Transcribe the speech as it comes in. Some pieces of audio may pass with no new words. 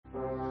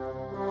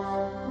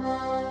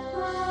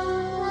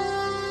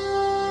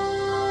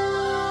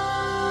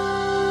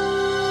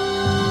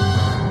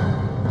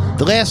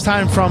the last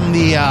time from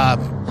the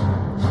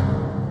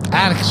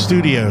Attic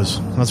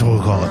Studios. That's what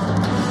we'll call it.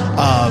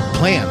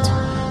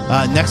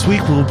 Planned. Next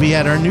week we'll be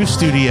at our new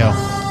studio.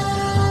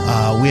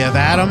 We have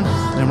Adam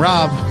and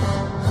Rob,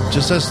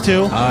 just us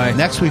two. Hi.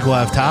 Next week we'll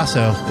have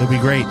Tasso. It'll be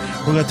great.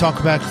 We're going to talk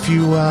about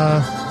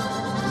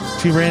a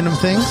few random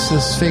things.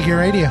 This is Figure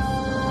Radio.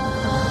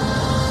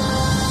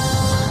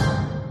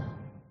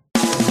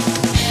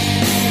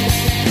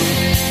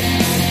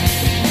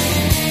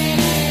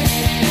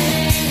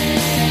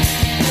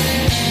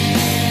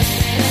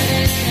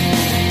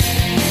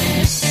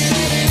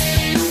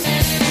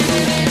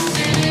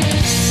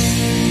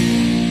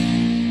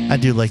 I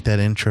do like that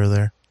intro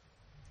there.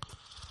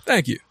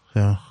 Thank you.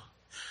 So,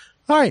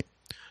 all right.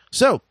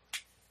 So,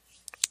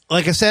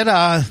 like I said,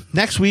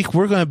 next week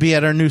we're going to be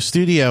at our new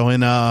studio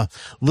in a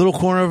little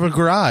corner of a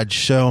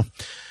garage. So,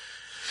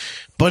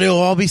 but it'll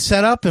all be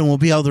set up, and we'll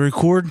be able to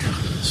record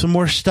some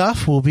more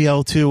stuff. We'll be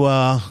able to.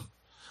 I'll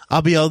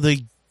be able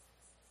to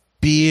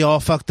be all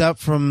fucked up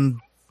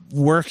from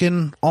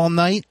working all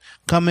night.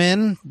 Come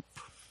in,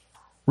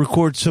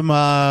 record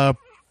some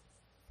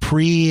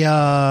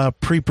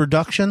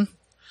pre-production.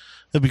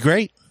 It'll be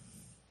great.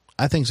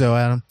 I think so,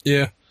 Adam.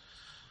 Yeah.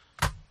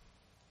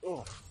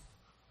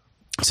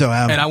 So,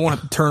 and I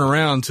want to turn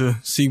around to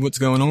see what's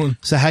going on.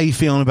 So, how you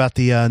feeling about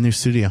the new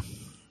studio?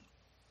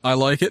 I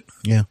like it.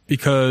 Yeah.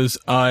 Because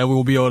I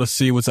will be able to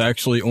see what's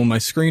actually on my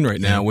screen right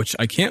now, which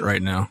I can't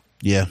right now.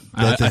 Yeah.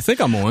 I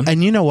think I'm on.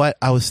 And you know what?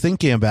 I was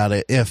thinking about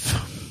it. If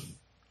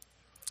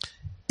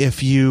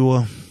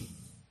you...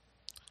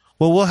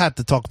 Well, we'll have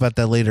to talk about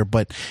that later,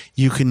 but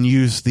you can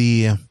use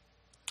the...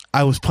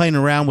 I was playing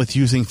around with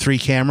using 3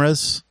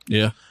 cameras.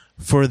 Yeah.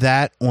 For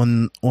that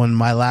on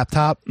my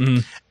laptop,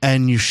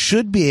 and you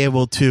should be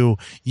able to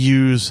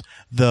use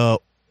the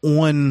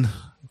on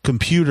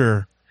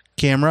computer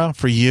camera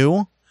for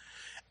you,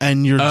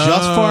 and you're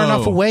just far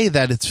enough away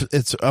that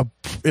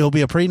it'll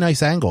be a pretty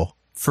nice angle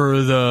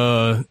for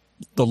the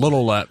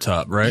little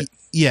laptop, right?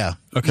 Yeah.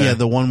 Okay. Yeah,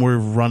 the one we're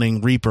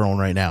running Reaper on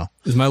right now.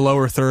 Is my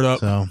lower third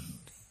up? So,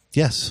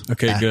 yes.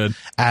 Okay, good.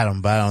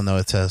 Adam, but I don't know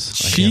what it says.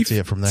 Chief I can't see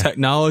it from there.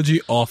 Technology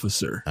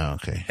Officer. Oh,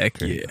 okay. Heck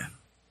great. yeah.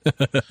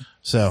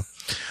 So,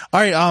 all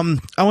right.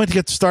 I want to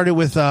get started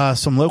with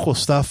some local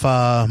stuff.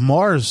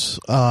 Mars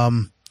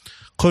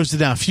closed it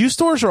down. A few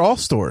stores or all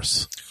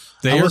stores?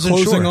 They are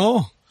closing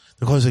all.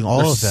 They're closing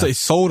all of them. They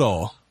sold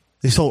all.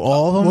 They sold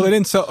all of them. Well, they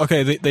didn't sell.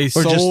 Okay, they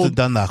sold. Or just the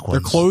Dundalk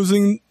ones. They're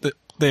closing.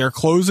 They are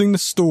closing the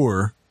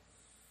store,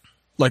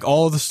 like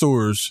all of the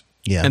stores.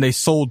 Yeah, and they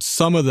sold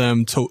some of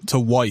them to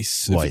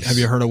Weiss. Have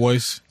you heard of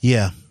Weiss?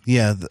 Yeah.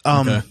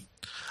 Okay.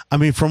 I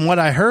mean, from what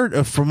I heard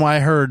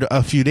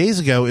a few days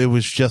ago, it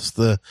was just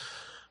the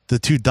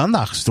 2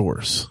 Dundalk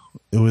stores.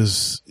 It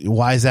was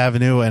Wise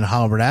Avenue and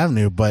Holbert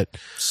Avenue, but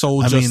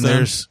sold.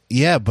 There's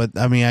but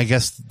I mean, I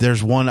guess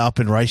there's one up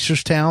in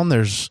Reisterstown.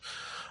 There's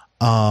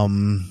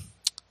one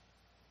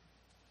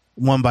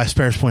by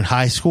Sparrows Point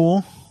High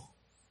School.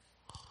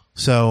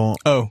 So,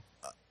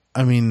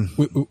 I mean,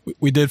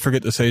 we did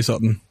forget to say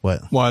something.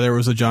 What? Why there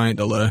was a giant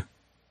delay?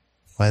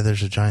 Why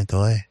there's a giant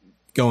delay?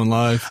 Going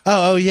live.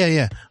 Oh,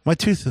 yeah. My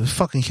tooth is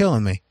fucking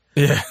killing me.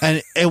 Yeah.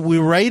 And we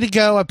were ready to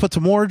go. I put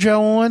some more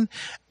Joe on,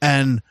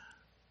 and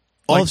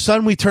all of a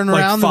sudden we turned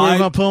around and we were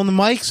going to put on the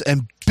mics,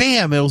 and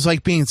bam! It was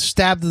like being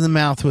stabbed in the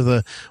mouth with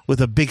a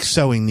big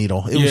sewing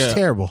needle. It was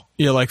terrible.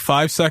 Yeah, like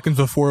 5 seconds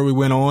before we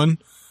went on.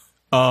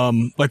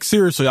 Like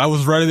seriously, I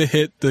was ready to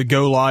hit the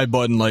go live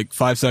button like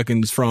 5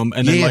 seconds from,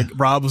 and then like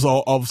Rob was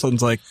all of a sudden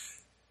like,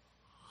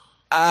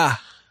 Yeah,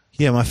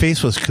 my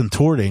face was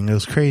contorting. It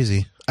was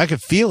crazy. I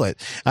could feel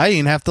it. I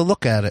didn't have to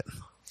look at it.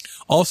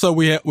 Also,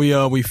 we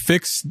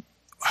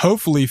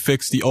hopefully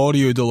fixed the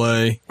audio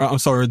delay. I'm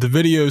sorry, the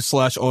video /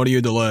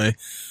 audio delay.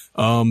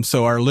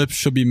 So our lips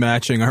should be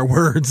matching our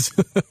words.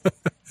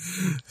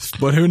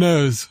 But who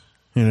knows?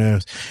 Who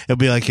knows?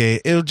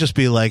 It'll just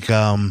be like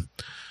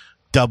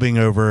dubbing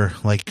over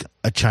like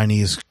a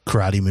Chinese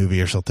karate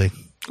movie or something.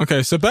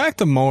 Okay, so back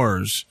to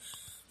Mars.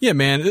 Yeah,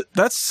 man,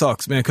 that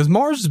sucks, man, because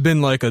Mars has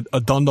been like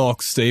a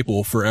Dundalk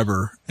staple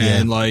forever.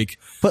 And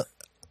but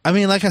I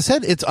mean, like I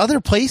said, it's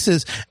other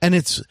places, and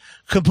it's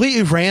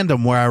completely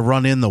random where I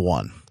run into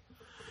one,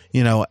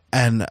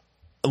 and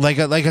like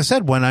I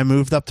said, when I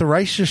moved up to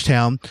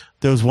Reisterstown,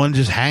 there was one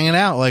just hanging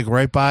out like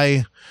right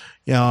by,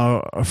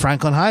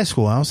 Franklin High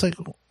School. I was like,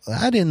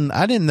 I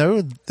didn't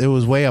know it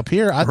was way up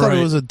here. I thought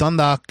it was a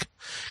Dundalk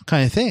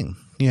kind of thing,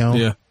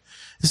 Yeah.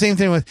 The same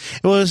thing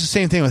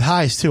with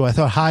Highs too. I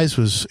thought Highs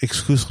was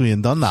exclusively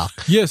in Dundalk.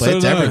 Yeah, but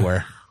it's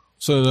everywhere.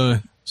 So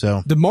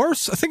the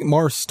Mars, I think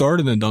Mars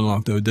started in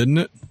Dundalk though, didn't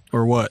it?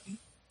 Or what?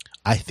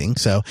 I think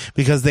so,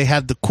 because they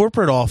had the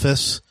corporate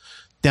office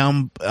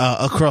down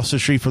across the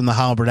street from the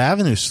Holbert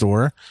Avenue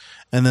store,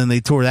 and then they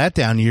tore that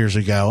down years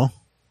ago.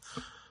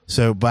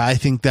 So, but I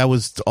think that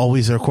was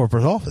always their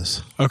corporate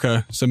office.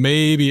 Okay, so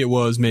maybe it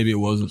was, maybe it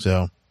wasn't.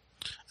 So,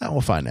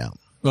 we'll find out.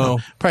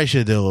 Well, probably should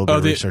have did a little bit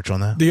of research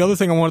on that. The other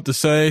thing I wanted to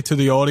say to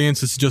the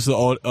audience is just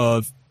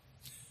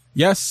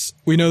yes,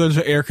 we know there's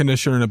an air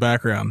conditioner in the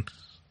background.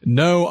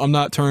 No, I'm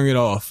not turning it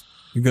off.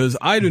 because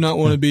I do not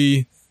want to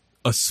be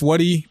a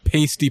sweaty,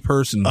 pasty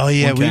person. Oh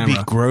yeah, on we'd be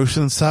camera. gross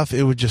and stuff.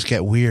 It would just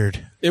get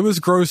weird. It was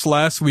gross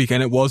last week,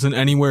 and it wasn't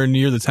anywhere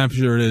near the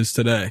temperature it is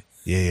today.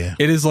 Yeah.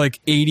 It is like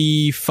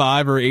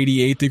 85 or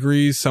 88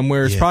 degrees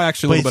somewhere. It's probably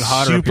actually a little bit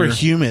hotter Super up here.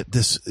 humid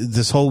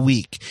this whole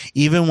week.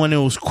 Even when it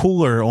was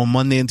cooler on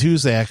Monday and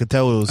Tuesday, I could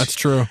tell it was. That's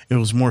true. It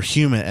was more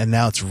humid, and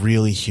now it's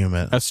really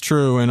humid. That's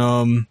true.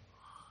 And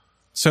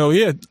so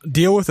yeah,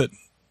 deal with it.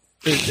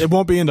 It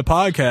won't be in the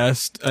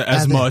podcast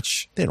as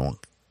much. They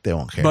won't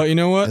care. But you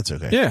know what? That's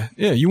okay.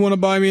 Yeah. You want to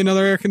buy me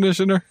another air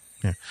conditioner?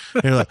 Yeah.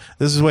 You're like,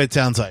 this is what it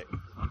sounds like.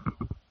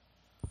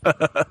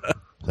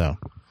 So,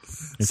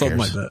 who Something cares?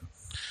 like that.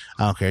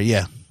 I don't care.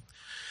 Yeah.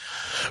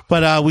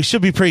 But we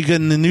should be pretty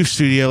good in the new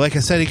studio. Like I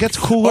said, it gets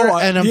cooler,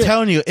 and I'm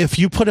telling you, if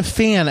you put a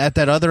fan at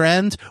that other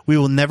end, we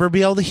will never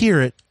be able to hear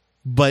it,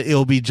 but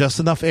it'll be just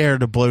enough air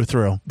to blow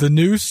through. The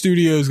new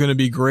studio is going to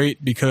be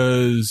great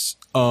because,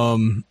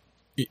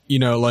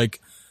 like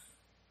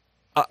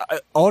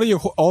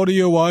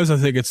audio wise, I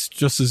think it's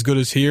just as good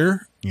as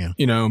here. Yeah.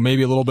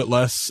 Maybe a little bit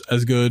less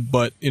as good,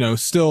 but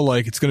still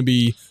like it's going to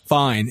be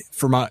fine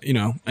for my,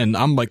 and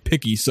I'm like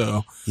picky.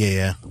 So,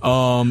 Yeah.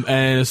 and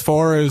as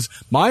far as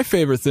my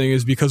favorite thing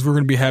is because we're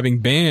going to be having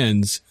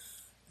bands,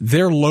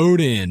 their load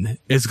in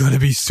is going to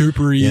be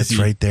super easy. Yeah, it's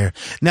right there.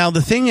 Now,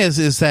 the thing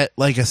is that,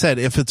 like I said,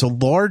 if it's a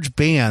large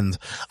band,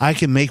 I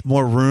can make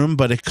more room,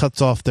 but it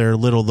cuts off their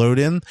little load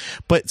in.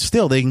 But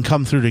still, they can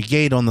come through the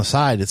gate on the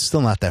side. It's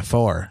still not that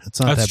far.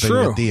 It's not That's that big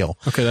true. of a deal.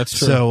 Okay, that's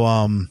true.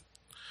 So,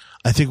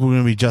 I think we're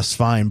going to be just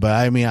fine. But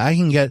I mean, I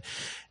can get,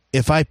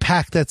 if I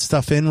pack that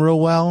stuff in real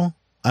well,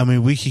 I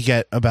mean, we could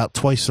get about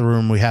twice the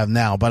room we have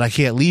now, but I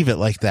can't leave it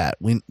like that.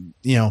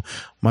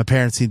 My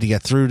parents need to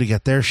get through to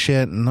get their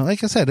shit. And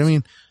like I said, I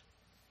mean,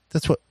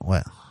 that's what?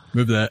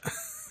 Move that.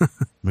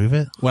 Move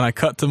it? When I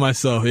cut to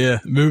myself,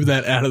 move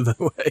that out of the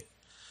way.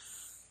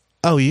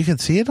 Oh, you can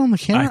see it on the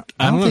camera?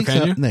 I don't know, think can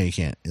so. you? No, you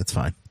can't. It's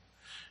fine.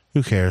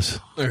 Who cares?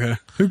 Okay.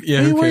 What are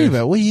you worried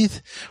about? What do you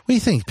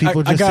think?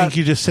 People think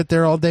you just sit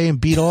there all day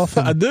and beat off?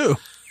 I do.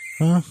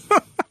 Oh,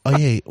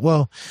 yeah.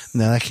 Well,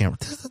 no, that can't.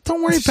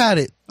 Don't worry about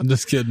it. I'm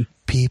just kidding.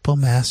 People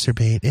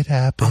masturbate. It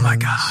happens. Oh my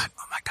god.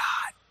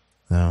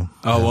 No.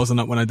 Oh, wasn't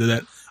that when I did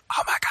that?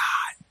 Oh my god.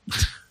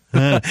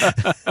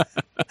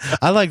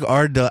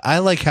 I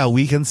like how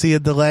we can see a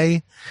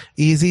delay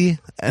easy.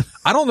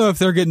 I don't know if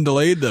they're getting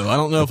delayed though. I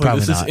don't know if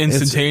this is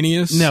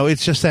instantaneous. No,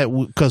 it's just that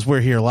because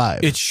we're here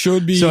live. It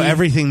should be. So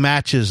everything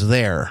matches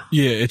there.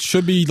 Yeah, it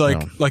should be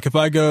like if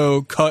I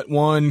go cut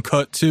 1,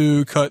 cut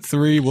 2, cut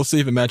 3, we'll see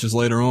if it matches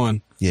later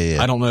on.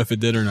 Yeah. I don't know if it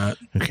did or not.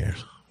 Who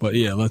cares? But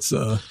yeah, let's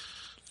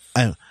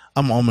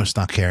I'm almost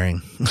not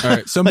caring. All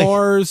right. So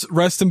Mars,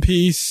 rest in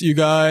peace, you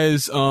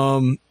guys.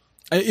 The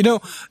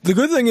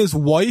good thing is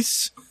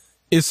Weiss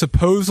is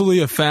supposedly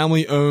a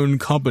family-owned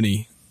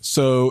company,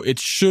 so it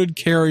should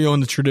carry on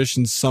the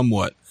tradition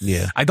somewhat.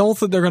 Yeah. I don't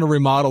think they're going to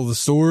remodel the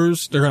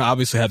stores. They're going to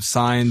obviously have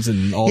signs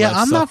and all that stuff.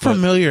 Yeah, I'm not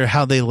familiar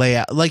how they lay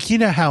out. Like,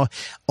 how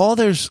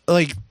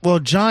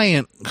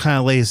Giant kind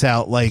of lays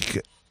out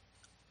like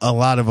a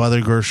lot of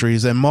other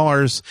groceries, and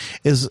Mars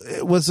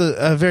was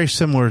a very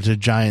similar to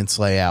Giant's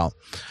layout.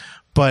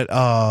 But,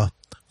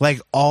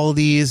 like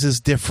Aldi's is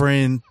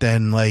different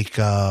than like,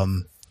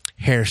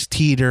 Harris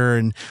Teeter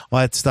and all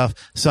that stuff.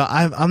 So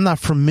I'm not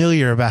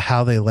familiar about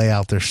how they lay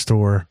out their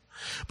store,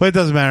 but it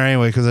doesn't matter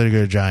anyway because I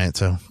go to Giant.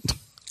 So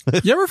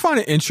you ever find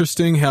it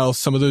interesting how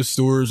some of those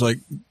stores, like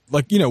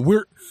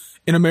we're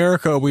in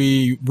America,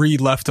 we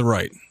read left to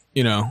right,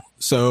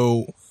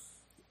 so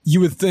you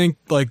would think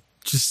like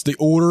just the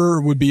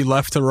order would be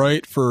left to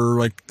right for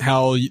like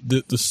how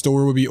the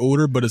store would be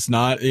ordered, but it's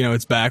not.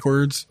 It's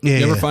backwards. Yeah,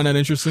 you ever find that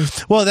interesting?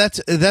 Well,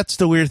 that's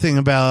the weird thing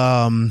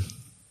about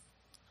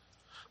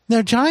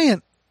the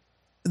Giant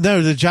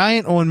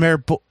on Mare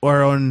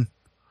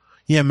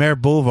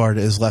Boulevard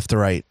is left to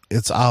right.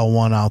 It's aisle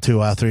 1, aisle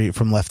 2, aisle 3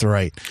 from left to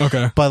right.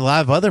 Okay. But a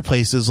lot of other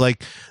places,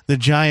 like the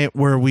Giant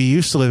where we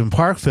used to live in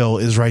Parkville,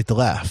 is right to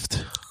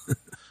left.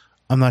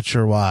 I'm not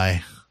sure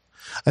why.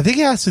 I think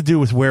it has to do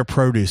with where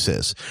produce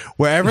is.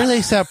 Wherever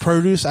they set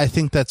produce, I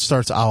think that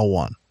starts aisle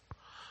 1.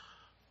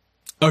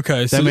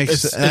 Okay, so that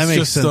makes just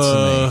sense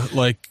to me.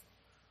 Like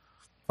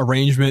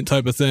arrangement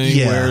type of thing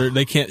where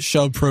they can't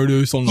shove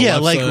produce on the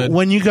left like side.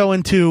 When you go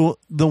into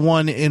the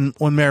one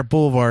on Merritt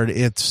Boulevard,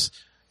 it's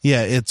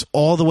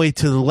all the way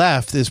to the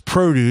left is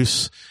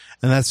produce,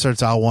 and that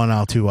starts aisle 1,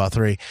 aisle 2, aisle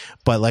 3.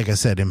 But like I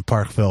said, in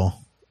Parkville,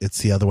 it's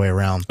the other way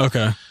around.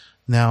 Okay.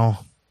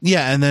 Now,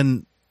 and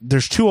then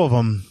there's 2 of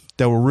them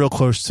that were real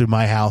close to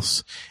my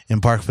house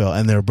in Parkville,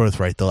 and they were both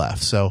right to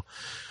left. So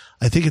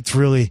I think it's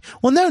really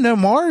no.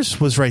 Mars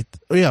was right.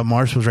 Yeah,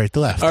 Mars was right to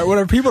left. All right,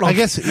 whatever. People don't.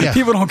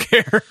 People don't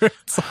care.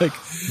 It's like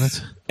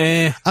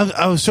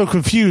I was so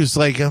confused.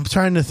 Like I'm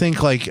trying to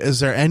think. Like, is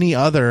there any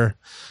other?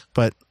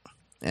 But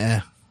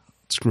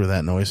screw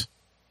that noise.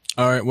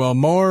 All right. Well,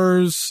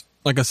 Mars.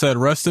 Like I said,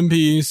 rest in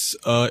peace.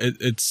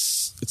 It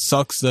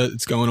sucks that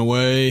it's going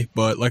away,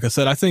 but like I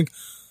said, I think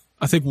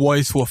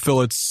Weiss will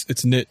fill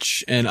its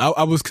niche. And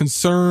I was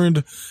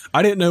concerned.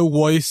 I didn't know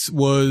Weiss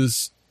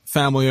was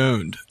family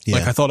owned. Yeah.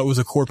 Like I thought it was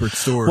a corporate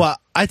store. Well,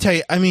 I tell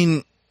you, I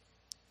mean,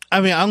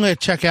 I'm going to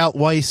check out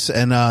Weiss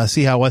and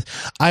see how it was.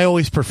 I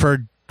always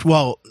preferred,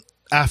 well,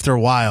 after a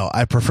while,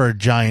 I preferred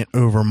Giant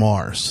over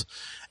Mars.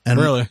 And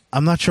Really?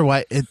 I'm not sure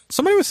why.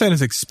 Somebody was saying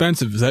it's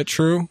expensive. Is that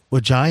true?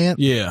 With Giant?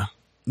 Yeah.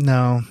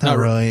 No, not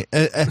really.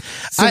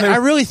 I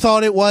really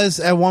thought it was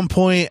at one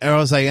point. I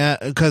was like,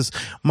 because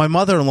my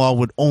mother-in-law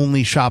would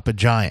only shop at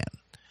Giant.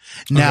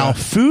 Now,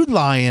 Food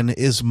Lion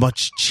is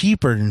much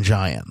cheaper than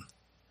Giant.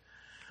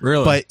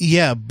 Really? But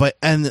yeah,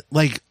 and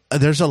like,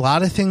 there's a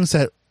lot of things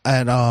at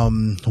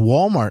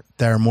Walmart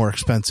that are more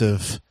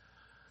expensive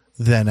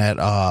than at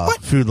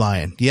Food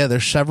Lion. Yeah,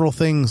 there's several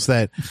things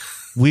that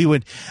we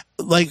would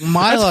like.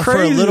 Mila,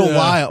 for a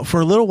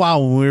little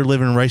while when we were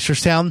living in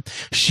Reisterstown,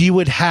 she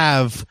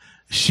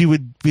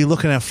would be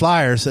looking at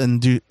flyers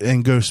and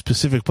go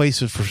specific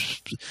places for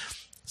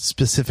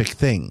specific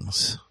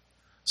things.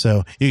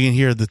 So you can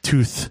hear the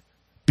tooth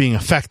being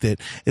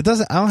affected. It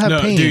doesn't. I don't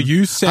have pain. Dude,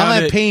 I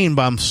don't have pain,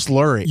 but I'm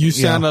slurring. You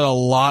sounded a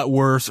lot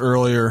worse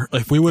earlier.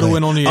 Like if we would have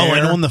went on the air.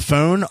 And on the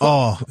phone.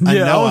 Oh,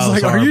 I was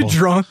like, horrible. "Are you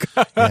drunk?"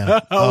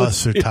 Yeah. I was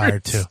so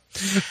tired too.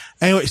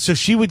 Anyway, so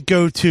she would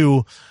go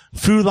to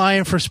Food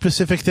Lion for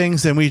specific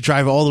things, then we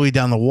drive all the way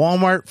down to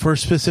Walmart for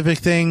specific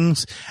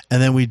things,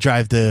 and then we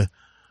drive to.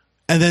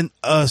 And then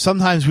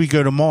sometimes we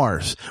go to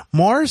Mars.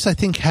 Mars, I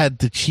think, had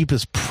the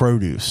cheapest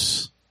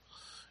produce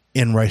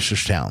in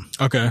Reisterstown.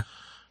 Okay.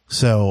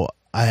 So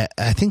I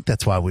think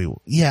that's why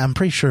I'm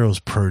pretty sure it was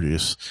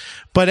produce.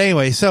 But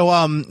anyway,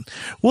 so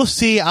we'll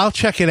see. I'll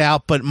check it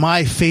out. But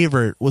my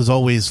favorite was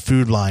always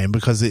Food Lion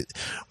because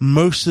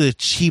most of the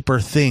cheaper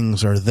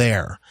things are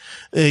there.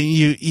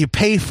 You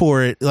pay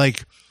for it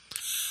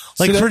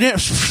for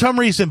some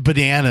reason,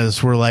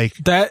 bananas were like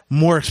that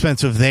more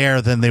expensive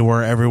there than they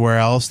were everywhere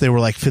else. They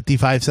were like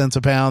 55 cents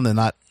a pound and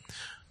not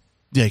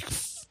like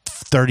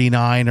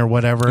 39 or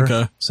whatever.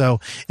 Okay.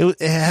 So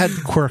it had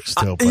quirks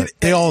too, but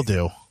they all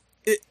do.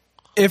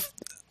 If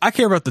I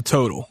care about the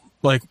total,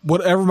 like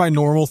whatever my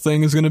normal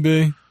thing is going to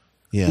be,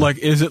 like,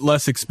 is it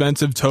less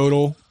expensive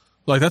total?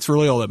 Like, that's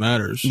really all that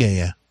matters.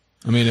 Yeah.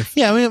 I mean,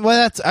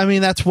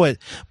 that's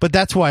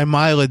why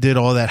Mila did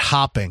all that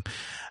hopping.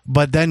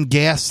 But then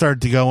gas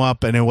started to go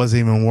up and it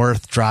wasn't even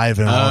worth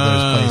driving all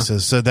those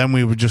places. So then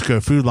we would just go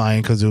Food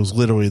Lion because it was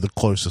literally the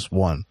closest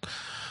one.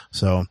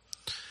 So,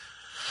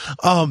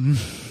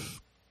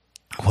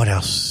 what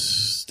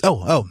else?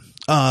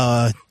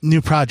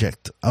 New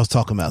project I was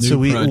talking about.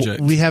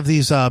 We have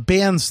these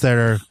bands that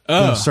are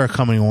going to start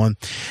coming on.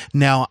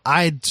 Now,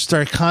 I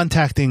started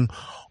contacting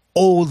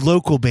old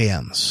local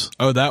bands.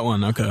 Oh, that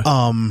one. Okay.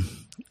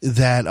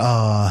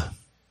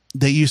 That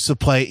used to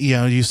play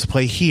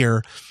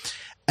here.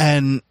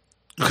 And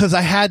because I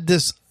had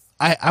this,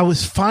 I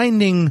was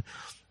finding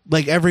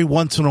like every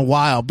once in a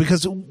while,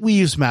 because we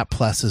use Matt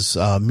Pless's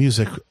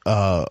music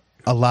a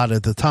lot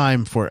of the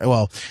time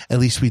at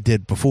least we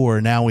did before.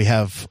 Now we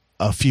have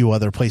a few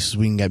other places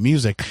we can get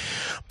music,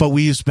 but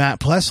we use Matt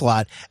Pless a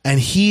lot. And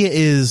he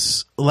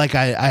is, like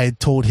I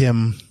told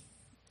him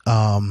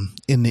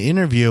in the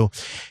interview,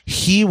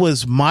 he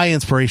was my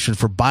inspiration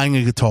for buying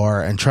a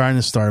guitar and trying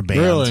to start a band.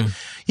 Really?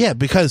 Yeah,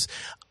 because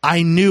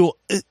I knew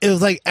it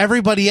was like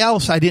everybody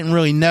else I didn't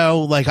really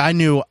know. Like I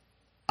knew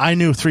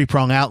Three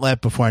Prong Outlet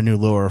before I knew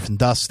Lower Earth and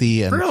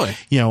Dusty, and really,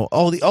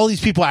 all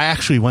these people I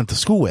actually went to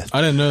school with.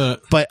 I didn't know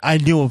that, but I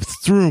knew him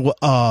through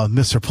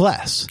Mr.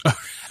 Pless,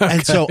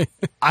 and so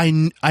I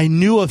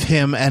knew of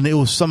him, and it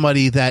was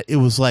somebody that it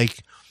was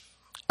like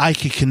I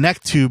could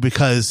connect to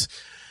because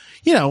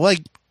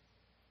like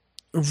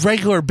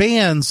regular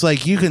bands,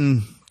 like you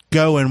can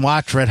go and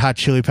watch Red Hot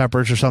Chili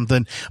Peppers or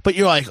something, but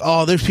you're like,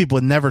 oh, those people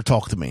would never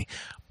talk to me.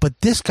 But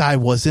this guy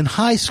was in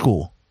high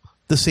school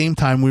the same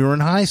time we were in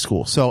high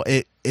school. So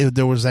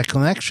there was that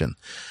connection.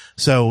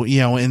 So,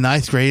 in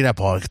ninth grade, I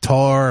bought a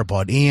guitar, I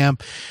bought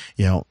amp,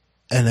 and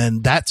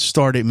then that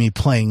started me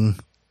playing,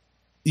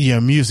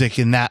 music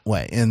in that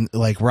way, and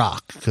like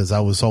rock, because I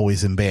was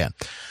always in band.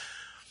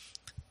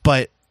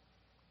 But,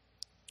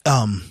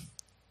 when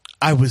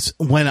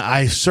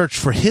I searched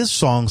for his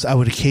songs, I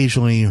would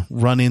occasionally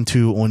run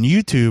into on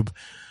YouTube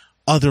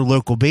other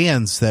local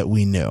bands that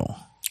we knew.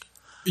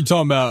 You're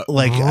talking about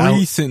like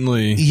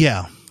recently?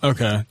 Yeah.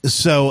 Okay.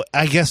 So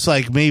I guess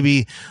like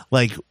maybe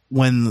like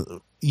when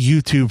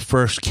YouTube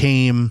first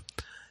came,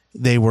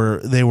 they were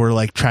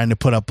like trying to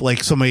put up,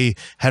 like somebody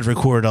had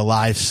recorded a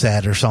live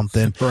set or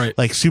something. Right.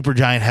 Like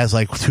Supergiant has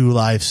like 2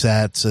 live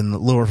sets and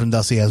Lower Earth and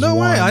Dusty has 1.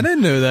 No way. I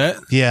didn't know that.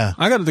 Yeah.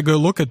 I got to go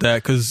look at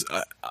that because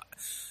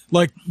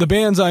like the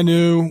bands I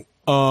knew,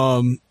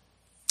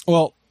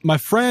 my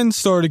friends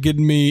started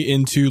getting me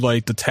into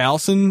like the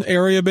Towson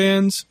area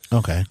bands.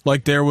 Okay.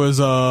 Like there was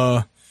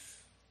oh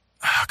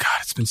God,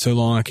 it's been so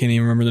long I can't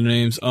even remember the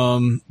names.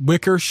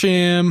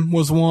 Wickersham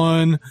was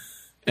one,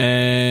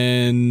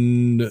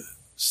 and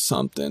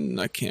something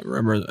I can't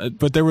remember.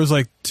 But there was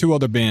like 2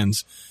 other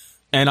bands,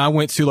 and I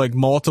went to like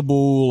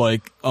multiple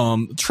like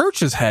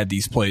churches had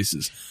these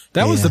places.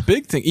 That was the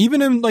big thing.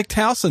 Even in like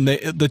Towson,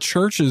 the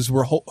churches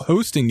were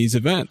hosting these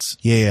events.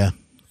 Yeah.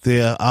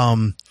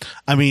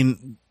 I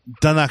mean,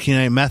 Dundalk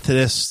United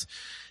Methodist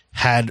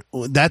had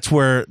that's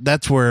where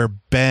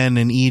Ben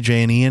and EJ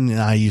and Ian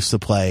and I used to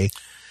play.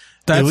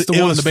 That's the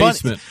one in the fun.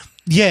 basement.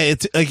 Yeah,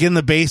 it's like in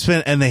the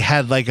basement, and they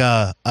had like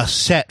a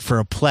set for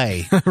a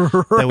play Right,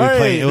 that we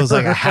played. It was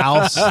like a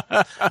house.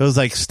 It was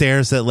like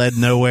stairs that led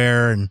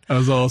nowhere, and That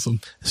was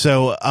awesome.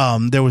 so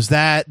there was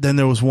that. Then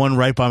there was one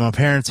right by my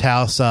parents'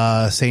 house,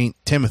 St.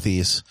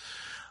 Timothy's.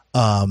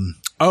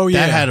 Oh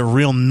yeah, That had a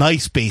real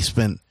nice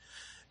basement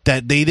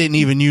that they didn't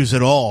even use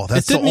at all.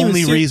 That's the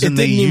only reason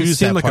they used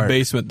that like part. a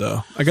basement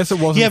though. I guess it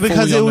wasn't. Yeah,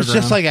 because fully it was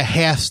just underground. like a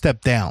half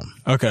step down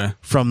okay.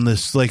 from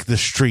this, like the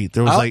street.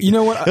 There was like, you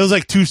know what? It was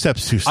like two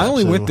steps. I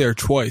only went there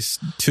twice.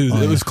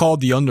 It was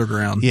called the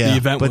Underground. Yeah, the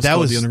event but was that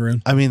called was the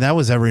Underground. I mean, that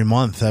was every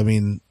month. I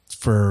mean,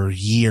 for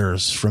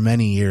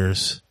many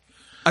years.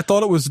 I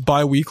thought it was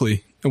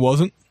bi-weekly. It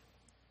wasn't.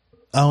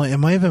 Oh, it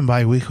might have been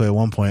bi-weekly at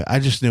one point. I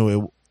just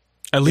knew it.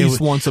 At least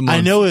once a month.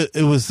 I know it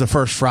was the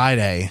first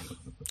Friday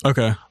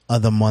Okay.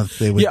 of the month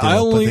they would do it,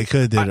 but they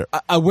could have did it.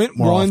 I went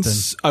more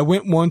once. I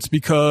went once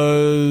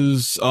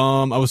because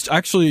I was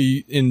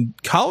actually in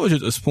college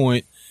at this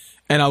point,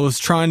 and I was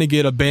trying to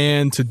get a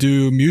band to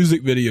do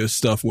music video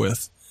stuff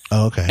with.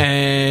 Oh, okay.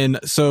 And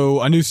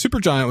so I knew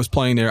Supergiant was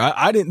playing there.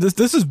 I didn't.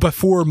 This is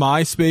before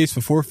MySpace,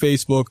 before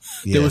Facebook.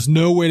 Yeah. There was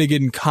no way to get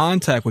in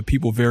contact with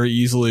people very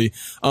easily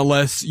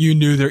unless you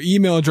knew their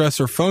email address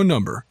or phone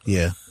number.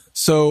 Yeah.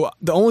 So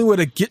the only way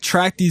to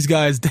track these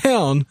guys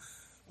down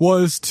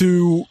was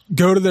to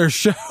go to their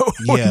show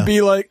Yeah. and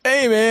be like,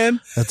 "Hey,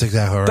 man." That's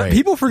exactly right.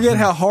 People forget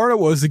how hard it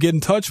was to get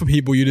in touch with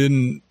people you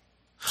didn't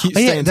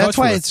stay in touch that's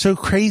why with. it's so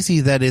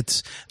crazy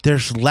that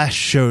there's less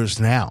shows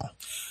now.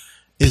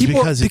 Is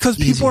because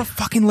people easier. are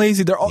fucking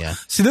lazy. They're all Yeah.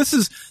 see. This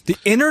is the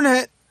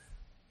internet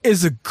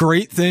is a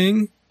great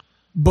thing,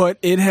 but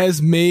it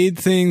has made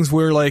things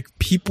where like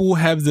people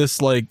have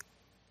this like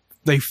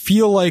they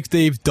feel like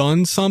they've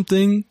done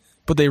something,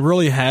 but they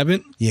really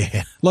haven't.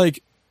 Yeah.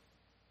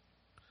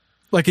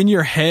 Like in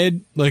your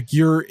head, like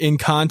you're in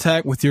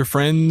contact with your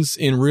friends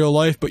in real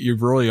life, but you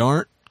really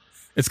aren't.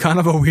 It's kind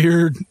of a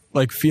weird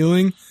like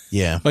feeling.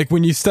 Yeah. Like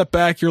when you step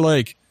back, you're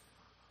like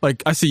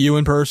I see you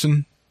in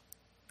person,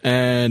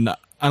 and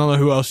I don't know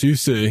who else you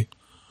see,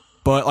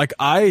 but like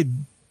I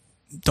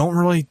don't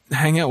really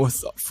hang out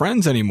with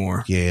friends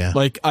anymore. Yeah.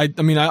 Like I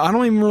mean, I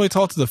don't even really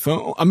talk to the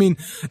phone. I mean,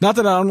 not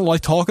that I don't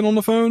like talking on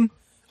the phone.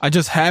 I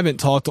just haven't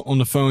talked on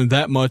the phone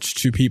that much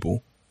to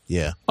people.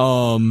 Yeah.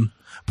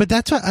 But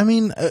that's what I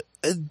mean.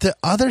 The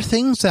other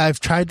things that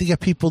I've tried to get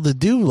people to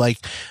do, like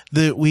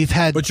we've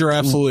had. But you're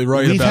absolutely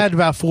right. We've had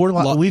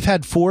about we've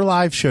had 4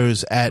 live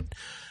shows at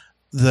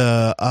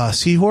the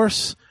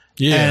Seahorse,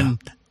 Yeah. and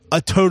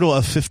a total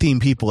of 15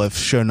 people have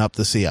shown up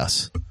to see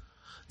us.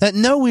 That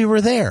know we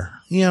were there.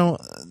 You know,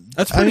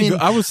 That's pretty good.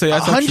 I would say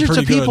that's actually hundreds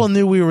pretty of people good.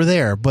 knew we were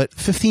there, but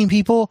 15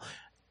 people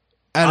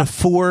out of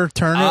 4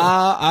 turned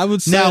out. I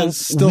would say Now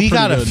it's still we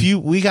got pretty a good. few.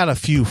 We got a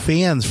few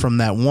fans from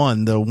that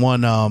one. The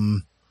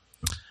one.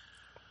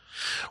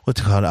 What's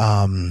it called?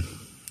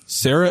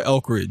 Sarah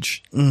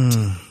Elkridge.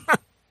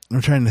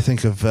 I'm trying to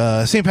think of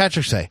St.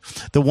 Patrick's Day.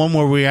 The one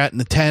where we were at in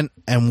the tent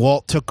and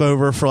Walt took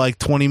over for like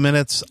 20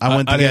 minutes. I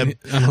went to get.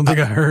 I don't think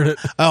I heard it.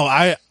 Oh,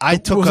 I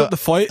took. Was it the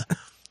fight?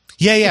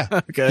 Yeah.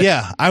 Okay.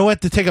 Yeah. I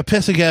went to take a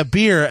piss and get a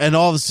beer, and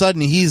all of a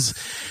sudden he's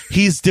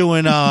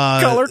doing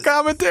Color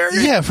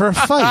commentary? Yeah, for a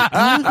fight.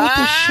 I'm like, what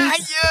the shit?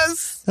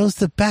 Yes. That was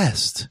the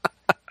best.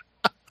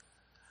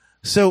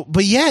 So,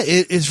 but yeah,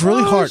 it's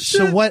really hard.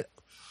 Shit.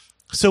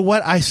 So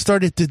what I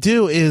started to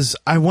do is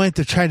I went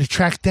to try to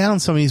track down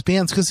some of these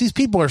bands because these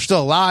people are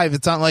still alive.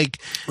 It's not like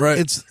Right.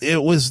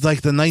 it was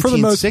like the 1960s. For the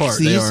most part,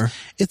 they are.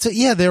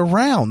 They're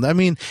around. I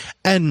mean,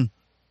 and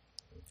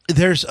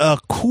there's a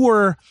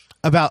core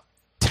about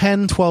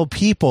 10, 12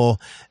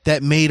 people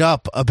that made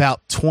up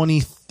about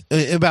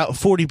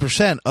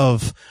 40%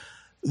 of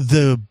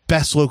the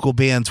best local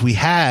bands we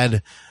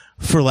had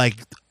for like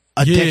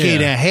a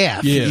decade and a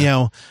half.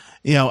 Yeah.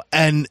 You know,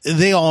 and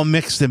they all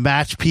mixed and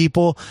matched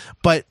people,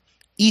 but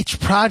each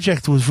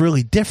project was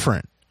really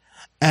different.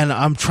 And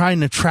I'm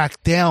trying to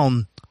track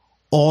down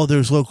all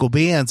those local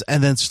bands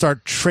and then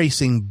start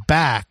tracing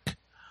back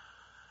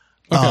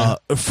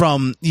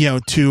from,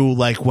 to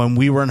like when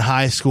we were in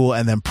high school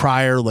and then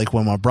prior, like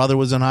when my brother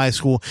was in high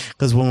school.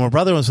 Because when my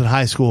brother was in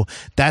high school,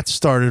 that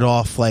started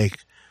off like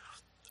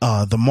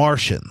the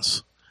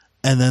Martians.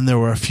 And then there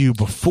were a few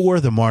before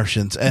the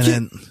Martians. And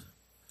then,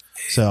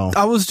 so.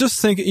 I was just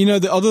thinking,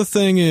 the other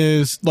thing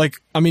is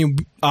like, I mean,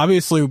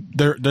 obviously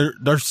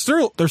there's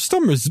still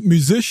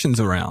musicians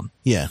around,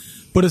 Yeah.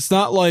 but it's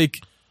not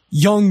like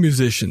young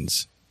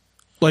musicians.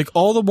 Like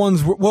all the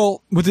ones,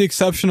 well, with the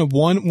exception of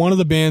one of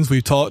the bands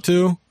we've talked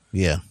to,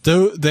 Yeah.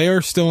 they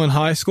are still in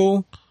high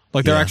school.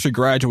 Like they're Yeah. actually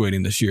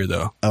graduating this year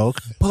though. Oh,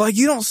 okay. But like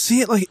you don't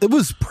see it like it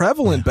was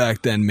prevalent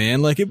back then,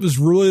 man. Like it was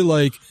really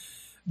like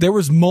there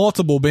was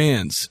multiple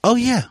bands. Oh,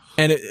 yeah.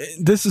 And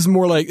this is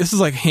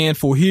like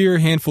handful here,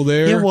 handful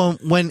there. Yeah, well,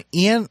 when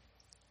Ian,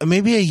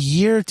 maybe a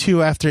year or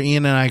two after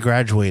Ian and I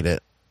graduated,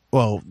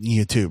 Well,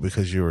 you too,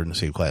 because you were in the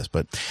same class.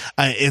 But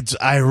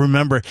I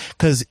remember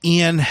because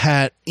Ian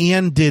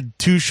did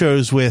 2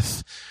 shows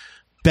with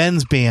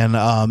Ben's band,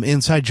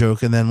 Inside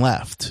Joke, and then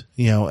left.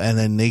 And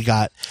then they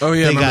got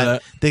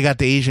they got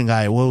the Asian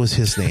guy. What was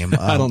his name?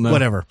 I don't know.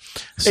 Whatever.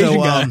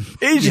 So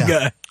Asian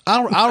guy.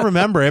 I'll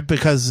remember it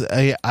because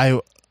I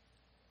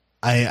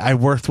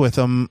worked with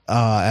him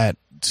at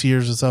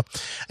Sears and stuff.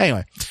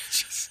 Anyway,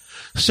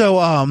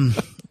 so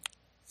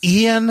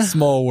Ian,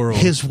 small world.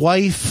 His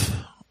wife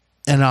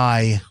and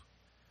I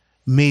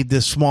made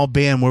this small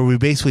band where we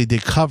basically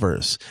did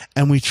covers,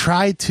 and we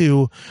tried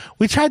to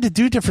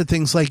do different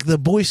things. Like the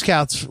Boy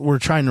Scouts were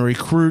trying to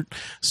recruit,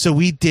 so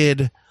we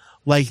did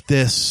like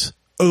this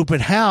open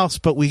house,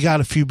 but we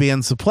got a few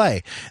bands to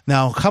play.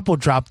 Now a couple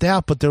dropped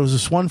out, but there was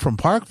this one from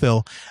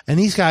Parkville, and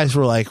these guys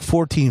were like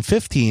 14,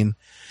 15,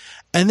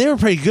 and they were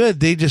pretty good.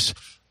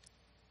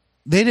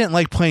 They didn't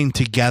like playing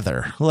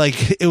together.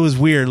 Like, it was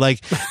weird.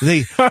 Like,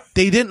 they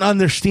didn't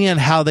understand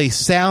how they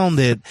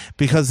sounded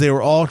because they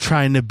were all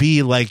trying to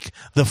be like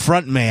the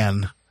front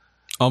man.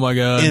 Oh my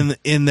God.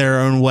 In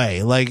their own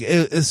way. Like,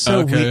 it's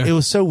so Okay. it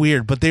was so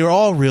weird, but they were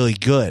all really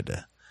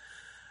good.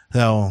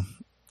 So,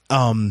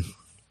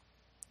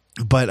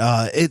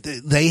 but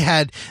they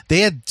had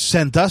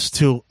sent us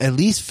to at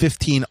least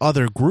 15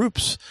 other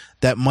groups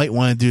that might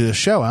want to do the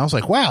show. I was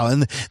like, wow.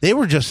 And they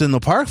were just in the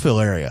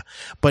Parkville area,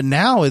 but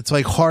now it's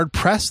like hard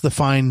pressed to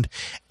find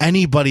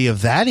anybody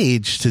of that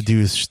age to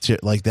do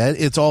shit like that.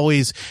 It's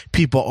always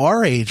people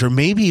our age or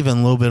maybe even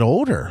a little bit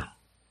older.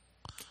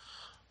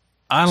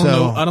 I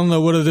don't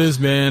know what it is,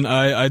 man.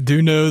 I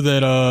do know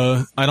that,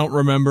 I don't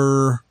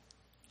remember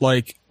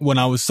like when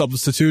I was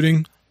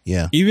substituting.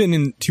 Yeah. Even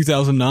in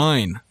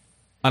 2009,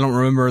 I don't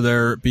remember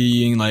there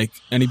being like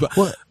anybody.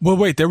 Well,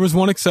 wait, there was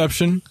one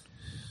exception.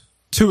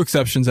 2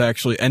 exceptions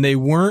actually, and they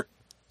weren't.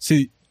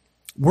 See,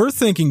 we're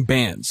thinking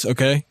bands,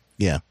 okay?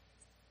 Yeah.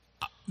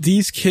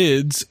 These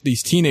kids,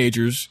 these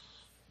teenagers,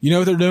 you know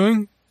what they're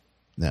doing?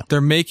 No.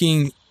 They're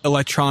making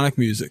electronic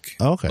music.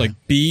 Okay. Like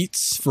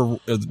beats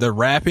for they're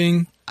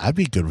rapping. I'd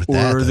be good with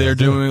that. Or they're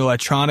doing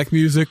electronic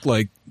music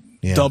like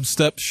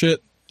dubstep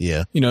shit.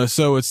 Yeah.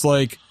 So it's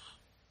like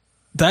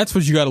that's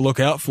what you got to look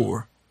out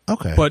for.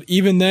 Okay. But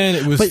even then,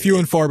 it was few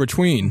and far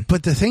between.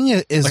 But the thing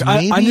is,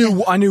 like,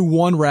 maybe I knew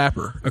one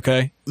rapper.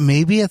 Okay.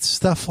 Maybe it's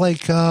stuff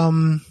like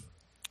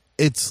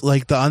it's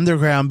like the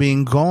underground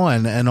being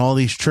gone and all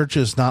these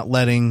churches not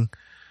letting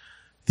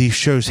these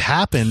shows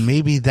happen.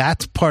 Maybe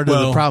that's part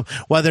of the problem.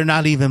 Why they're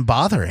not even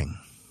bothering.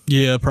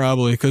 Yeah,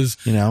 probably because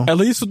at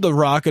least with the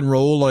rock and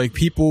roll, like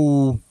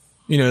people,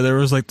 there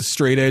was like the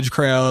straight edge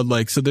crowd,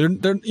 like so they're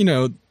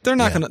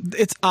not gonna.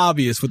 It's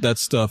obvious with that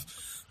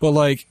stuff, but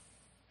like,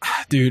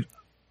 dude.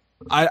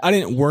 I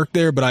didn't work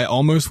there, but I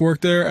almost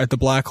worked there at the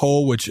Black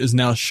Hole, which is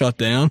now shut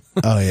down.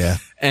 Oh, yeah.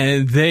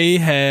 And they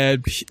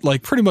had,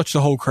 like, pretty much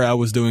the whole crowd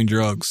was doing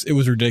drugs. It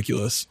was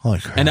ridiculous. Holy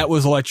crap. And that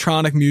was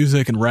electronic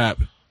music and rap.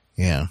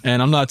 Yeah. And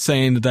I'm not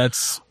saying that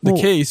that's the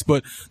case,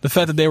 but the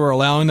fact that they were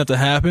allowing that to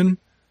happen,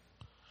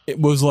 it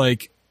was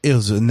like... It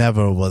was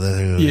inevitable that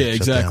they would shut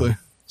exactly. down.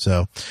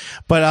 So,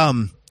 but,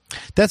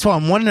 that's why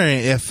I'm wondering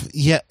if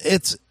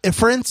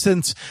for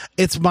instance,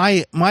 it's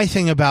my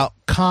thing about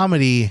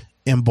comedy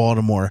in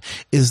Baltimore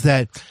is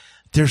that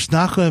there's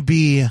not going to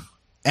be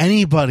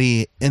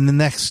anybody in the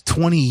next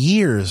 20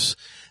 years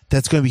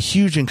that's going to be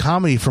huge in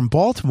comedy from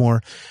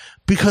Baltimore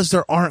because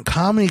there aren't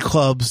comedy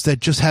clubs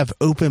that just have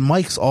open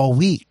mics all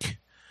week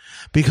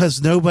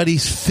because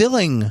nobody's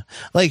filling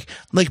like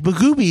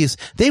Magoobies.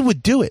 They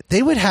would do it.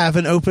 They would have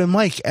an open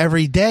mic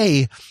every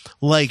day.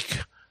 Like,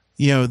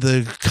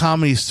 the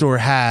Comedy Store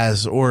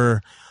has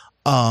or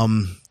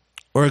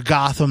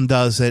Gotham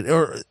does it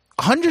or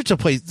hundreds of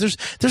places.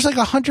 There's like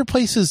 100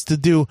 places to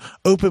do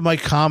open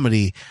mic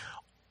comedy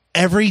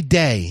every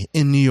day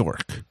in New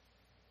York.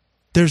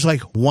 There's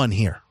like one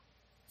here.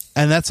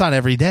 And that's not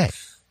every day.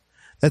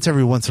 That's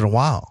every once in a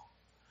while.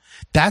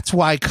 That's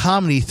why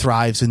comedy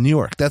thrives in New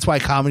York. That's why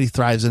comedy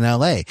thrives in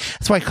LA.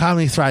 That's why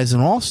comedy thrives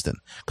in Austin.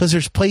 Because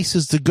there's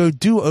places to go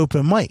do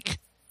open mic.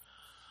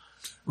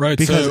 Right.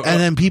 Because so, and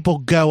then people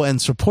go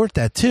and support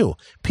that too.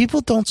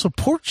 People don't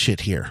support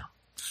shit here.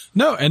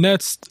 No, and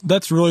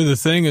that's really the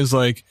thing is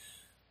like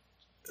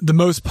the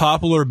most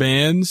popular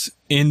bands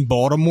in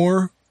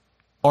Baltimore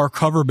are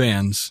cover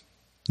bands.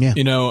 Yeah.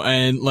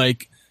 And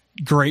like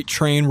Great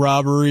Train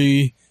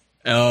Robbery.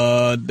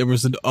 There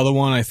was another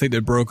one I think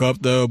that broke up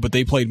though, but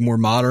they played more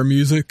modern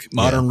music,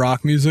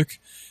 rock music.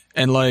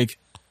 And like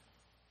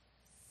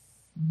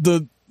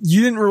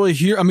you didn't really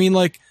hear, I mean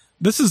like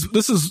this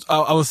is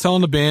I was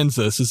telling the bands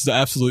this is the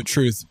absolute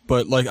truth,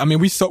 but like, I mean,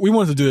 we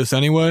wanted to do this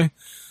anyway,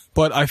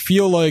 but I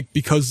feel like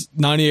because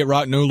 98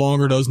 Rock no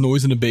longer does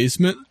Noise in the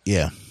Basement.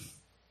 Yeah.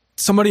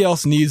 Somebody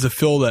else needs to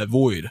fill that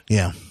void.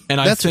 Yeah.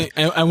 And I think,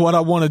 and what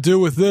I want to do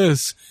with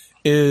this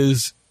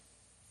is,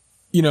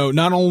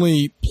 not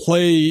only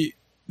play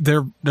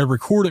their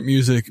recorded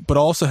music, but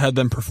also have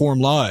them perform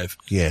live.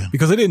 Yeah.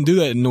 Because they didn't do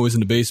that in Noise in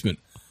the Basement.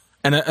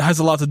 And it has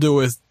a lot to do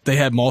with they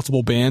had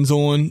multiple bands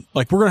on.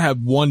 Like, we're going to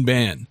have one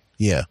band.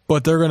 Yeah.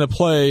 but they're going to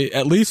play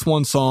at least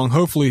one song,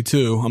 hopefully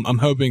two. I'm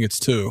hoping it's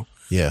two.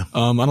 Yeah.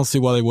 I don't see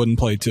why they wouldn't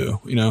play two,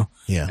 you know?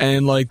 Yeah.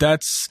 And like,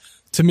 that's,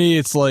 to me,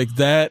 it's like,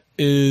 that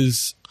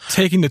is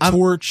taking the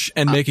torch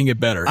and making it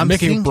better,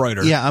 making it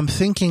brighter. Yeah. I'm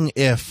thinking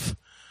if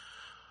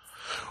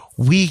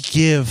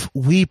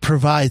we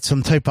provide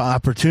some type of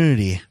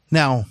opportunity.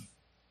 Now,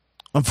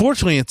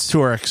 unfortunately, it's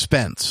to our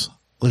expense.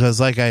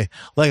 Because like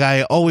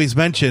I always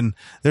mention,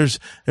 there's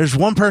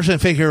one person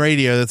at Faker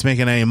Radio that's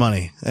making any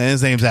money, and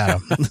his name's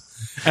Adam.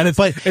 And it's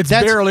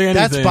barely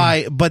anything.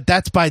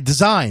 That's by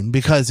design,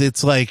 because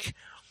it's like,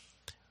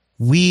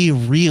 we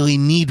really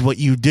need what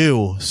you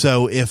do.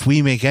 So if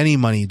we make any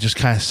money, just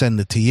kind of send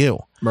it to you.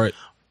 Right.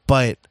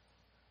 But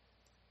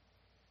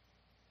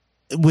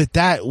with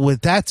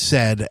that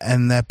said,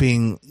 and that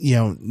being, you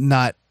know,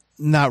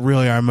 not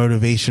really our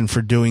motivation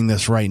for doing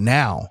this right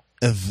now,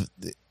 if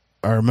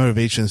our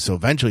motivation is to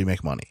eventually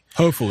make money.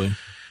 Hopefully.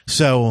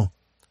 So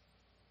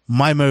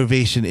my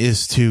motivation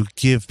is to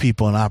give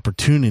people an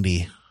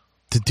opportunity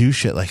to do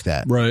shit like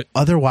that. Right.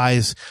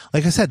 Otherwise,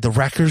 like I said, the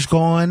record's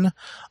gone.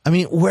 I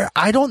mean,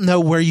 I don't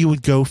know where you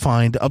would go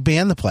find a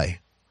band to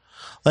play.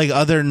 Like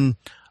other than,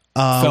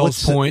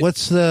 Fells Point.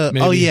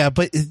 maybe. Oh yeah,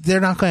 but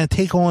they're not going to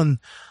take on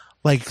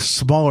like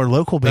smaller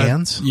local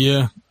bands.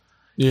 Yeah.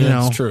 Yeah, You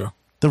know, that's true.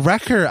 The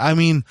record, I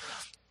mean,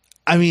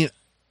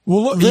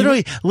 Well, look,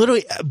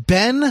 literally,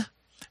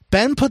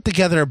 Ben put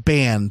together a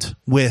band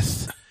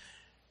with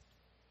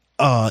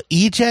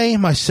EJ,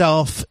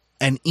 myself,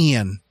 and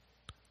Ian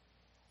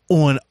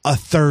on a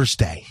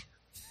Thursday.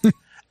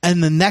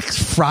 And the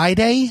next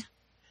Friday,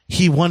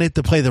 he wanted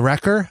to play the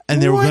record,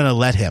 and they were going to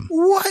let him.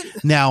 What?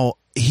 Now,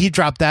 he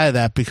dropped out of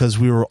that because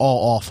we were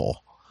all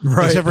awful.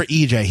 Right. Except for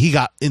EJ. He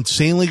got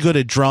insanely good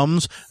at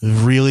drums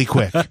really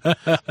quick.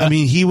 I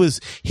mean, he was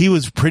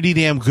pretty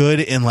damn good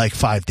in like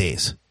 5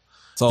 days.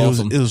 It's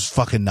awesome. It was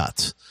fucking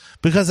nuts,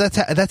 because that's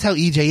how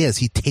EJ is.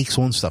 He takes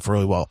on stuff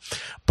really well,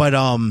 but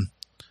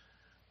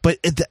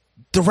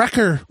the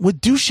record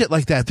would do shit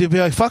like that. They'd be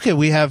like, "Fuck it,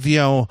 we have, you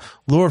know,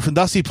 Lord from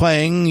Dusty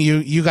playing.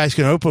 You guys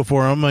can open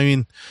for him." I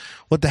mean,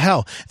 what the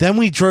hell? Then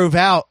we drove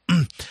out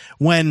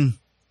when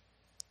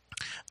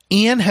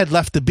Ian had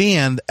left the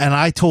band, and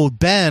I told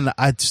Ben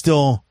I'd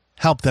still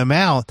help them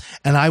out,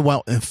 and I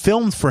went and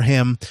filmed for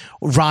him.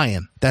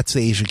 Ryan, that's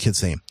the Asian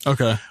kid's name.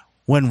 Okay.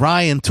 When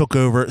Ryan took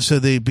over, so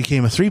they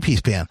became a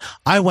 3-piece band.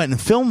 I went and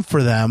filmed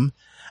for them,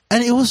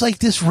 and it was like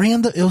this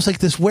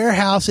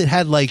warehouse. It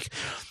had like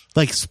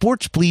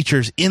sports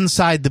bleachers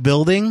inside the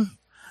building.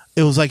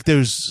 It was like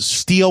those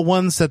steel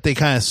ones that they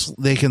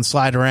can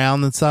slide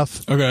around and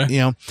stuff. Okay. You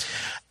know,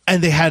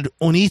 and they had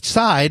on each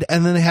side,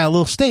 and then they had a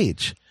little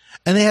stage,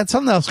 and they had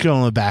something else going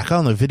on the back. I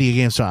don't know, video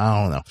games, so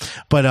I don't know.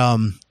 But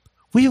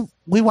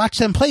we watched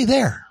them play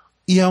there,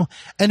 you know,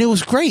 and it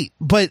was great.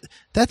 But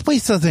that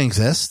place doesn't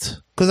exist.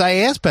 Because I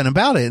asked Ben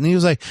about it, and he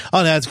was like,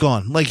 "Oh, that's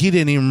gone." Like, he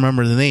didn't even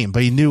remember the name,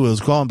 but he knew it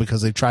was gone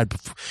because they tried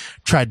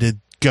to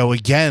go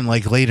again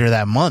like later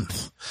that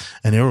month,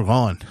 and they were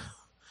gone.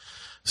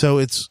 So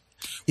it's,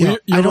 I don't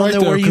right, know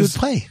though, where you would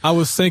play. I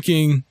was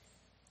thinking,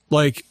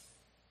 like,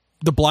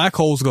 the Black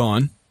Hole's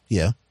gone.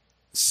 Yeah,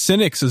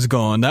 Cynics is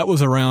gone. That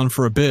was around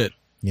for a bit,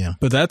 yeah.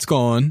 but that's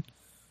gone.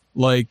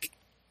 Like,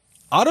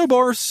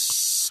 Autobar,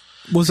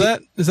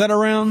 is that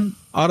around?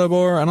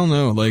 Autobar? I don't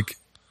know. Like,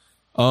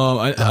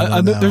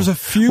 there's a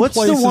few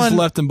places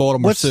left in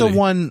Baltimore City. What's the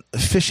one,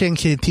 Fishing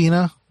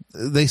Cantina?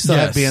 They still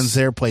have bands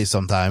there play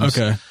sometimes.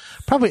 Okay.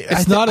 Probably.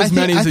 It's not as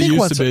many as it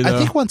used to be, though. I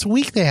think once a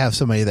week they have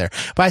somebody there.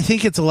 But I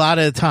think it's a lot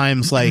of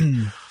times like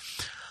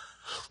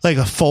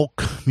a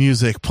folk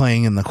music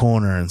playing in the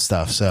corner and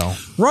stuff. So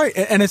right.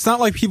 And it's not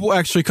like people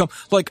actually come.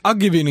 Like, I'll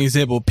give you an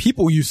example.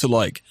 People used to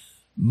like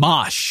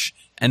mosh,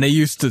 and they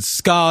used to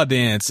ska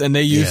dance, and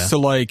they used to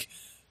like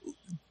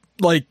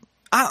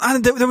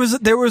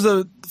there was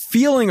a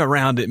feeling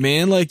around it,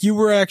 man. Like, you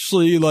were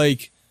actually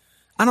like,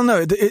 I don't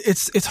know.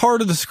 It's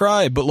hard to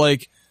describe, but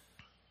like,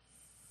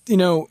 you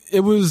know,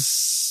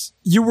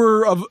 you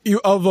were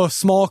of a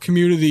small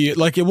community.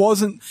 Like, it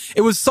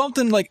was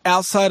something like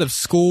outside of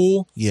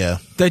school. Yeah.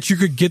 That you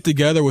could get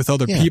together with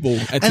other people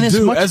and to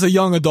do as a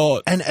young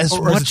adult and as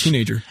a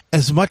teenager.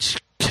 As much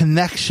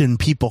connection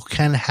people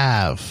can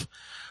have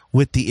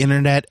with the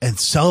internet and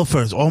cell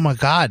phones. Oh my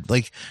God.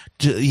 Like,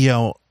 you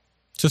know,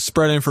 to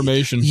spread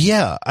information.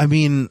 Yeah. I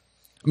mean,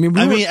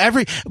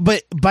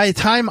 but by the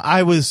time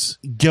I was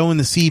going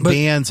to see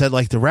bands at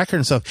like the record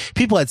and stuff,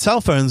 people had cell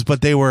phones,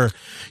 but they were,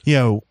 you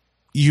know,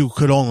 you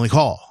could only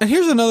call. And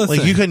here's another thing.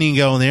 Like, you couldn't even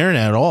go on the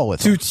internet at all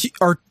with them.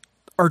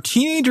 Are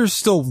teenagers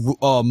still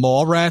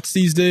mall rats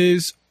these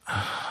days,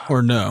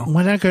 or no?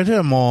 When I go to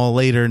the mall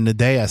later in the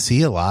day, I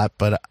see a lot,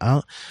 but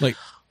I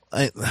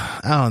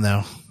don't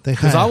know.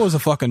 Because I was a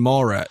fucking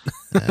mall rat.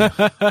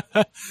 Yeah.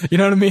 You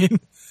know what I mean?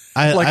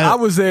 I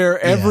was there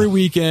every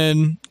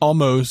weekend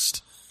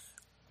almost.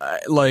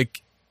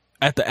 Like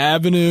at the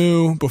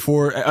Avenue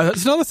before.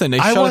 That's another thing. They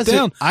shut it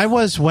down. I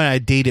was when I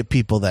dated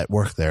people that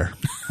worked there.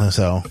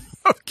 So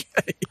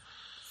okay.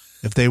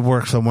 If they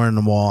work somewhere in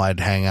the mall,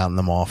 I'd hang out in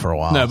the mall for a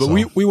while. No, but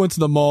so. we went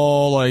to the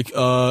mall like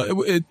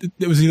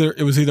it was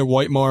either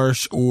White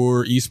Marsh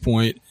or East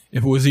Point.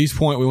 If it was East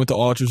Point, we went to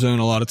Ultra Zone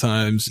a lot of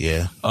times.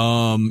 Yeah.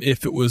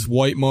 If it was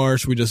White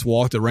Marsh, we just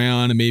walked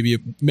around and maybe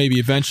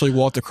eventually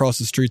walked across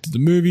the street to the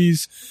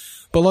movies.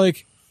 But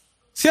like,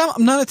 see,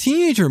 I'm not a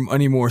teenager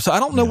anymore, so I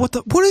don't know what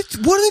do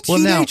the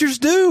teenagers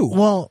do?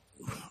 Well,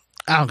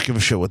 I don't give a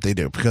shit what they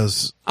do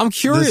because I'm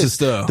curious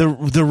though.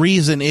 The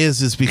reason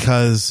is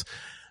because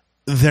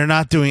they're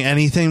not doing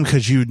anything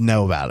because you'd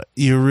know about it.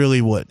 You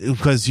really would,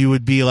 because you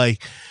would be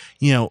like,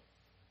 you know,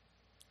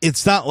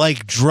 it's not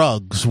like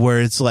drugs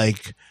where it's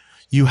like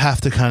you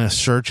have to kind of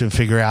search and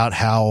figure out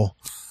how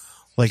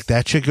like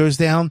that shit goes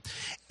down.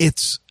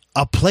 It's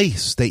a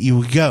place that you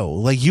would go.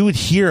 Like you would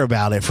hear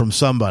about it from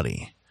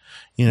somebody,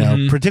 you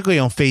know, particularly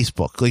on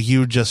Facebook. Like you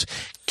would just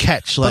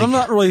catch like. But I'm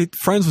not really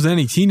friends with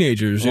any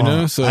teenagers, you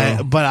know.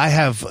 So, but I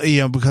have,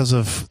 you know, because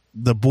of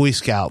the Boy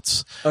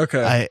Scouts.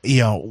 Okay.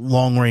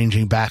 Long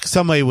ranging back.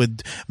 Somebody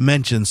would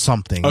mention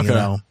something. Okay. You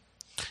know.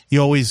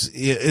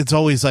 It's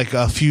always like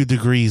a few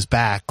degrees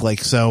back. Like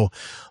so,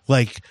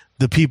 like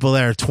the people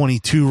that are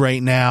 22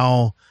 right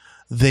now,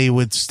 they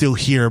would still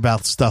hear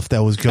about stuff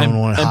that was going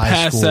on in high school. And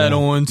pass that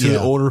on to the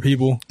older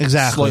people.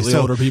 Exactly. Slightly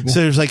older people.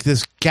 So there's like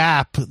this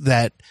gap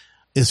that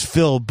is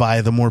filled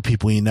by the more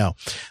people you know.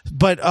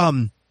 But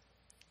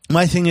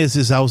my thing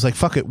is I was like,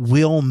 fuck it,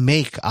 we'll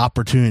make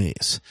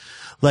opportunities.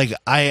 Like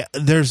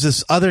there's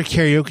this other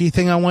karaoke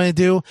thing I want to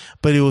do,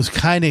 but it was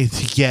kind of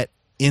to get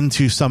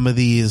into some of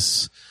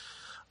these,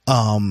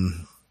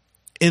 some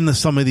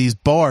of these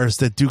bars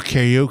that do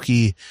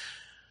karaoke,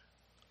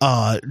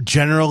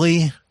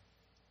 generally,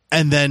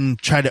 and then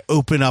try to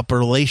open up a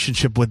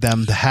relationship with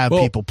them to have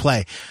people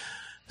play.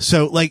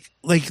 So like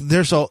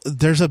there's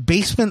a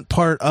basement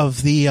part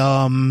of the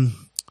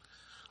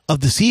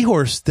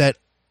Seahorse that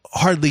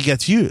hardly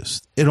gets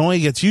used. It only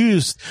gets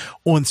used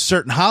on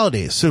certain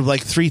holidays. So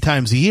like 3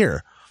 times a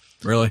year.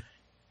 Really?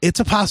 It's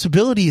a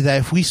possibility that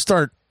if we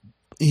start,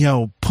 you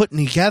know,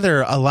 putting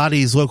together a lot of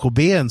these local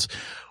bands,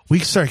 we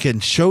can start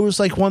getting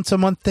shows like once a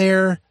month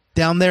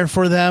down there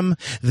for them.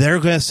 They're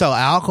going to sell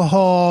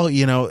alcohol,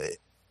 you know.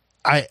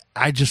 I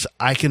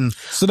can.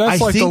 So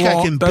that's like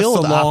I can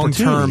build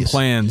long-term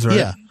plans, right?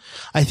 Yeah,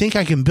 I think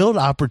I can build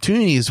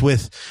opportunities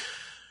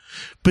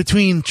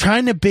between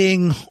trying to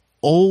bring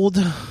old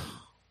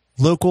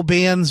local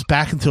bands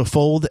back into a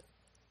fold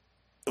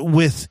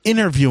with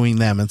interviewing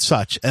them and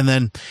such, and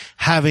then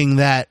having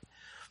that,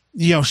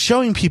 you know,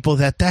 showing people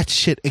that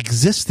shit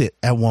existed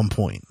at one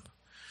point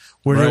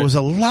where there was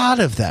a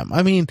lot of them.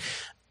 I mean,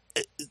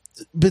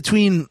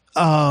 between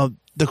the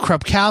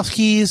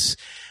Krupkowskis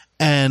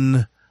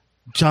and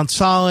John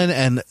Solon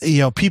and, you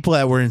know, people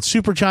that were in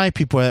Supergiant,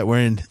 people that were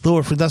in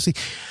Lower for Dusty,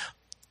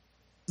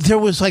 there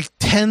was like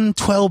 10,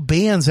 12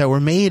 bands that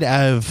were made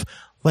out of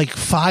like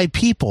 5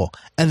 people.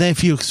 And then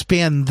if you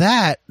expand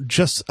that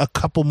just a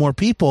couple more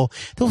people,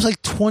 there was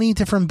like 20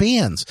 different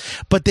bands,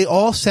 but they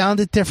all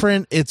sounded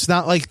different. It's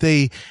not like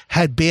they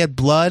had bad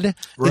blood.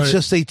 Right. It's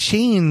just they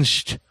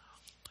changed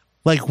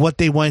like what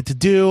they wanted to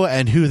do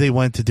and who they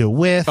wanted to do it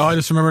with. Oh, I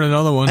just remembered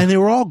another one. And they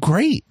were all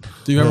great.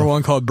 Do you remember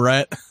one called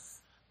Brett?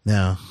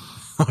 No.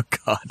 Oh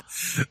God,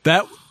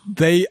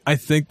 I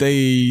think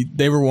they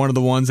were one of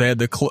the ones that had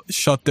to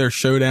shut their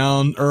show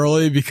down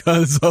early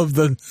because of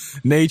the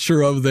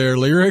nature of their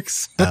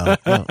lyrics.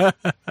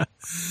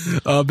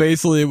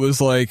 Basically, it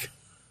was like,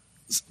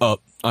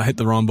 I hit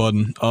the wrong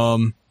button. Or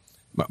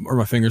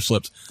my finger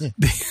slipped. Yeah.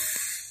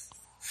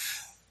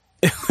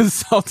 It was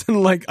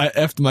something like I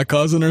effed my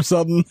cousin or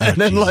something, and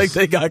then like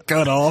they got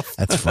cut off.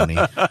 That's funny.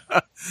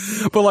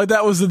 But like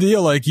that was the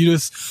deal. Like you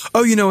just,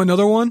 you know,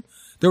 another one.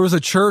 There was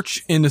a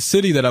church in the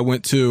city that I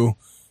went to.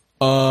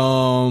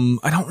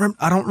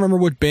 I don't remember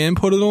what band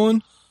put it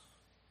on.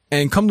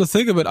 And come to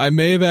think of it, I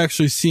may have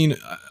actually seen,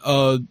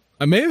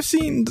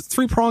 the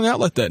 3 Prong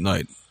Outlet that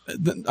night.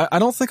 I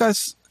don't think I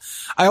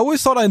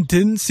always thought I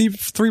didn't see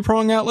 3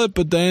 Prong Outlet,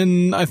 but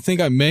then I think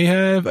I may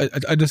have.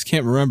 I just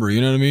can't remember. You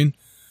know what I mean?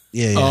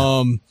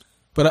 Yeah.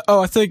 But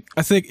I think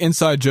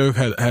Inside Joke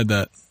had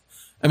that.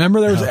 I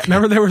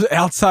remember there was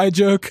Outside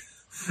Joke.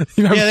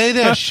 Yeah, they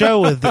did a show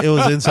with it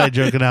was Inside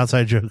Joke and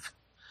Outside Joke.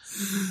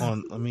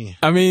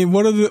 I mean,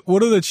 what are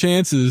the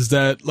chances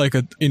that like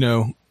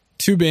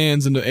 2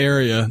 bands in the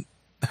area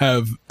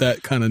have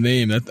that kind of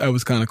name? That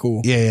was kind of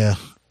cool. Yeah.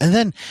 And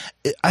then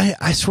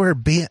I swear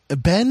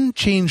Ben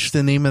changed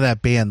the name of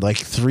that band like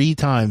 3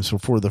 times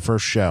before the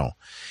first show.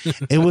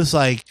 It was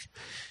like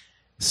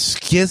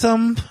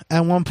Schism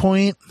at one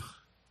point,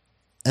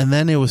 and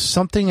then it was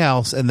something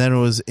else, and then it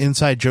was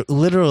Inside Joke.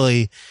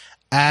 Literally,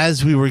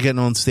 as we were getting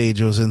on stage,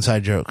 it was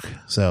Inside Joke.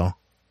 So,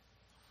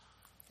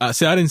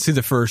 see, I didn't see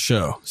the first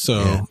show,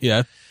 so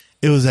yeah.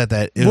 It was at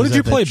that. What did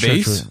you play?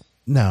 Bass?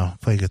 No,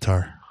 play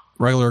guitar.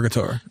 Regular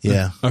guitar.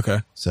 Yeah. Okay.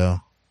 So,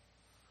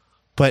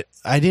 but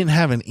I didn't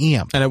have an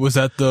amp, and it was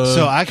at the.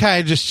 So I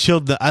kind of just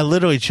chilled. I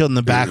literally chilled in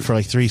the back for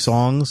like 3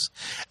 songs,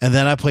 and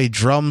then I played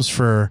drums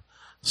for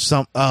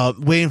some.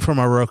 Waiting for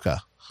my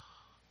Roca.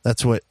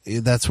 That's what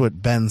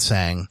Ben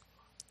sang.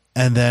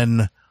 and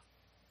then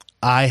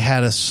I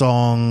had a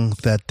song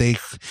that I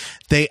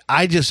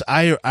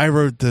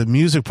wrote the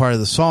music part of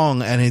the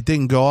song, and it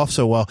didn't go off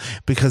so well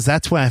because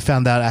that's when I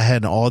found out I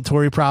had an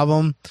auditory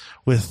problem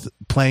with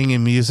playing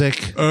in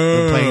music,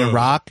 playing in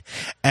rock,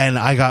 and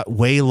I got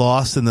way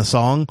lost in the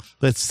song,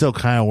 but it still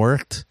kind of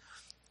worked.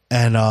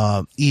 And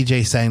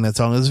EJ sang that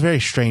song. It was a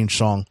very strange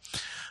song,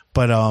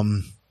 but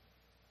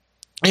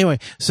anyway,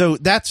 so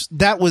that's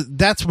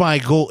my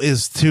goal,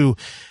 is to,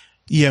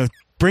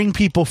 bring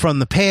people from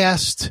the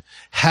past,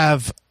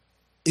 have,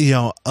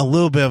 a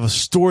little bit of a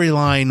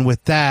storyline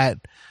with that,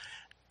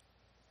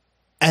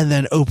 and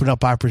then open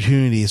up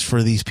opportunities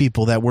for these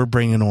people that we're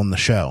bringing on the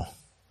show.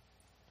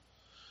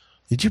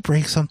 Did you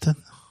break something?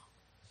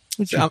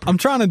 I'm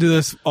trying to do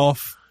this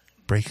off.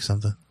 Break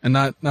something? And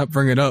not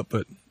bring it up,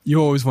 but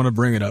you always want to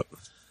bring it up.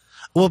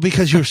 Well,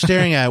 because you were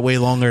staring at it way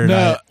longer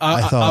than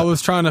I thought. I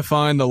was trying to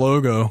find the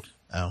logo.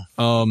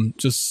 Oh.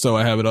 Just so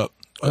I have it up.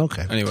 But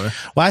okay. Anyway.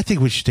 Well, I think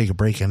we should take a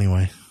break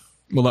anyway.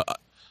 Well,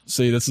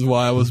 see, this is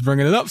why I was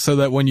bringing it up, so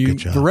that when you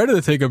were ready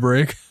to take a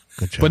break.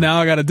 Good job. But now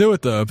I got to do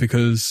it though,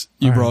 because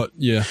you brought,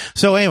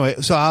 So anyway,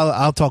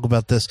 I'll talk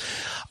about this.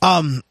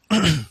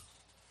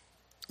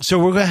 So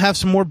we're going to have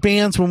some more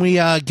bands when we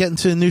get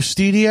into the new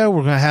studio.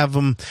 We're going to have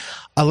them,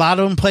 a lot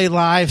of them play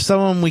live. Some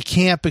of them we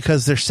can't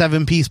because they're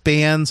 7-piece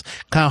bands.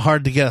 Kind of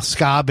hard to get a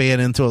ska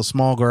band into a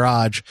small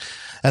garage.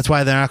 That's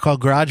why they're not called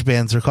garage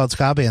bands. They're called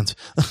ska bands.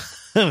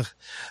 Then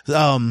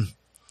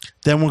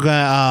we're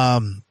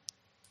going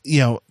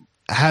to,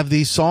 have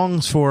these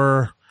songs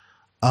for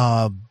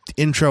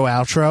intro,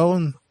 outro,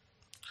 and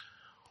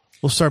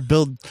we'll start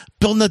building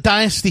the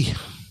dynasty.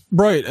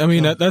 Right. I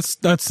mean, that's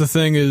the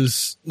thing,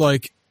 is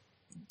like,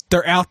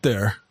 they're out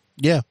there.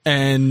 Yeah.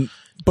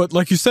 But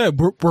like you said,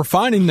 we're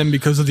finding them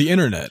because of the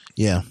internet.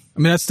 Yeah. I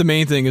mean, that's the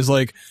main thing, is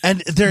like,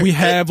 and we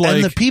have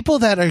and the people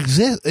that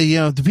exist,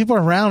 the people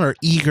around are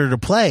eager to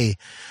play.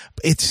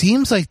 It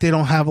seems like they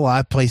don't have a lot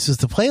of places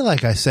to play,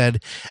 like I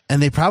said,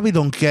 and they probably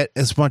don't get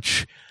as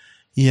much,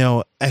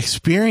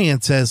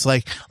 experience as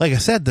like I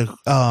said,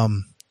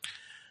 the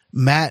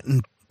Matt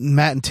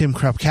and Tim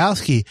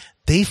Krupkowski,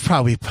 they've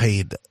probably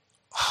played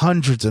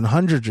hundreds and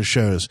hundreds of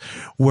shows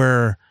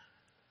where,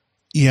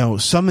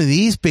 some of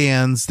these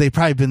bands, they've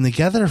probably been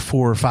together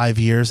 4 or 5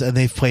 years and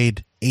they've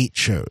played 8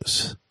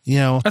 shows,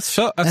 that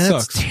sucks.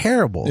 That's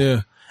terrible.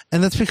 Yeah.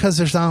 And that's because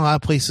there's not a lot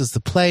of places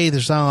to play.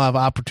 There's not a lot of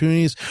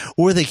opportunities,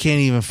 or they can't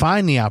even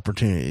find the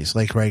opportunities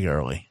like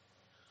regularly.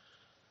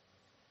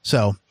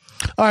 So,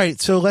 all right.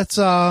 So let's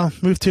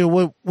move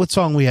to what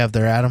song we have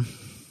there, Adam.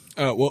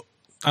 Well,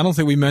 I don't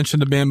think we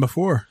mentioned the band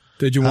before.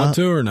 Did you want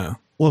to or no?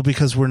 Well,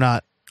 because we're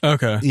not.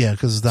 Okay. Yeah,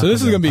 because so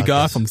this is going to be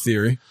Gotham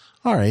Theory.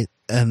 All right.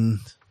 And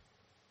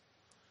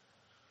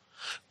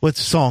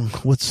what's song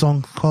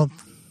called?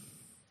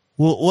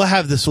 We'll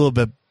have this a little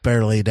bit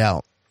better laid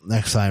out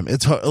next time.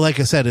 It's hard, like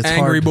I said, it's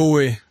Angry hard.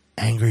 Boy.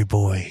 Angry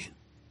Boy.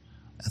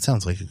 That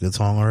sounds like a good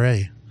song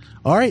already.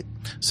 All right.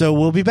 So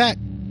we'll be back.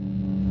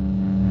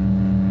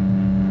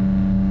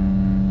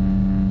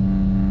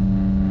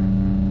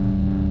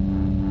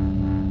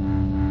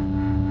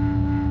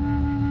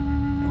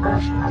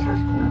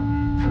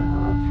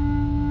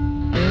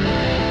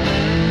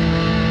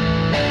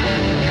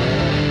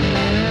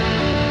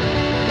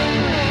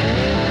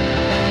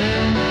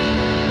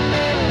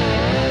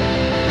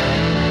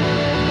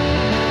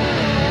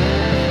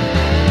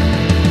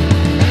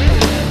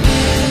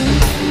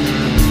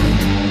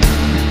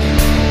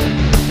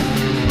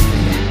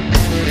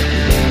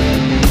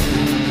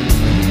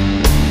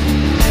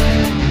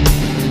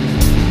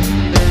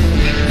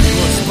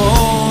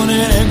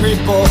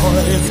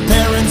 His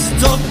parents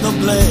took the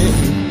blame.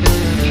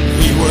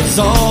 He was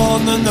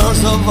on the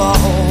nurse of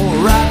all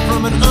right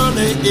from an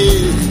early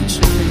age.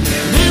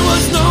 He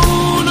was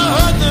known to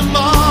hurt them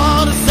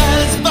all to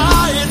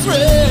satisfy his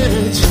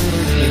rage.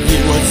 He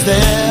was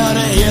there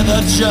to hear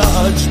the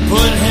judge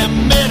put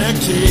him in a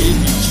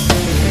cage.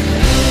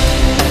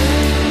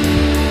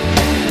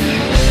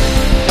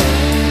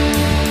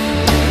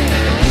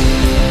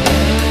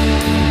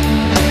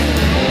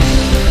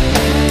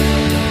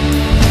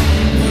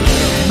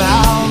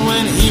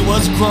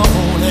 Was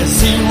grown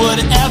as he would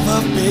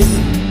ever be.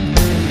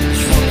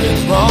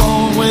 Something's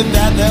wrong with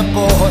that there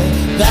boy,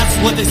 that's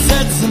what they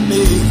said to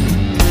me.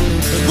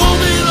 It won't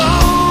be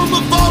long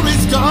before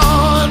he's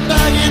gone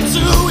back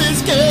into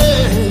his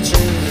cage.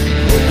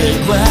 Would they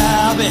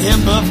grab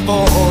him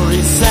before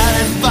he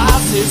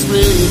satisfies his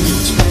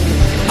reach?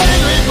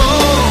 Angry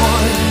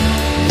boy,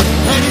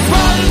 and he's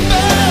running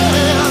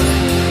mad.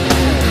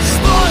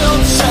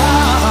 Spoiled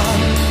child,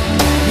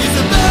 he's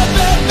a bad,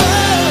 bad man.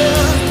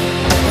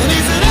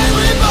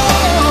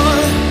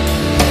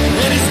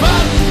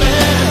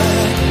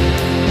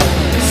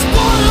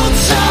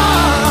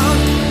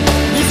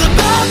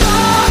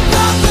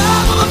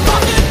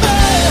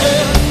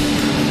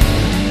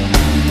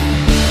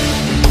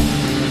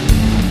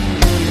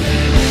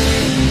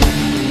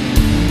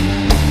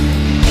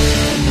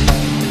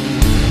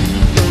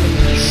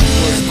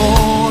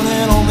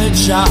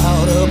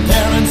 Child her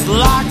parents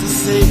like to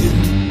see.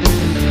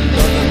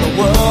 Nothing the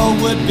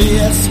world would be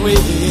as sweet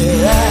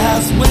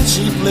as when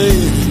she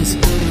flees.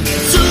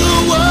 To the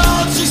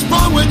world she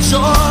sprung with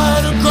joy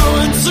to grow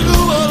into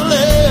a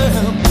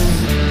lamb.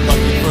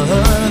 Lucky for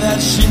her that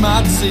she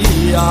might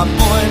see our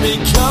boy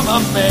become a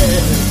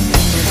man.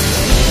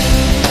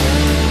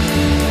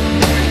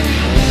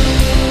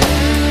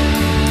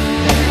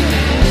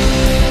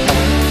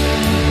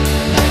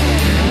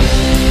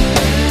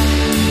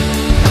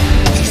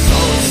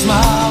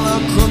 Smile, a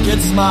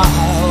crooked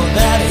smile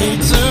that he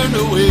turned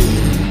away.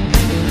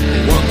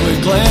 One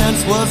quick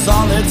glance was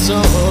all it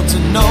took to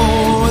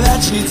know that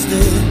she'd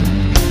stay.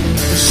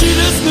 She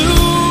just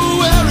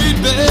knew where he'd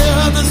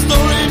been, the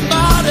story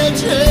might have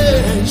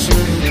changed.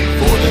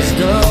 For this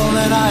girl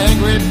and our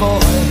angry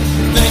boy,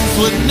 things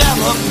would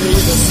never be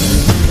the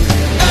same.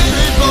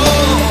 Angry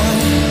boy,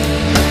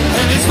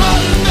 and he's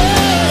rotten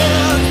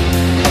man,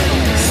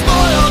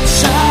 spoiled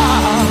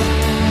child,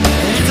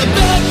 and he's a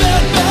bad,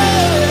 bad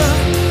man.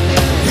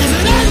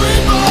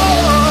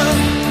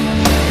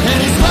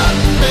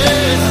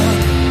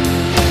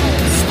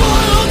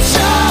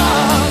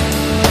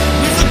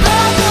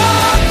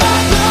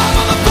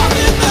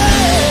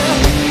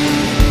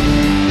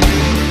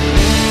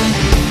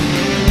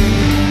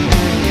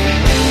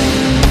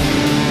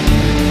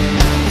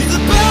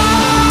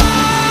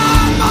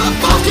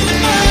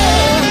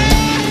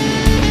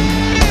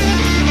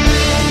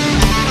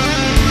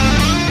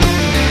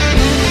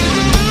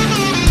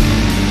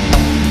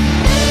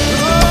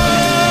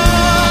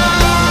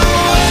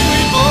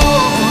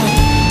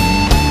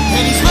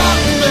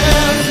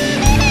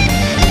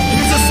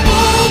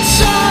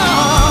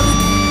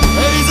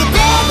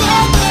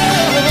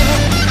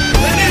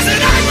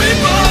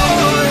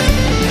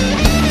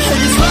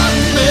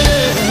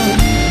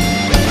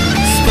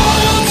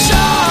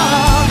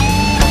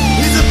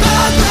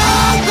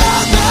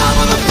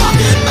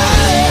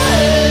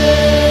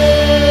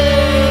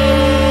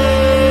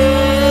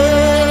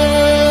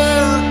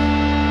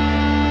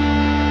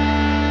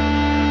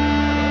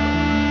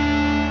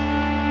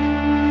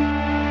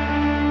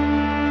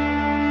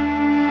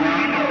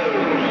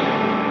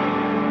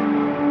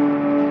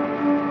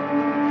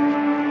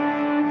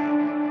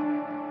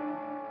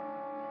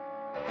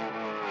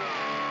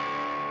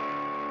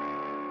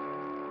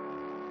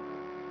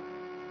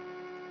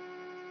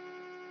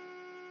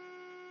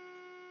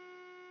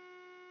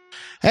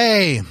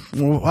 Hey,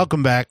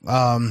 welcome back.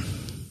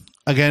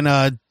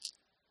 Again,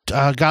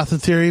 Gotham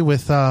Theory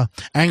with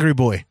Angry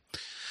Boy.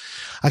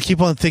 I keep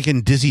on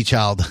thinking Dizzy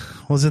Child.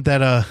 Wasn't that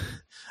that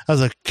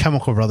was a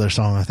Chemical Brothers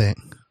song, I think.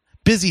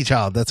 Busy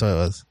Child, that's what it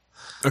was.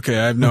 Okay,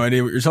 I have no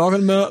idea what you're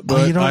talking about,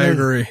 but I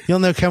agree. You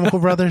don't know Chemical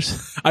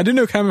Brothers? I do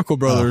know Chemical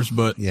Brothers,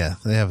 but... Yeah,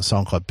 they have a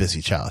song called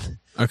Busy Child.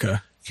 Okay.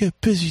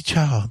 Get busy,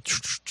 child.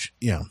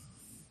 You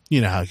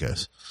know how it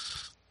goes.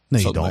 No,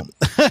 you don't.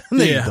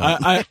 No, yeah, you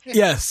don't.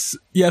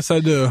 Yes,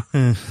 I do.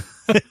 You're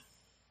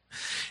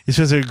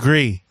supposed to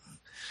agree.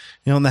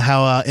 You don't know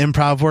how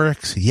improv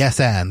works?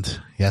 Yes, and.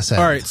 All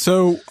right,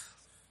 so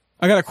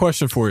I got a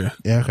question for you.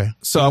 Yeah, okay.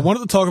 So I wanted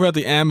to talk about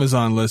the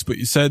Amazon list, but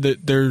you said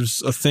that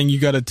there's a thing you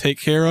got to take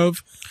care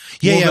of.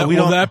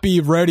 Will that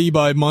be ready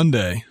by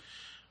Monday?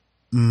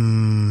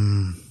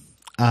 I'm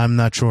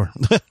not sure.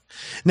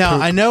 Now,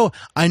 I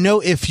know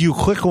if you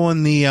click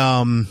on the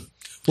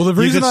well, the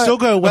reason you can still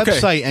go to a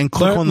website and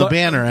click on the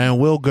banner, and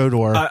we'll go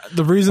to our.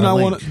 The reason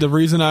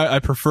I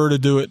prefer to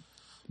do it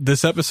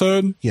this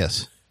episode,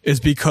 yes,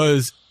 is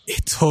because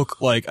it took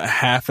like a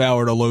half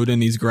hour to load in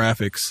these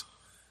graphics.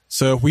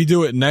 So if we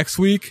do it next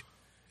week,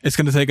 it's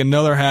going to take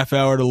another half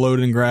hour to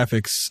load in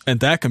graphics at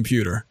that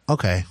computer.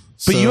 Okay,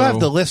 but you have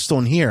the list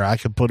on here. I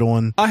could put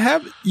on. I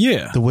have,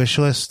 the wish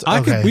list.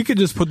 Okay. We could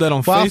just put that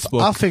on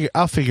Facebook.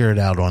 I'll figure it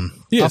out on.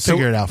 Yeah, I'll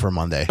figure it out for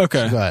Monday.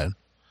 Okay, so go ahead.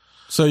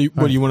 So, you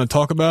want to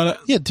talk about it?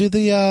 Yeah, do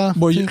the. I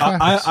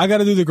got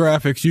to do the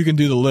graphics. You can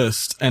do the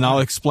list, and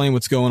I'll explain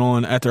what's going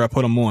on after I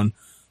put them on.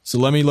 So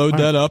let me load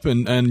that up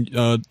and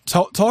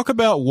talk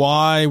about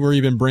why we're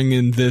even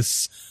bringing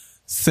this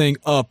thing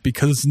up,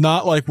 because it's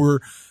not like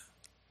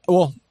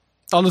I'll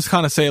just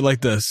kind of say it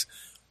like this: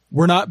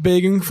 we're not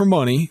begging for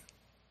money.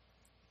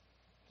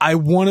 I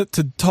wanted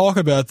to talk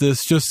about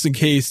this just in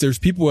case there's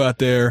people out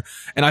there,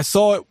 and I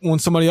saw it on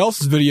somebody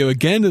else's video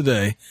again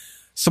today.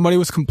 Somebody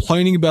was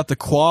complaining about the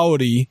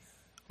quality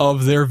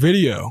of their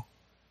video,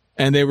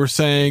 and they were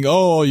saying,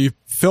 "Oh, you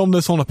filmed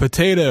this on a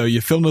potato, you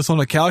filmed this on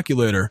a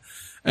calculator."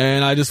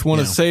 And I just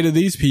want to say to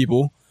these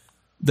people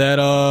that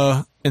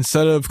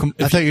instead of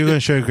I thought you were going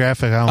to show a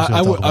graphic.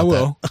 I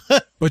will.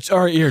 But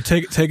all right, here,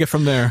 take it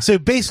from there. So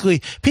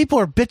basically, people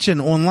are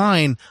bitching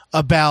online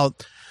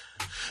about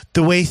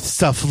the way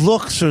stuff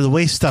looks or the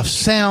way stuff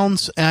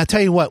sounds. And I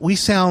tell you what, we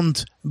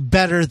sound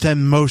better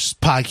than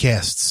most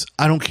podcasts.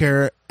 I don't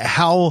care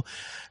how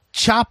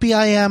choppy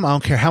I am. I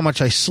don't care how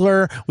much I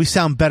slur. We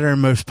sound better than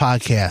most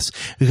podcasts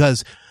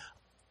because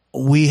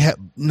we have,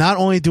 not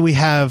only do we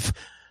have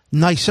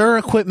nicer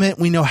equipment,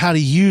 we know how to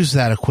use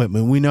that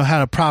equipment. We know how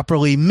to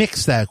properly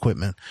mix that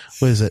equipment.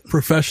 What is it?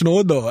 Professional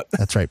adult.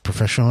 That's right.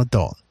 Professional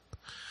adult.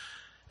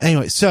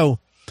 Anyway, so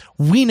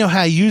we know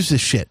how to use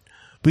this shit.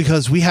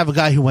 because we have a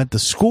guy who went to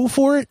school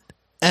for it,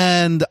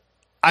 and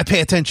I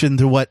pay attention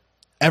to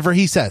whatever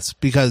he says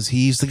because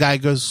he's the guy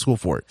who goes to school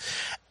for it.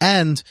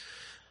 And,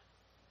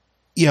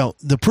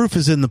 the proof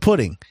is in the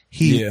pudding.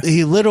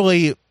 He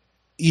literally,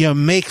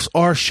 makes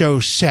our show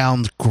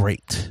sound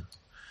great.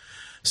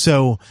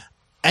 So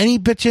any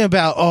bitching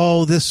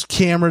about, this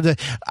camera,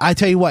 I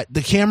tell you what,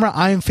 the camera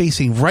I'm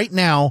facing right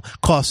now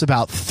costs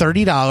about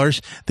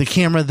 $30. The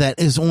camera that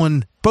is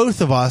on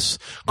both of us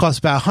costs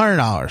about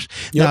 $100.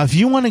 Yep. Now, if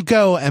you want to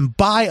go and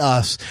buy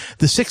us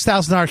the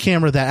 $6,000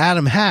 camera that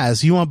Adam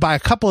has, you want to buy a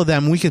couple of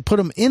them, we could put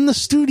them in the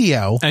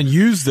studio and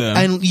use them.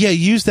 And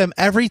use them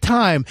every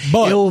time.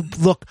 But it'll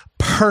look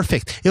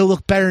perfect. It'll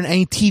look better than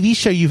any TV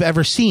show you've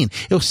ever seen.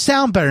 It'll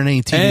sound better than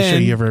any TV show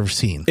you've ever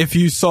seen. If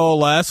you saw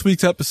last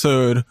week's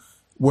episode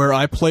where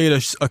I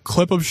played a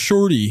clip of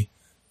Shorty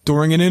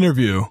during an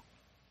interview,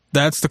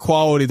 that's the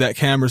quality that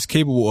camera's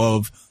capable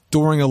of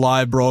during a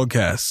live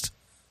broadcast.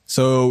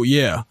 So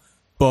yeah,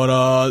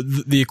 but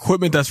the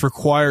equipment that's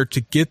required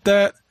to get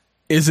that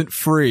isn't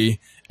free,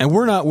 and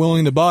we're not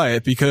willing to buy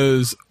it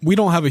because we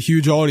don't have a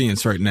huge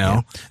audience right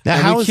now.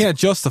 Yeah. Now, and we can't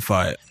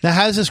justify it. Now,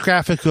 how's this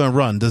graphic going to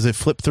run? Does it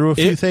flip through a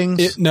few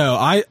things? No,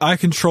 I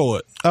control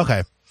it.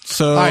 Okay.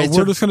 So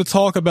we're just going to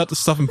talk about the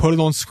stuff and put it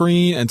on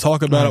screen and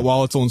talk about it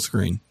while it's on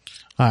screen.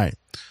 All right.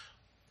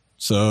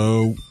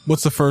 So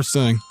what's the first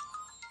thing?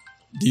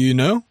 Do you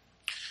know?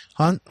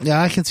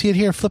 Yeah, I can see it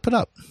here. Flip it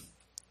up.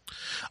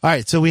 All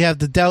right, so we have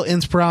the Dell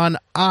Inspiron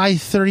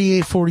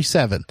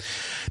i3847.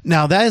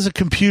 Now, that is a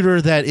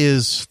computer that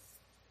is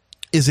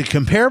it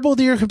comparable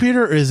to your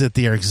computer, or is it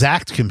the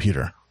exact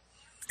computer?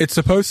 It's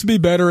supposed to be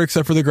better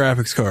except for the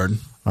graphics card.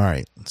 All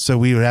right, so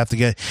we would have to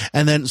get,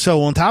 and then,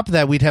 so on top of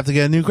that, we'd have to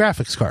get a new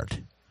graphics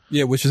card.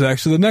 Yeah, which is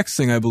actually the next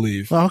thing, I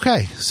believe.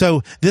 Okay,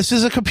 so this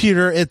is a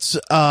computer. It's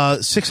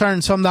 $600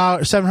 and some,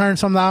 $700 and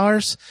some,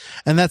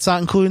 and that's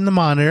not including the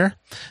monitor.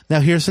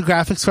 Now, here's the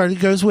graphics card that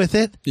goes with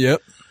it.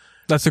 Yep.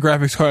 That's the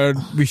graphics card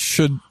we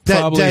should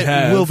probably have.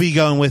 That will be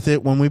going with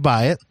it when we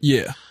buy it.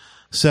 Yeah.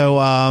 So,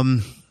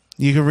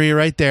 you can read it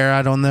right there.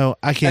 I don't know.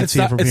 I can't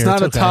see it from here. It's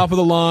not a top of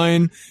the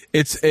line.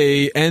 It's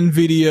a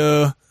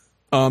NVIDIA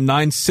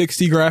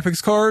 960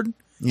 graphics card.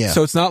 Yeah.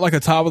 So it's not like a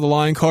top of the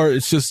line card.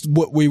 It's just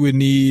what we would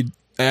need,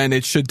 and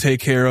it should take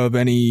care of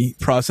any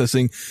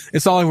processing.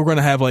 It's not like we're going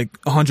to have like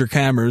 100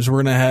 cameras.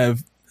 We're going to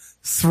have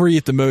 3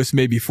 at the most,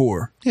 maybe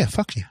 4. Yeah,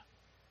 fuck you.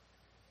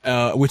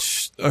 I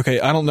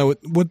don't know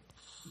what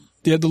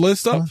do you have the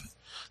list up?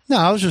 No,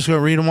 I was just going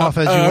to read them off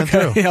as you went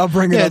through. Yeah, I'll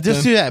bring it up. Yeah,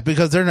 just then. do that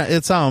because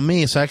it's not on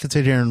me, so I can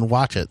sit here and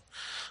watch it.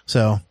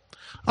 So,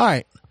 all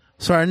right.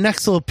 So our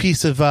next little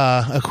piece of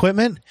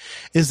equipment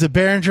is the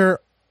Behringer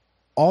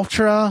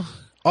Ultra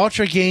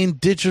Gain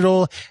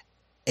Digital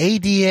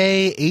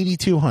ADA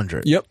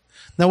 8200. Yep.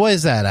 Now, what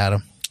is that,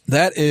 Adam?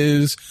 That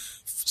is,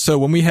 so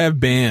when we have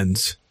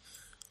bands,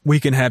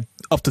 we can have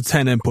up to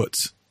 10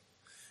 inputs.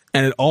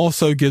 And it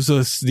also gives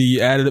us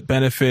the added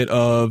benefit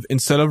of,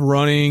 instead of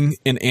running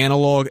an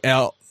analog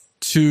out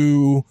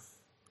to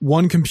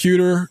one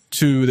computer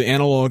to the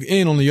analog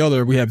in on the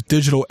other, we have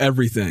digital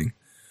everything.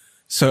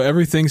 So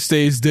everything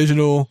stays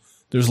digital.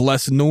 There's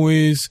less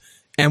noise,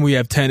 and we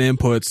have 10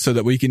 inputs so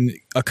that we can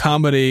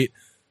accommodate,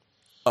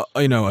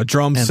 a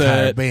drum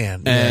set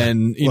band.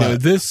 and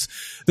this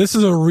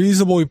is a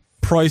reasonably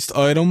priced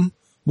item.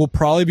 We'll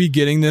probably be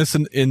getting this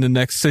in the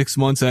next 6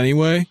 months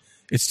anyway.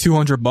 It's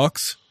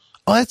 $200.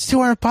 Oh, that's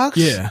 $200?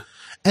 Yeah.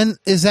 And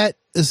is that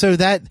so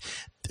that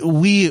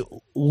we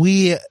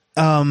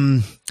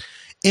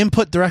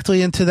input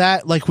directly into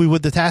that like we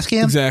would the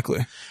Tascam?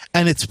 Exactly.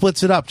 And it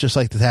splits it up just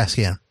like the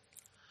Tascam.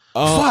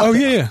 Oh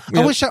yeah.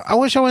 I wish I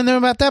would have known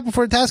about that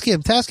before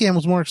Tascam. Tascam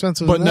was more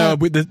expensive. But than no,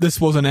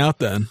 this wasn't out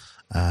then.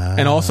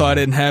 And also I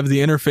didn't have the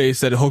interface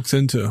that it hooks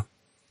into.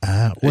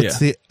 Is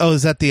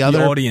that the other?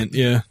 The Audient,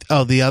 yeah.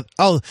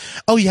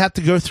 Oh, you have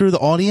to go through the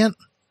Audient?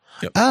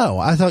 Yep. Oh,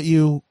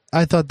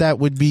 I thought that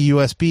would be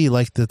USB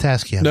like the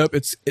Tascam. Nope,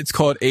 it's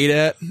called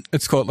ADAT.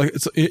 It's called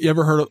you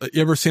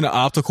ever seen an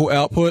optical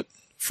output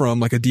from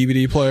like a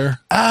DVD player?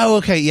 Oh,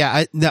 okay,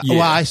 yeah.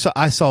 Well, I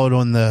saw it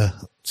on the.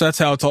 So that's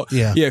how it's all.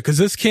 Yeah, because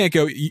this can't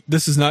go.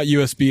 This is not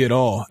USB at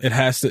all. It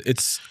has to.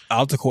 It's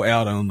optical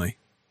out only.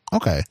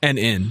 Okay. And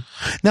in.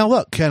 Now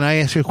look, can I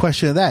ask you a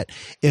question of that?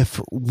 If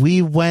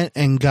we went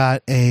and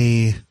got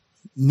a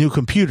new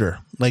computer,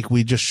 like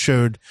we just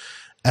showed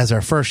as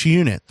our first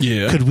unit,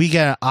 could we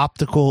get an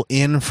optical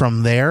in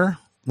from there?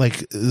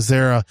 Like,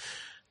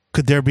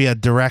 could there be a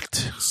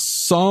direct?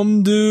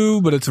 Some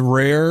do, but it's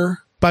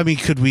rare. But I mean,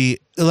 could we,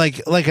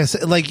 like I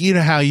said, like, you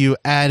know how you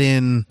add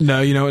in a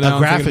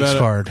graphics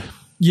card?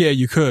 Yeah,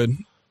 you could.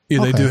 Yeah,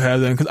 okay. They do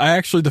have them. Cause I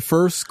actually, the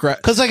first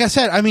cause like I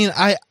said, I mean,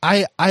 I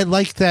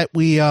like that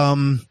we,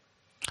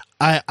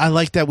 I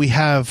like that we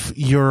have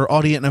your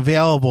Audient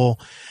available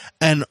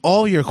and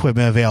all your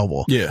equipment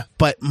available. Yeah.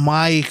 But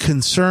my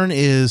concern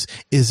is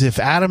if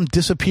Adam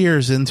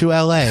disappears into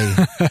LA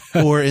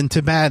or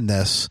into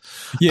madness,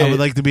 I would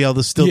like to be able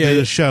to still do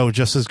the show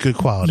just as good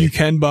quality. You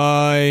can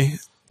buy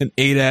an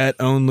ADAT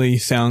only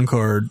sound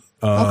card,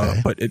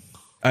 but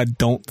I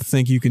don't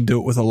think you can do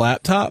it with a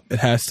laptop. It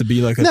has to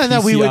be like a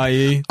No, we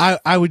PCIe. would.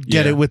 I would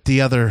get Yeah. it with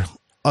the other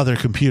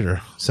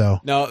computer. So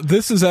Now,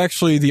 this is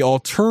actually the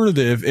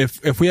alternative.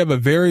 If we have a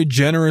very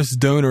generous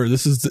donor,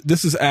 this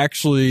is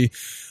actually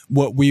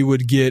what we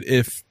would get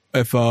if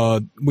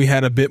we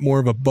had a bit more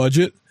of a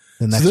budget.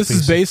 The So next this is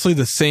piece. basically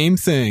the same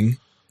thing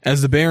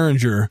as the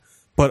Behringer,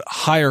 but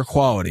higher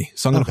quality.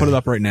 So I'm going to Okay. put it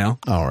up right now.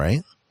 all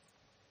right.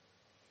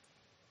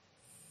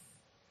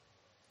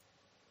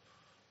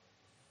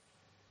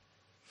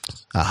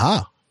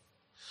 Aha.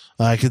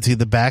 I can see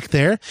the back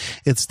there.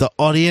 It's the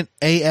Audient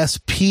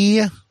ASP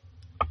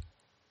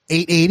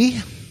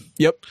 880.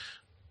 Yep.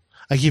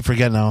 I keep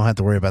forgetting I don't have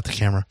to worry about the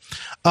camera.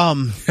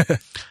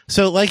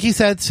 So like you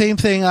said, same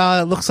thing.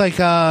 It looks like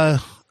I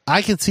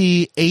can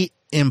see 8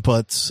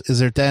 inputs. Is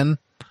there 10?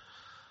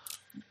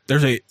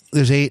 There's 8.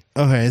 There's 8.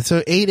 Okay,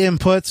 so 8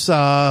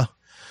 inputs.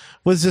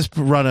 What does this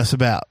run us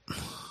about?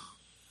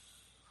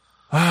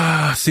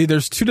 See,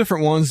 there's 2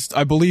 different ones.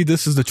 I believe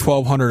this is the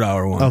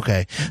 $1,200 one.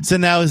 Okay, so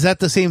now is that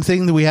the same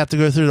thing that we have to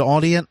go through the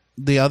Audient,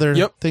 the other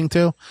Yep. thing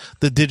too,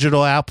 the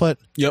digital output?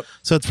 Yep.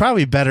 So it's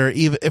probably better,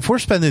 even if we're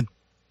spending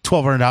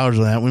 $1,200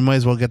 on that, we might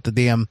as well get the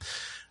damn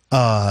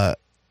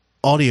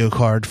audio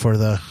card for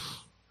the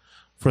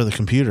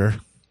computer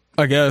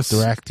I guess.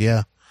 direct.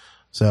 Yeah.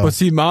 So, But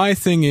see, my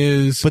thing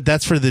is, but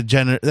that's for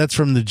that's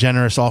from the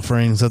generous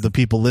offerings of the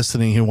people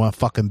listening who want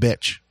fucking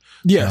bitch.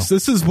 yes,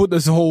 this is what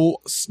this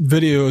whole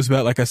video is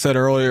about. Like I said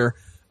earlier,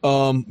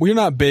 we're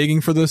not begging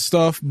for this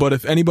stuff, but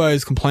if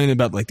anybody's complaining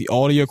about like the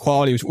audio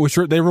quality, which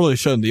they really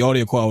shouldn't, the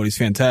audio quality is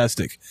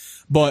fantastic,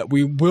 but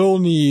we will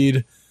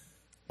need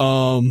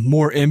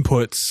more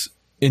inputs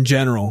in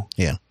general.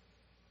 Yeah.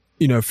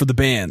 You know, for the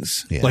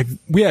bands. Yeah. Like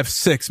we have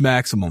 6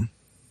 maximum.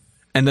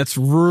 And that's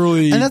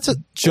really And that's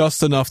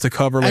just enough to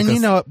cover. Like And you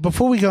know what,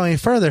 before we go any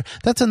further,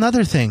 that's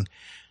another thing.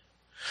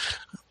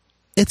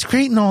 It's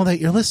great and all that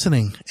you're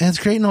listening, and it's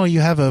great and all you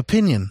have an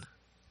opinion.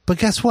 But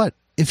guess what?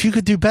 If you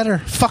could do better,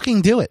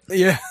 fucking do it.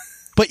 yeah,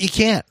 But you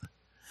can't.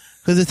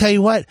 Because I tell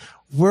you what,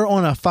 we're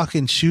on a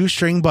fucking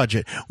shoestring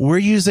budget. We're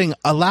using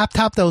a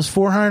laptop that was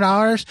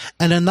 $400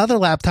 and another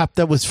laptop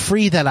that was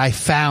free that I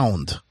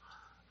found.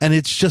 And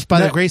it's just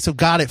by the grace of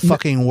God, it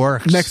fucking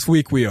works. next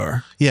week we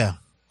are. Yeah.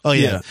 Oh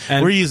yeah. Yeah,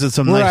 and We're using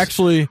some we're nice,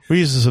 actually we're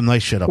using some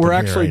nice shit up we're in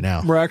actually here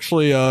right now. we're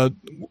actually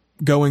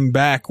going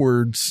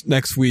backwards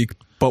next week,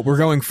 but we're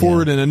going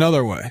forward in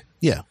another way.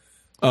 Yeah.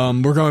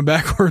 We're going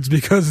backwards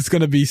because it's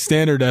going to be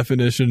standard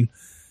definition,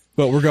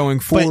 but we're going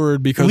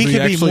forward because we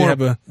actually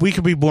have a. We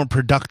could be more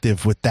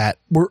productive with that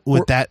We're-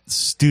 that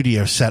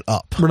studio set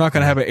up. We're not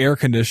going to have an air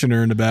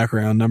conditioner in the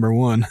background. Number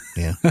one.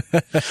 Yeah.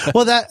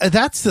 Well,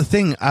 that's the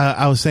thing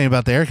I was saying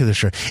about the air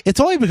conditioner. It's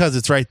only because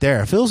it's right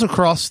there. If it was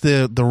across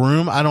the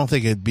room, I don't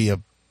think it'd be a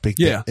big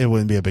Yeah. deal. It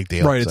wouldn't be a big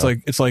deal. Right. So.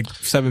 It's like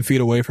 7 feet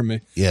away from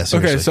me. Yeah,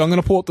 seriously. Okay. So I'm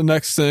going to pull up the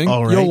next thing.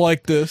 All right. You'll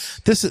like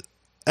this. This is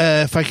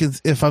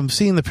if I'm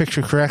seeing the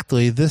picture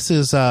correctly, this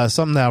is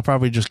something that I'll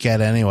probably just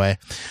get anyway.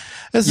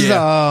 This is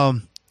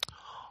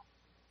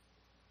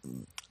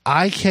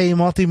IK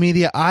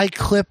Multimedia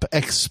iClip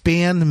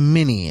Expand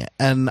Mini,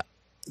 and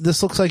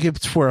this looks like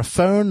it's for a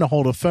phone, to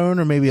hold a phone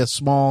or maybe a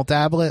small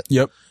tablet.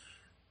 Yep.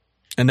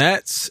 And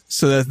that's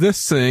so that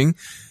this thing,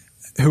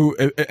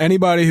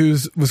 anybody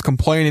was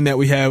complaining that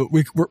we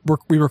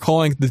were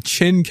calling it the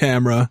chin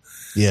camera.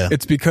 Yeah,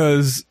 It's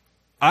because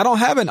I don't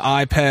have an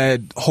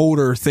iPad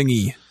holder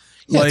thingy.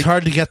 yeah, it's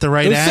hard to get the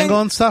right those angle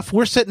thing- and stuff.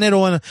 We're sitting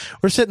on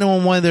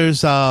one of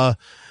those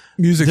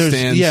Music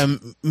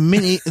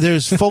stands.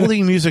 there's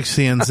folding music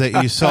stands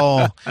that you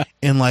saw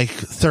in like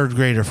 3rd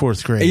grade or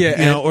 4th grade.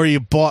 Yeah, or you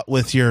bought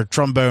with your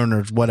trombone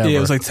or whatever. Yeah,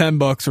 it was like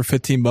 $10 or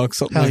 $15,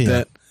 something Hell like yeah.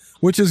 that.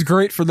 Which is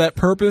great for that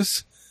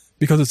purpose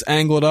because it's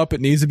angled up. It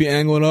needs to be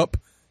angled up.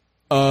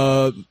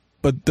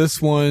 But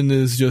this one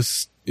is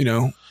just, you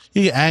can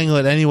angle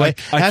it anyway.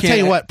 I I'll tell you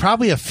can't- what,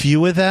 probably a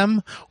few of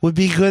them would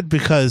be good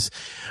because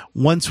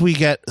once we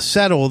get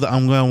settled,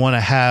 I'm going to want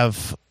to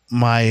have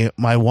my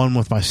one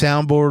with my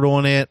soundboard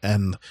on it,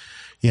 and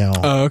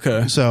Oh,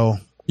 okay. so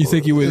You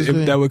think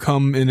that would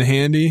come in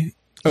handy?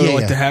 Oh, Yeah,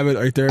 like yeah. to have it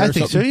right there? I or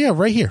think so. something? Yeah,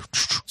 right here.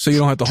 So you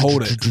don't have to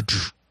hold it.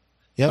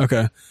 Yep.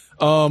 Okay.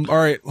 All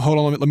right. Hold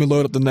on. Let me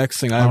load up the next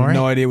thing. I have All right.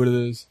 no idea what it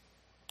is.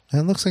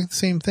 It looks like the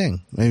same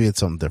thing. Maybe it's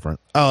something different.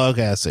 Oh,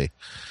 okay, I see.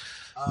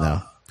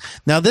 No.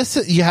 Now this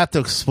you have to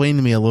explain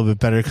to me a little bit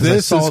better because I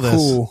This saw is this.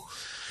 cool.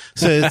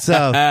 So it's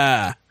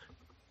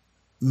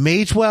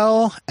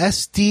Magewell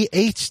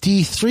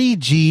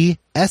SDHD3G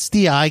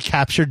SDI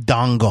capture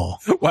dongle.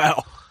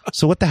 Wow.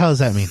 So what the hell does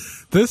that mean?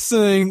 This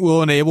thing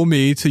will enable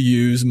me to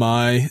use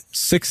my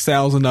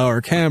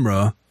 $6,000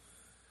 camera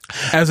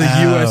as a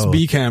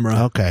USB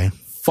camera. Okay.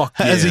 Fuck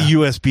yeah. As a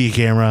USB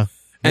camera.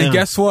 And Yeah.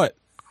 guess what?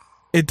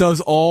 It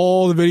does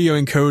all the video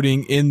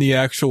encoding in the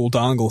actual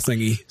dongle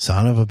thingy.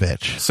 Son of a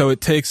bitch. So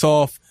it takes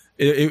off.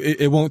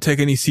 It won't take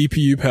any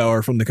CPU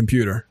power from the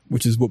computer,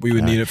 which is what we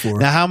would need it for.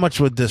 Now, how much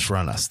would this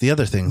run us? The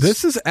other things.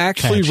 This is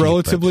actually kinda cheap,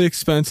 relatively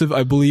expensive.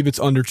 I believe it's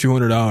under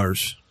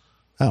 $200.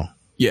 Oh.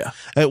 Yeah.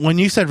 When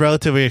you said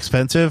relatively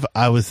expensive,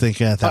 I was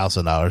thinking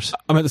 $1,000.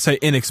 I meant to say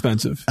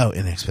inexpensive. Oh,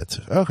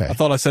 inexpensive. Okay. I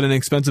thought I said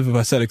inexpensive if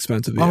I said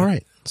expensive. Yeah. All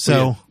right. So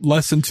Yeah,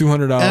 less than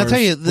 $200. and I'll tell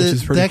you, which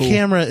is pretty that cool.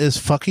 camera is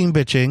fucking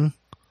bitching.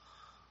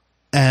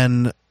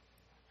 And,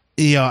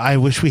 I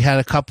wish we had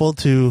a couple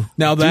to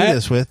Now do that-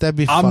 this with. That'd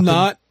be I'm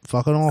not-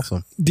 fucking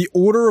awesome. The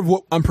order of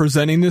what I'm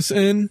presenting this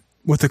in,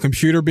 with the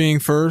computer being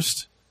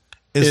first,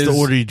 Is the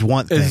order you'd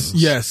want things.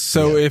 yes.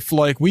 So Yeah. if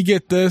like we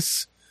get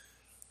this,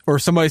 or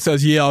somebody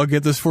says, "Yeah, I'll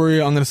get this for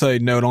you," I'm going to say,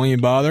 "No, don't even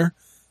bother,"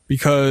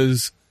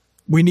 because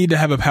we need to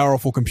have a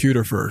powerful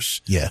computer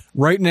first. Yeah.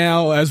 Right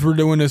now, as we're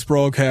doing this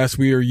broadcast,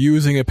 we are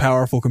using a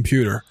powerful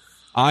computer,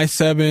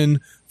 i7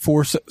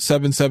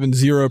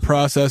 4770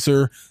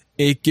 processor,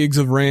 8 gigs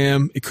of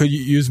RAM. It could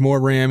use more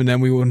RAM, and then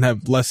we wouldn't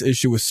have less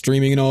issue with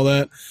streaming and all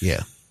that.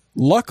 Yeah.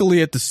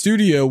 Luckily, at the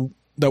studio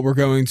that we're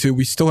going to,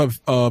 we still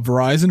have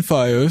Verizon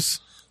Fios,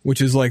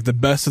 which is like the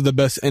best of the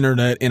best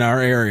internet in our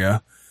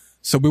area.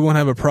 So we won't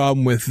have a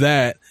problem with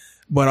that.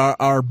 But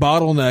our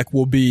bottleneck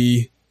will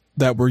be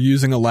that we're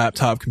using a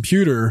laptop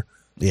computer,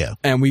 Yeah.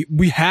 and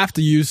we have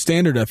to use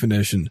standard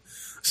definition.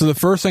 So the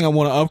first thing I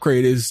want to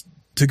upgrade is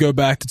to go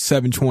back to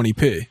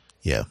 720p.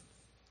 Yeah.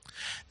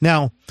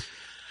 Now,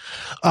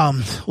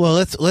 well,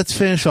 let's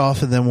finish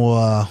off, and then we'll.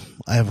 I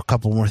have a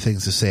couple more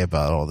things to say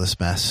about all this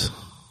mess.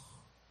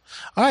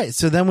 All right,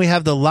 so then we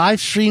have the live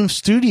stream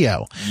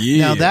studio.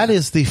 Yeah. Now that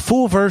is the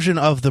full version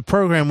of the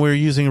program we're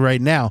using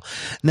right now.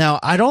 Now,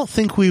 I don't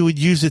think we would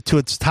use it to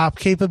its top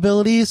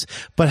capabilities,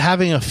 but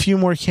having a few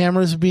more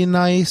cameras would be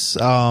nice.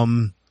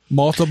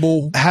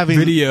 Multiple Having-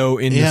 video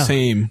in yeah. the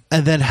same.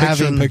 And then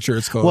having picture,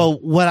 it's called. Well,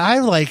 what I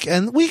like,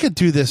 and we could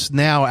do this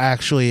now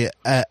actually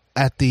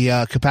at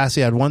the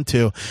capacity I'd want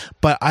to,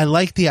 but I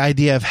like the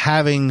idea of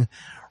having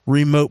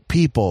remote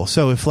people.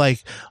 So if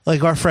like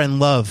our friend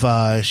Love,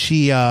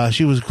 she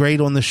was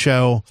great on the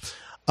show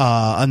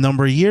a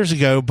number of years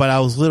ago, but I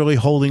was literally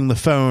holding the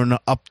phone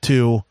up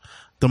to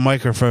the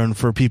microphone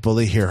for people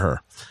to hear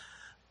her.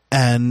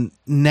 And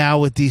now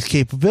with these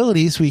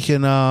capabilities, we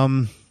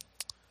can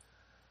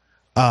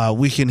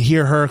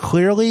hear her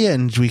clearly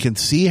and we can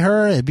see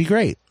her. It'd be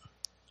great.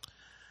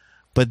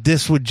 But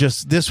this would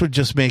just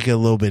make it a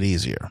little bit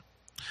easier.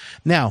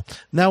 Now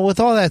with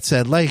all that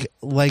said, like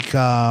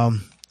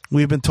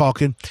we've been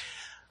talking,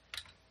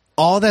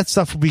 all that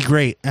stuff would be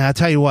great. And I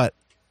tell you what,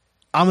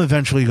 I'm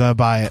eventually going to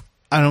buy it.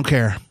 I don't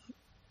care.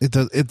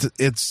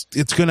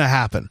 It's going to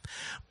happen.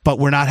 But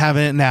we're not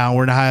having it now.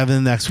 We're not having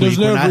it next week.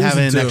 We're not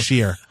having it next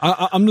year.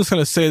 I'm just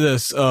going to say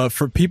this,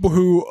 for people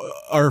who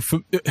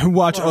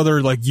watch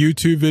other like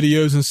YouTube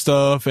videos and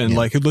stuff and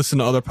like who listen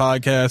to other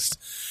podcasts,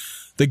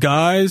 the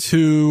guys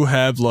who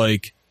have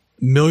like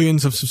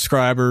millions of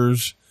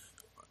subscribers,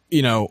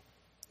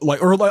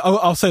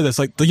 I'll say this,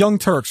 like the Young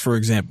Turks, for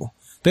example,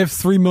 they have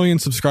 3 million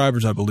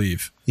subscribers, I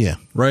believe. Yeah.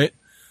 Right.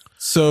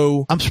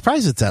 So I'm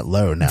surprised it's that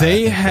low now.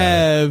 they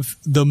have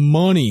the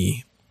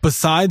money.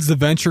 Besides the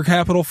venture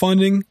capital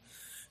funding,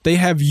 they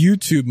have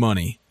YouTube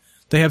money.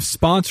 They have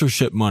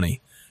sponsorship money.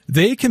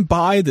 They can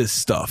buy this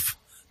stuff.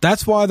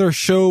 That's why their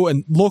show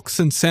and looks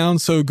and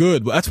sounds so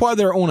good. That's why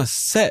they're on a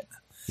set.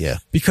 Yeah.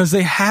 Because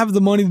they have the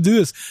money to do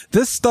this.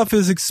 This stuff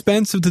is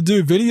expensive to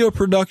do. Video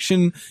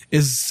production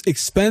is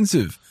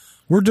expensive.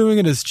 We're doing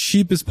it as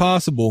cheap as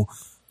possible.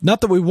 Not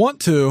that we want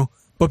to,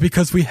 but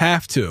because we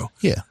have to.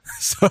 Yeah.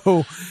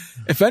 So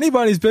if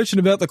anybody's bitching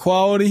about the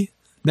quality,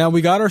 now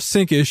we got our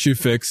sync issue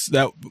fixed.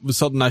 That was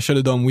something I should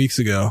have done weeks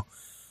ago.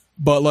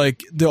 But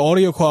like the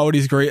audio quality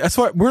is great. That's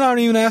why we're not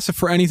even asking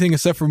for anything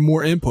except for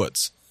more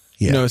inputs.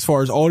 Yeah. As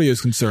far as audio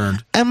is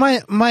concerned. And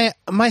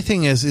my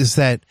thing is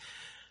that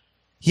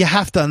you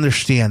have to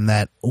understand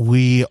that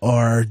we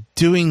are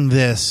doing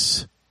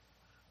this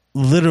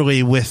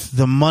literally with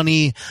the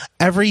money.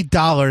 Every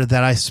dollar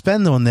that I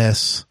spend on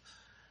this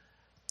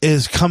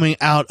is coming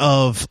out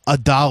of a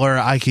dollar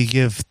I could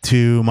give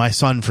to my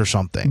son for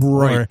something.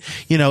 Right. Or,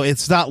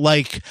 it's not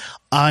like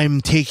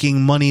I'm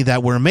taking money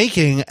that we're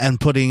making and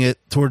putting it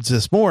towards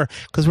this more,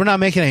 because we're not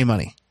making any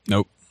money.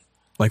 Nope.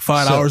 Like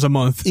 $5 a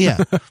month.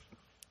 Yeah.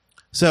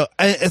 So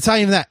it's not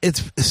even that.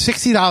 It's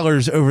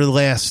 $60 over the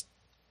last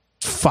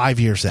 5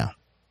 years now.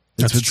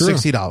 It's That's been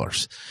true.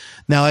 $60.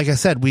 Now, like I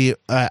said,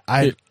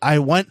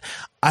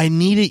 I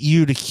needed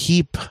you to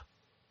keep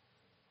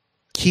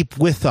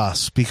with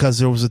us, because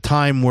there was a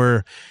time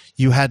where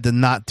you had to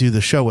not do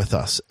the show with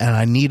us, and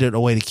I needed a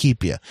way to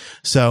keep you.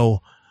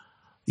 So,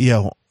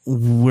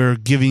 we're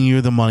giving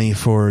you the money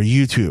for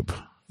YouTube,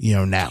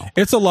 now.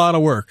 It's a lot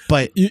of work.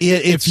 But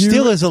it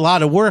still is a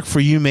lot of work for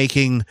you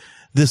making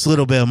this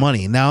little bit of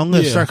money. Now I'm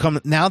going to start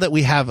coming, now that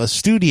we have a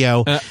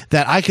studio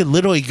that I could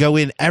literally go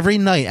in every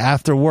night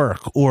after work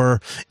or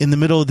in the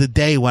middle of the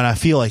day when I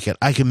feel like it.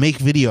 I can make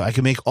video. I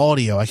can make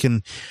audio. I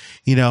can,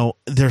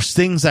 there's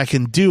things I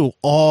can do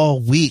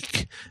all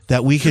week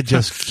that we could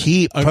just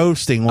keep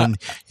posting on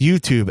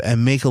YouTube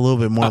and make a little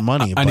bit more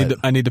money.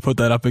 I need to put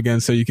that up again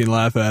so you can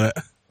laugh at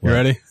it. You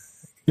ready?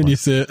 Can you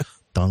see it?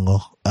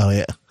 Dongle. Oh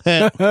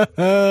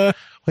yeah.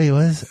 Wait, what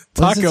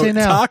does it say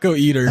now? Taco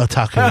eater. Oh,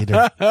 taco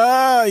eater.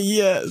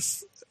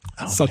 Yes.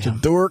 Such man. a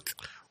dork.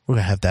 We're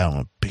going to have that on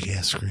a big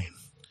ass screen.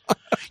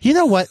 You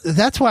know what?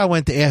 That's why I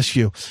went to ask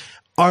you.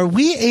 Are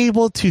we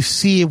able to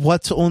see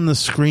what's on the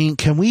screen?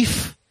 Can we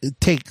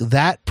take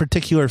that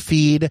particular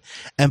feed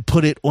and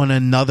put it on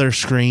another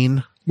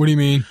screen? What do you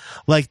mean?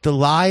 Like the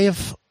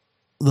live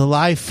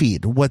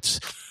feed. What's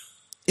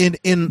in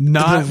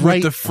Not the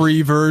with the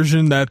free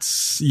version.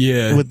 That's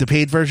with the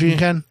paid version you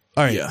can?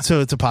 All right. Yeah.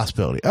 So it's a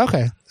possibility.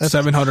 Okay. That's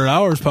 700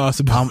 hours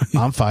possible.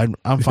 I'm fine.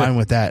 I'm fine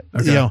with that.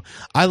 Okay. You know,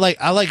 I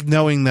like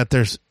knowing that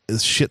there's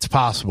shit's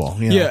possible.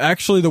 You know? Yeah,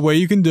 actually, the way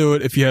you can do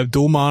it, if you have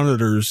dual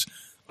monitors,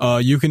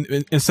 you can,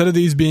 instead of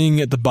these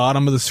being at the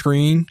bottom of the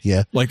screen,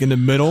 like in the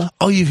middle,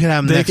 you can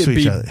have them they next could to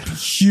each be other.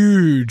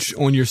 huge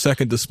on your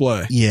second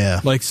display.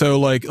 Yeah. Like, so,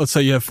 like, let's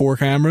say you have 4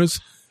 cameras,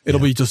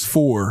 it'll be just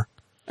 4,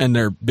 and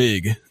they're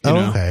big. You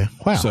know? Okay.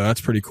 Wow. So that's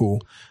pretty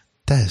cool.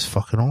 That is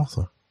fucking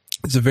awesome.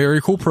 It's a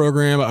very cool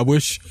program.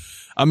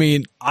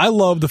 I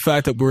love the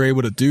fact that we're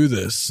able to do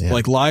this. Yeah.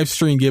 Like, live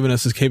stream giving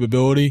us this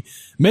capability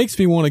makes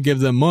me want to give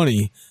them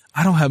money.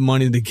 I don't have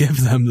money to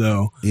give them,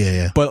 though.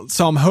 Yeah. But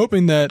so I'm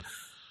hoping that,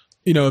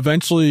 you know,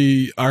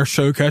 eventually our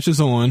show catches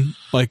on,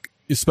 like,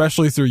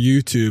 especially through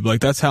YouTube.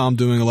 Like, that's how I'm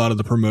doing a lot of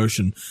the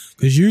promotion,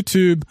 because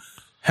YouTube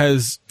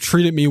has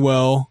treated me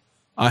well.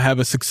 I have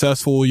a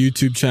successful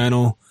YouTube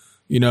channel,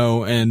 you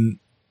know, and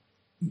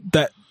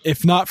that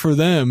if not for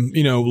them,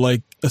 you know,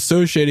 like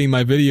associating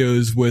my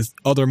videos with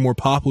other more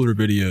popular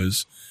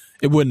videos,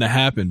 it wouldn't have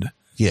happened.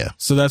 Yeah.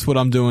 So that's what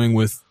I'm doing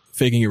with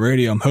Faking It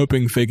Radio. I'm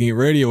hoping Faking It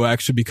Radio will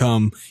actually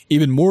become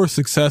even more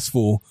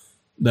successful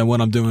than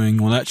what I'm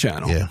doing on that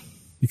channel. Yeah.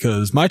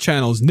 Because my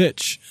channel is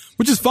niche,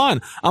 which is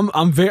fine.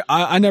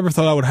 I never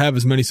thought I would have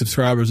as many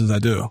subscribers as I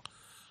do.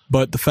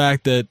 But the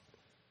fact that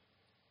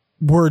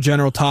we're a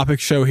general topic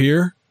show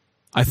here,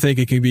 I think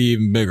it can be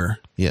even bigger.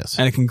 Yes.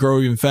 And it can grow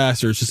even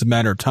faster. It's just a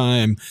matter of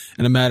time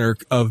and a matter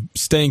of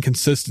staying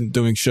consistent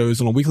doing shows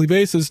on a weekly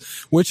basis,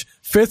 which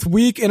 5th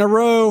week in a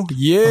row.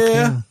 Yeah.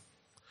 Okay.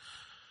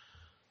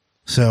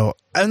 So,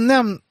 and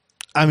then,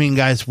 I mean,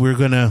 guys, we're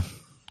going to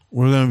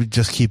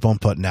just keep on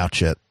putting out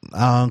shit.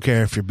 I don't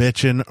care if you're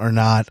bitching or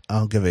not. I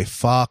don't give a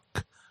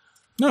fuck.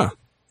 No.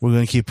 We're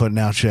going to keep putting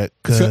out shit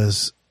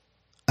because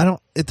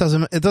it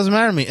doesn't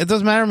matter to me. It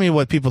doesn't matter to me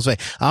what people say.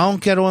 I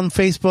don't get on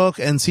Facebook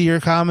and see your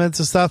comments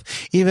and stuff,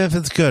 even if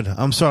it's good.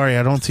 I'm sorry.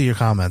 I don't see your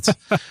comments.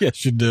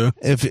 Yes, you do.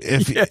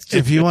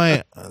 If you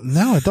want,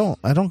 no, I don't.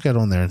 I don't get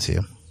on there and see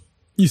them.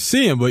 You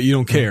see them, but you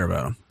don't care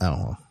about them. I don't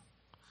know.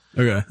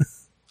 Okay.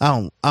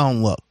 I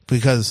don't look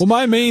because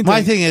my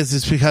thing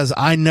is because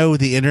I know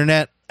the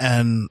internet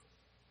and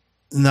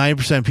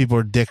 90% of people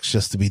are dicks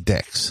just to be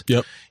dicks.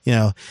 Yep. You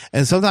know,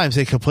 and sometimes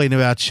they complain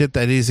about shit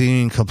that isn't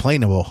even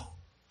complainable.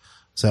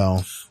 So,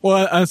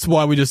 well, that's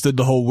why we just did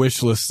the whole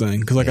wish list thing.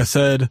 Because, like I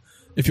said,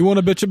 if you want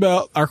to bitch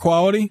about our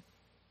quality,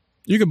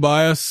 you can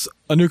buy us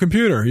a new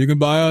computer. You can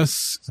buy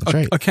us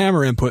a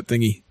camera input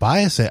thingy.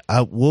 Buy us it.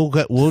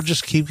 We'll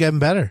just keep getting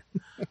better.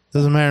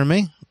 Doesn't matter to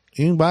me.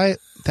 You can buy it.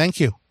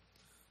 Thank you.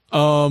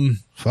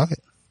 Fuck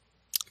it.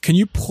 Can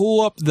you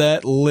pull up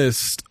that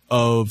list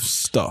of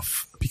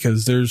stuff?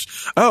 Because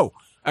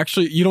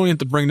actually, you don't have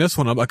to bring this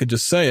one up. I could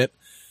just say it.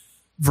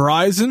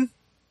 Verizon,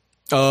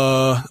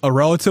 a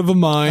relative of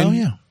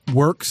mine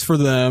works for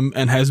them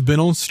and has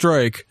been on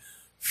strike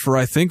for,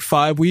 I think,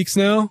 5 weeks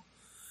now.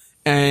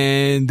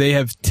 And they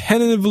have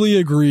tentatively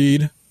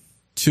agreed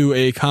to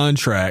a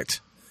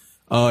contract.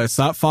 It's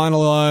not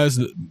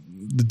finalized.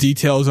 The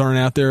details aren't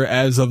out there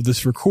as of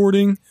this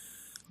recording.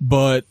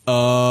 But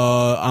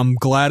I'm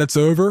glad it's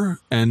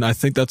over, and I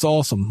think that's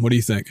awesome. What do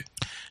you think?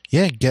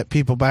 Yeah, get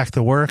people back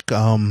to work. We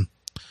talked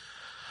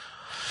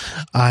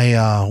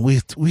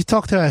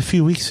about it a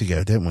few weeks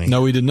ago, didn't we?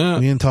 No, we did not.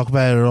 We didn't talk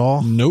about it at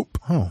all. Nope.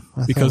 Oh,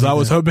 because I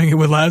was hoping it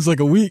would last like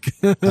a week.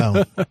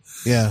 Oh,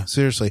 yeah,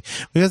 seriously.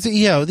 Because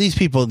these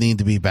people need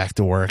to be back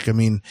to work. I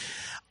mean,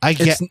 I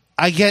get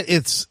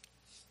it's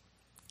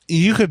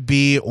you could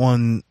be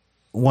on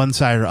one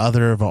side or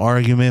other of an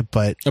argument,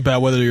 but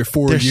about whether you're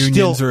for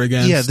unions or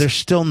against. Yeah, they're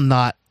still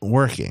not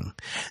working.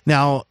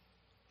 Now,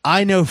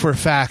 I know for a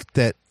fact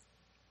that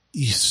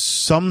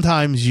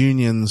sometimes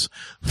unions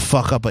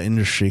fuck up an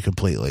industry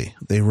completely.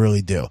 They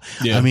really do.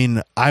 Yeah. I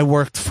mean, I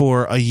worked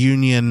for a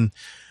union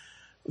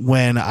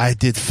when I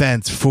did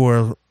fence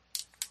for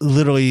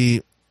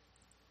literally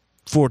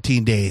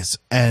 14 days,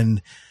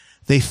 and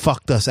they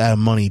fucked us out of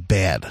money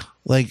bad.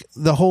 Like,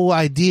 the whole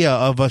idea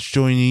of us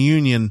joining a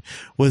union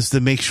was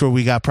to make sure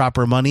we got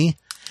proper money,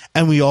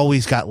 and we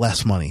always got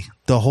less money.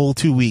 The whole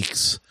 2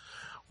 weeks,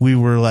 we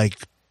were like,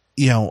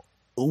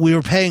 we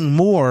were paying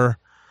more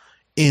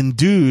in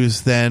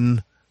dues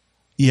than,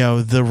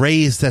 the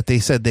raise that they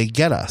said they'd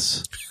get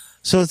us.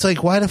 So it's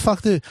like, why the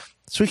fuck so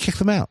we kicked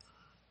them out.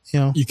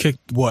 You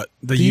kicked what?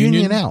 The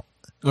union out.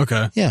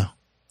 Okay. Yeah.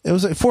 It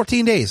was like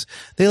 14 days.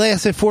 They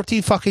lasted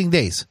 14 fucking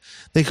days.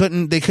 They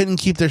couldn't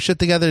keep their shit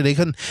together. They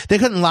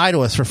couldn't lie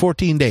to us for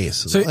 14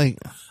 days. So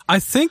I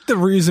think the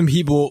reason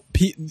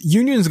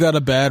unions got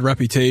a bad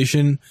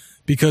reputation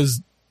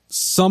because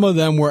some of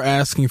them were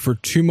asking for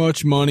too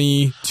much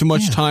money, too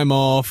much time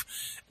off,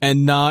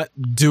 and not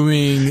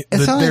doing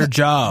their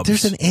jobs.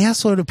 There's an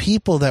assload of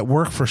people that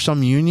work for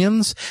some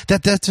unions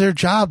that's their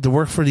job to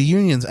work for the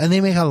unions, and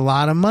they make a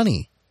lot of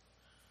money.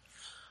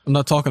 I'm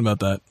not talking about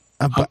that.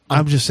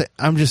 I'm just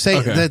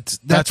saying Okay.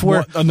 that's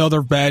where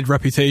another bad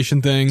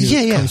reputation thing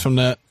comes from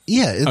that.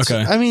 Yeah,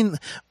 Okay. I mean,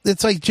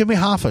 it's like Jimmy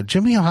Hoffa.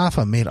 Jimmy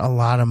Hoffa made a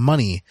lot of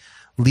money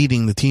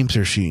leading the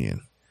Teamsters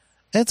union.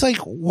 And it's like,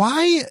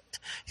 why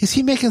is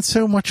he making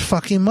so much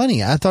fucking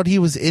money? I thought he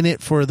was in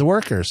it for the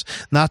workers,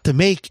 not to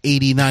make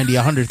 80, 90,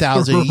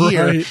 100,000 a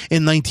year Right.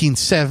 in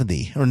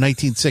 1970 or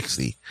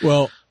 1960.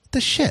 Well, The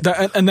shit.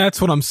 and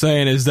that's what I'm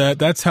saying is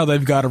that's how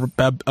they've got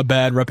a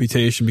bad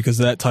reputation because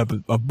of that type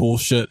of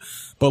bullshit.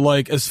 But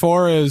like, as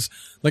far as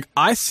like,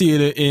 I see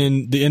it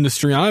in the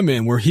industry I'm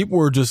in where people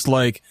are just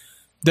like,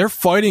 they're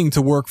fighting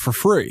to work for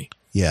free.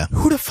 Yeah.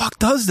 Who the fuck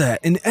does that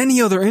in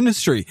any other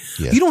industry?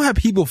 Yeah. You don't have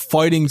people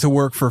fighting to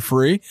work for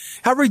free.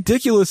 How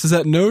ridiculous is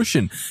that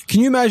notion? Can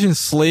you imagine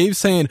slaves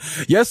saying,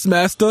 "Yes,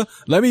 master,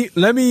 let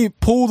me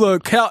pull the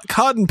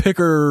cotton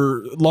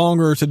picker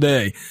longer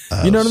today."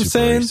 You know what I'm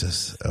saying?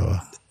 Racist.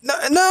 Oh.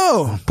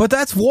 No, but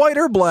that's white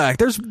or black.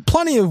 There's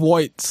plenty of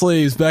white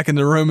slaves back in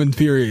the Roman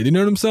period. You know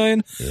what I'm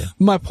saying? Yeah.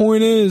 My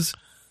point is,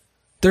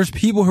 there's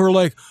people who are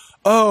like,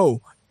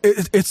 "Oh,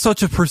 it's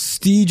such a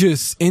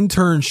prestigious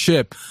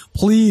internship.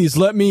 Please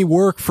let me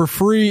work for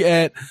free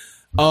at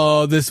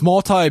this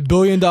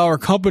multi-billion-dollar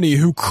company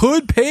who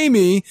could pay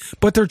me,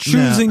 but they're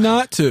choosing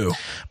not to."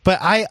 But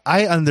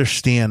I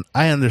understand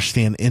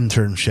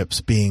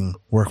internships being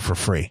work for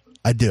free.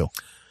 I do.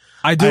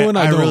 I do, and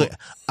I don't.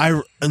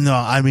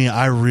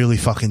 I really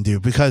fucking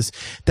do, because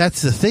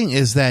that's the thing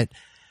is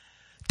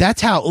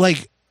that's how,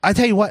 like, I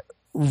tell you what,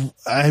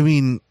 I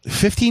mean,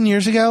 15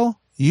 years ago,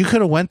 you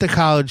could have went to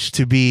college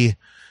to be,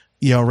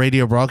 a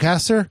radio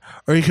broadcaster,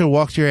 or you could have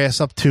walked your ass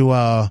up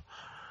to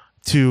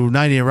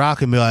 90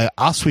 Rock and be like,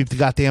 "I'll sweep the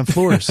goddamn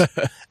floors."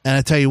 And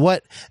I tell you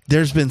what,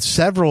 there's been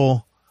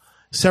several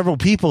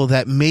people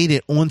that made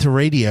it onto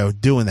radio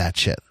doing that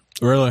shit.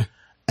 Really?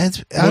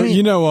 And I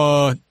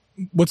mean,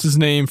 what's his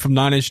name from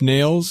Nine Inch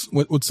Nails?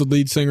 What's the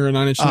lead singer of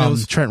Nine Inch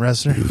Nails? Trent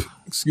Reznor.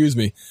 Excuse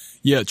me.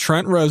 Yeah,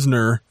 Trent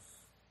Reznor.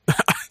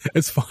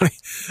 It's funny.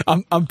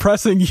 I'm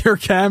pressing your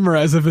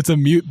camera as if it's a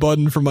mute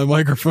button for my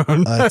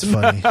microphone. That's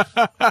funny.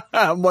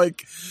 I'm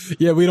like,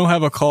 yeah, we don't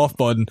have a cough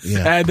button.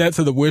 Yeah. Add that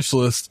to the wish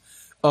list.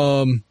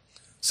 So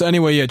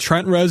anyway, yeah,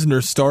 Trent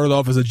Reznor started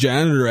off as a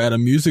janitor at a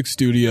music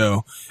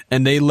studio,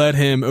 and they let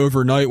him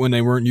overnight when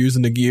they weren't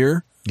using the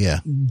gear Yeah.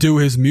 do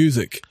his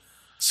music.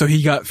 So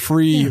he got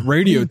free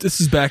radio. This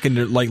is back in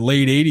the like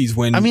late 80s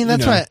when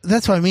that's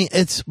what I mean.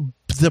 It's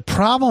the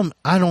problem.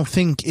 I don't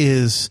think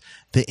is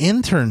the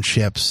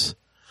internships.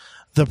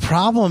 The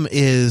problem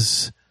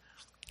is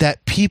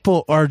that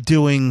people are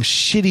doing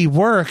shitty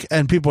work,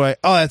 and people are like,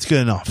 "Oh, that's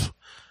good enough."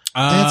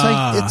 And it's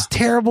like, it's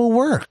terrible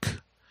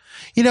work.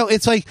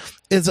 It's like,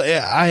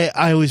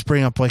 I always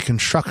bring up like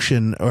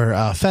construction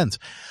or fence.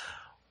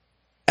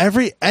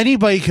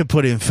 Anybody could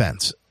put in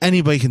fence.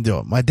 Anybody can do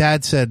it. My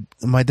dad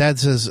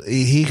says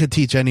he could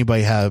teach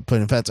anybody how to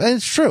put in fence. And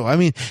it's true. I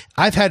mean,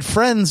 I've had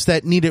friends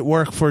that needed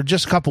work for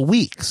just a couple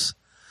weeks,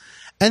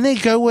 and they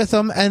go with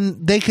him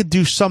and they could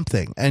do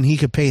something and he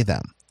could pay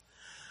them.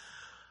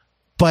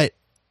 But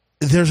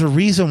there's a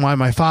reason why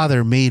my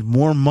father made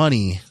more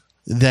money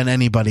than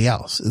anybody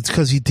else. It's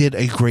because he did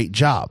a great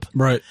job.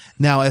 Right.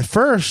 Now, at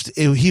first,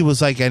 he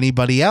was like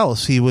anybody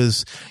else. He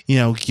was,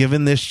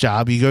 given this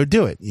job, you go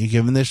do it. You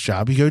given this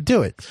job, you go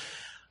do it.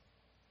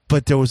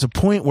 But there was a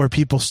point where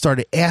people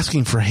started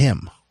asking for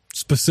him.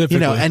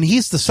 Specifically. And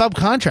he's the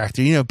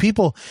subcontractor.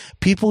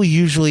 People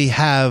usually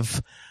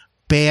have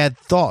bad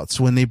thoughts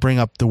when they bring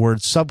up the word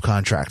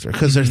subcontractor,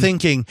 because they're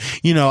thinking,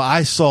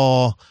 I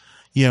saw,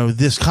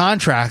 this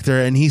contractor,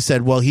 and he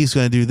said, well, he's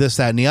going to do this,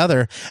 that, and the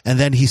other. And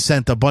then he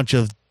sent a bunch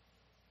of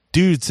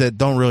dudes that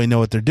don't really know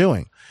what they're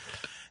doing.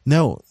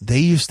 No, they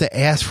used to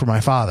ask for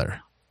my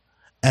father,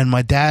 and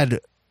my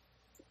dad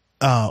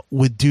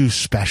would do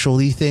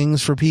specialty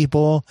things for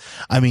people.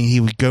 I mean, he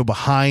would go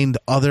behind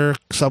other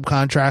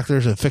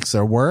subcontractors and fix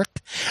their work,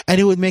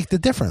 and it would make the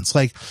difference.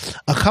 Like,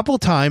 a couple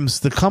times,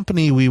 the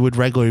company we would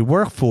regularly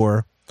work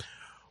for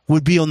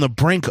would be on the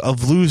brink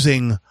of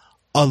losing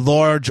a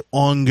large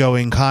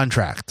ongoing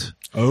contract.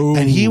 Oh.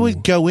 And he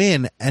would go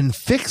in and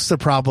fix the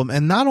problem,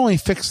 and not only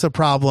fix the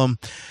problem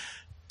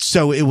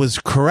so it was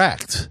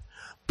correct,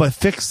 but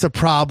fix the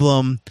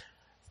problem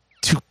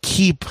to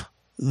keep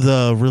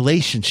the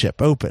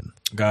relationship open.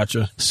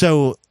 Gotcha.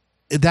 So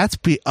that's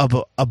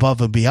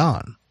above and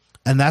beyond.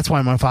 And that's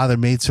why my father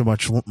made so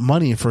much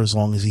money for as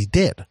long as he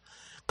did,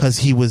 because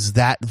he was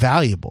that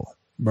valuable.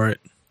 Right.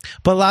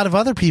 But a lot of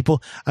other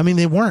people, I mean,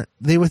 they weren't.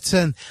 They would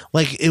send,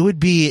 like, it would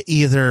be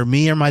either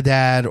me or my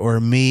dad, or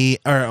my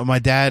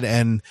dad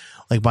and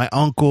like my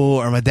uncle,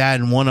 or my dad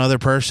and one other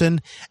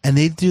person. And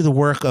they'd do the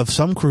work of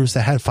some crews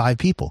that had 5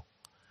 people,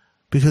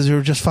 because they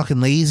were just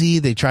fucking lazy.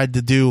 They tried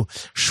to do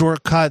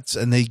shortcuts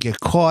and they'd get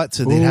caught,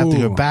 so they'd have to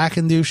go back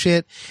and do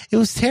shit. It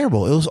was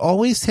terrible. It was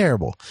always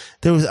terrible.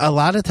 There was a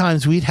lot of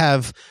times we'd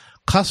have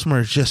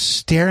customers just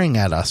staring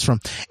at us from,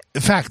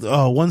 in fact,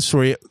 one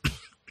story,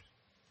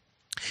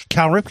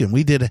 Cal Ripken,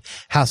 we did a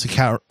house at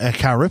Cal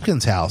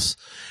Ripken's house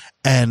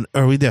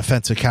or we did a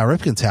fence at Cal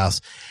Ripken's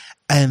house,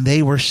 and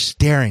they were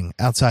staring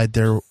outside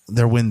their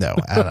window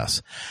at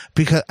us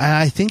and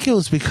I think it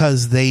was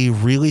because they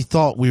really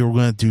thought we were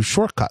going to do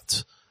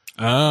shortcuts.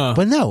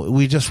 But no,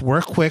 we just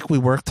worked quick. We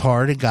worked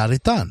hard and got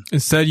it done.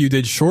 Instead, you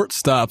did short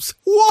stops.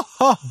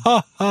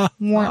 That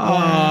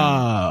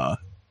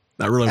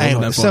really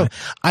wasn't that funny. So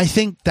I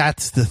think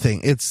that's the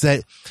thing. It's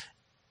that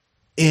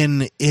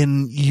in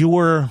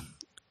your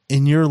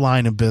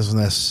line of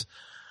business,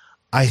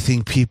 I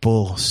think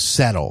people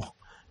settle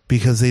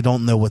because they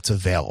don't know what's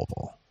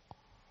available.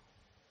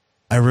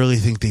 I really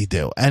think they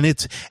do. And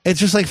it's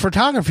just like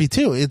photography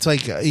too. It's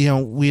like,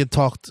 we had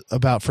talked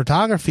about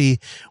photography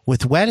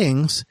with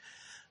weddings.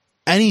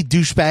 Any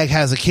douchebag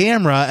has a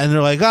camera and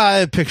they're like,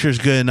 that picture's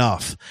good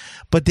enough.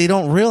 But they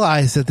don't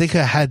realize that they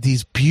could have had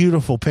these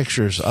beautiful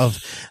pictures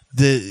of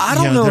their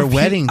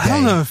wedding day. I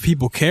don't know if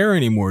people care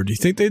anymore. Do you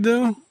think they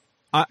do?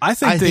 I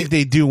think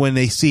they do when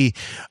they see,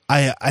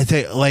 I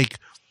think like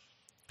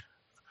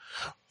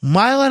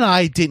Mile and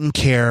I didn't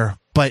care,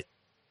 but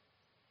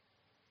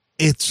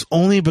it's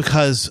only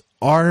because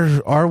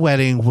our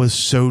wedding was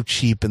so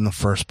cheap in the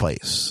first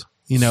place.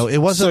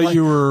 It wasn't so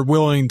you were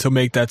willing to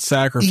make that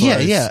sacrifice.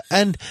 Yeah.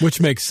 And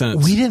which makes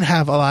sense. We didn't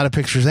have a lot of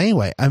pictures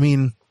anyway. I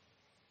mean,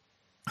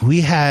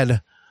 we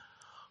had,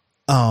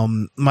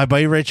 my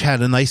buddy Rich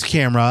had a nice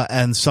camera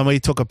and somebody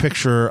took a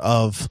picture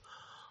of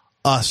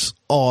us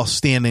all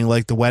standing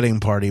like the wedding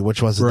party,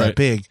 which wasn't that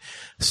big,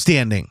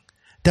 standing.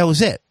 That was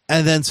it.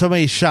 And then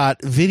somebody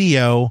shot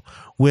video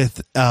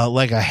with,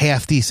 like a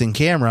half decent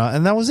camera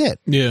and that was it.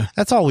 Yeah.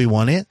 That's all we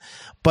wanted.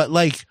 But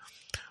like,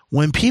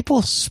 when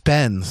people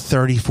spend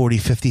 30, 40,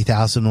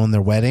 50,000 on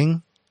their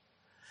wedding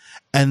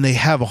and they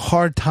have a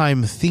hard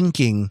time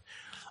thinking,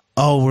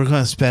 we're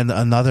going to spend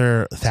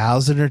another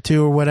 1,000 or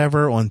 2 or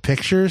whatever on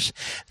pictures,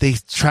 they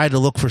try to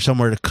look for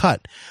somewhere to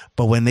cut.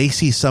 But when they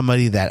see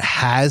somebody that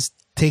has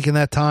taken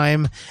that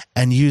time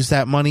and used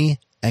that money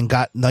and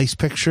got nice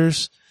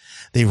pictures,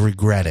 they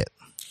regret it.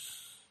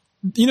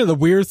 The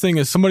weird thing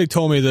is somebody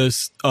told me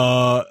this,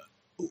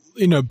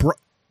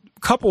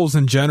 couples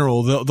in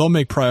general, they'll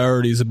make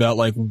priorities about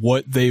like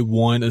what they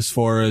want as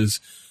far as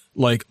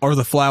like, are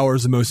the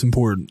flowers the most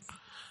important?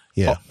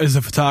 Yeah. Is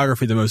the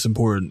photography the most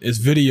important? Is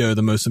video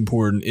the most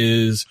important?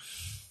 Is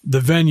the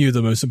venue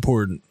the most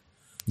important?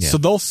 Yeah. So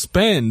they'll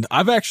spend,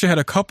 I've actually had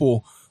a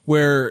couple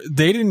where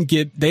they didn't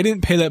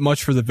pay that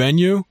much for the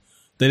venue.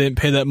 They didn't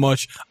pay that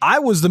much. I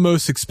was the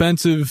most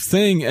expensive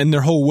thing in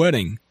their whole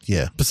wedding.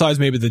 Yeah. Besides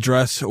maybe the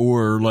dress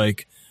or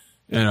like,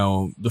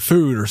 the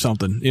food or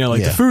something.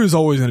 The food is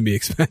always going to be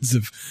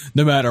expensive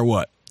no matter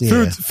what.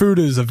 Yeah. Food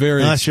is a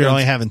very unless you're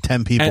only having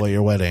 10 people at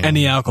your wedding. And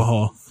the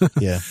alcohol.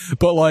 Yeah.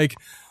 But like,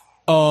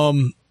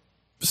 so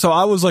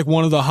I was like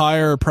one of the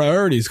higher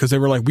priorities because they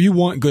were like, we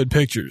want good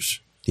pictures.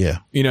 Yeah.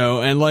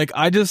 And like,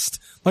 like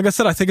I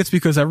said, I think it's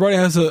because everybody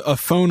has a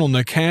phone on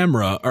their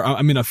camera, or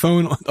I mean, a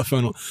camera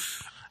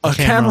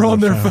on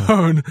their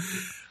phone.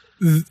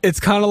 It's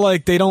kind of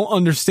like they don't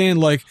understand,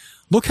 like,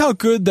 look how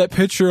good that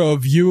picture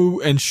of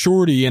you and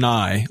Shorty and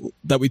I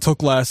that we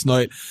took last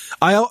night.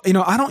 I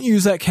don't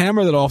use that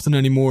camera that often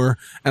anymore,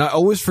 and I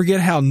always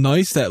forget how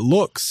nice that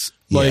looks.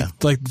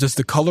 Like just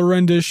the color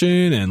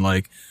rendition and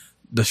like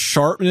the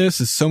sharpness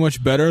is so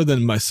much better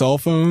than my cell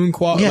phone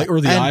quality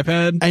or the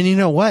iPad. And you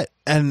know what?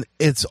 And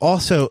it's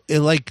also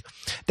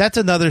that's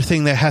another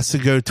thing that has to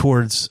go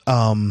towards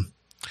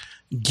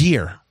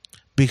gear,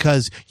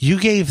 because you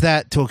gave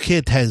that to a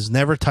kid that has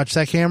never touched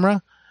that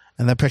camera,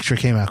 and that picture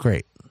came out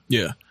great.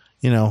 Yeah.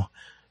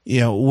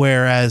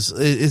 Whereas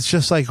it's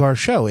just like our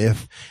show.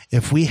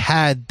 If we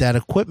had that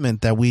equipment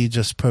that we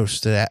just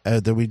posted,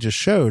 that we just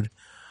showed,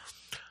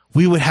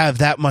 we would have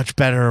that much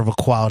better of a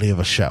quality of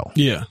a show.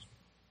 Yeah.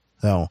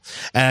 So,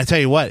 and I tell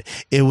you what,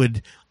 it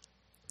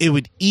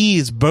would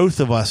ease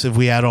both of us if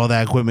we had all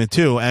that equipment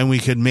too, and we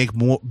could make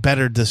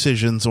better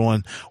decisions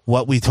on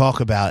what we talk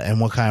about and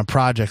what kind of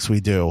projects we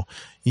do,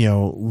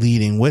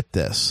 leading with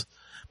this,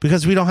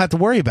 because we don't have to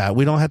worry about it.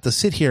 We don't have to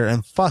sit here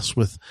and fuss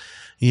with,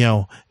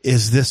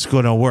 is this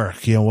going to work?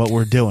 What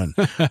we're doing.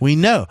 We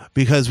know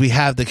because we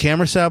have the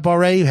camera set up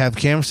already. We have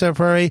camera set up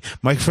already,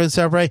 microphone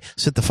set up already.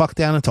 Sit the fuck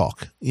down and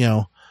talk,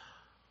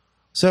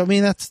 So, I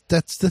mean, that's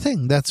the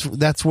thing.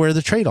 That's where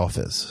the trade-off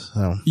is.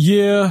 So.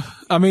 Yeah.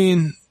 I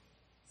mean,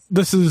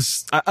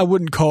 I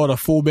wouldn't call it a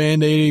full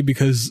Band-Aid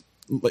because,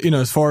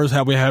 as far as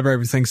how we have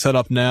everything set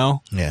up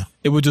now,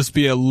 it would just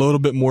be a little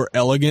bit more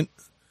elegant.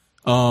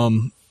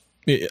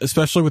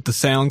 Especially with the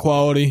sound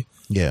quality.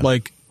 Yeah.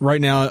 Like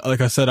right now,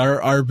 like I said,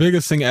 our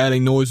biggest thing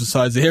adding noise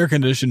besides the air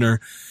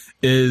conditioner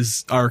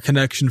is our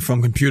connection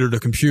from computer to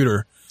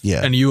computer.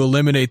 Yeah. And you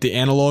eliminate the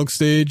analog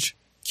stage,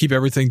 keep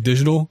everything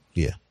digital.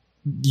 Yeah.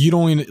 You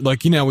don't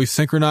even, we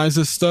synchronize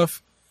this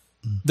stuff.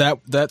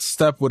 That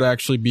step would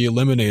actually be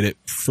eliminated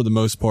for the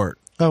most part.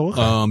 Oh,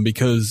 okay.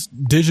 Because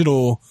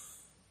digital,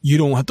 you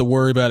don't have to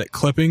worry about it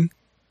clipping.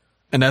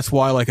 And that's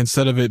why, like,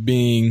 instead of it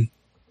being,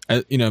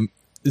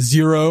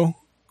 0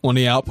 on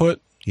the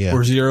output Yeah.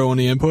 or 0 on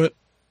the input.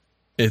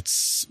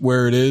 It's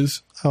where it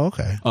is. Oh,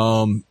 okay.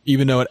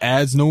 Even though it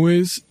adds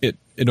noise, it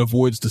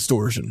avoids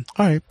distortion.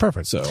 All right,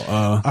 perfect. So,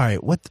 all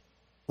right, what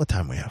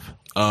time we have?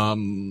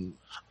 I'm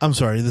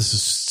sorry, this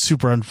is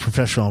super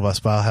unprofessional of us,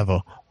 but I'll have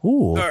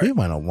we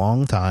went a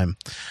long time.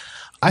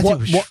 I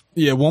think we should,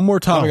 one more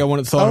topic I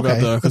wanted to talk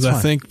about though, because I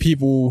think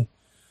people.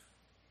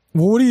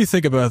 Well, what do you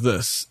think about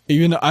this?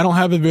 Even though I don't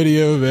have the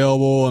video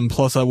available, and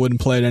plus I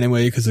wouldn't play it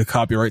anyway because of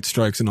copyright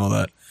strikes and all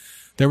that.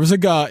 There was a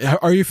guy.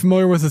 Are you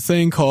familiar with a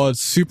thing called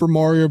Super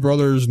Mario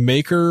Brothers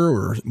Maker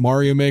or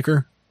Mario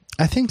Maker?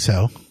 I think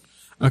so.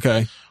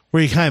 Okay.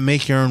 Where you kind of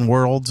make your own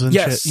worlds and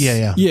shit.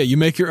 Yeah. Yeah, you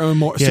make your own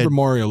Super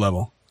Mario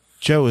level.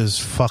 Joe is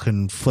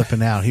fucking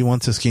flipping out. He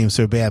wants this game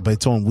so bad, but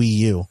it's on Wii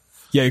U.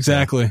 Yeah,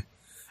 exactly. Yeah.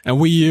 And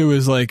Wii U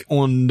is like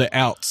on the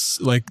outs.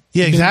 Like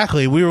yeah,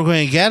 exactly. We were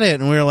going to get it,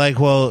 and we were like,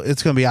 well,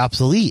 it's going to be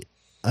obsolete.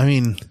 I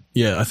mean.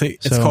 Yeah, I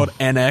think it's called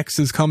NX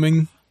is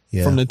coming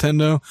from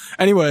Nintendo.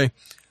 Anyway.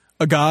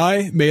 A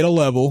guy made a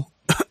level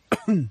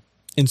in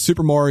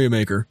Super Mario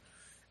Maker,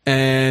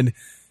 and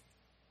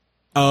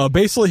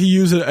basically he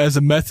used it as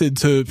a method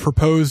to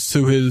propose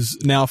to his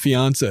now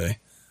fiance,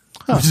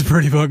 which is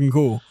pretty fucking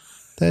cool.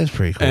 That is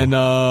pretty cool. And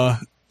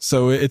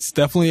so it's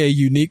definitely a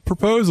unique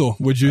proposal,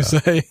 would you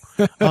say?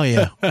 Oh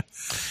yeah.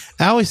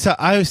 I always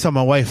tell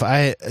my wife,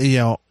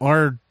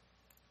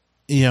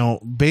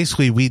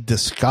 basically we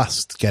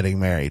discussed getting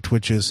married,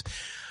 which is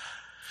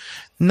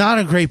not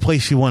a great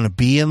place you want to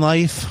be in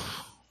life.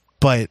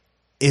 But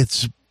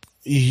it's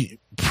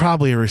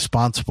probably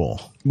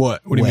irresponsible.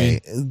 What do you mean?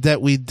 That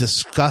we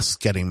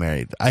discussed getting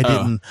married.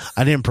 I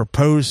didn't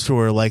propose to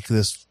her like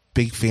this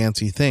big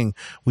fancy thing.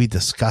 We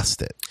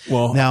discussed it.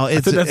 Well, now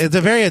it's a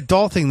very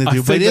adult thing to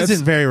do, but it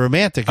isn't very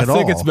romantic at all. I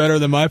think it's better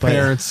than my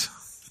parents.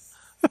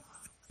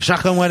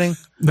 Shotgun wedding?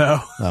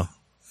 No.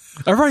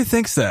 Everybody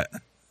thinks that.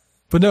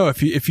 But no,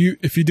 if you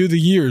do the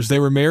years, they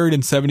were married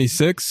in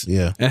 76.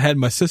 Yeah. And had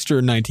my sister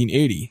in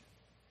 1980.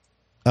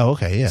 Oh,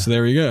 okay, yeah. So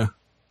there we go.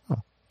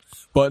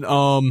 But,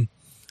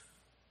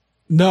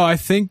 no, I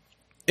think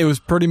it was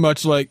pretty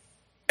much like,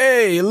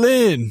 hey,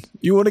 Lynn,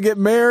 you want to get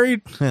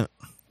married?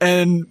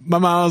 And my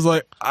mom was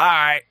like, all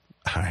right.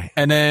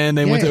 And then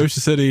they went to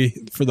Ocean City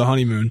for the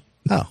honeymoon.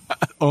 Oh.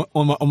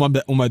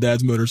 on my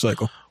dad's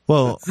motorcycle.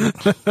 Well,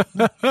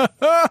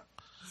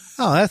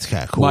 that's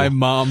kind of cool. My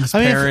mom's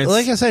parents.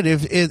 Like I said,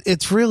 if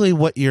it's really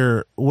what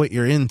you're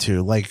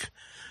into. Like,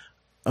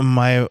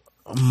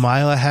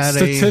 Mila had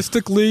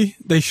statistically,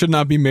 they should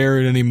not be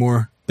married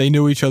anymore. They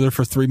knew each other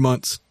for 3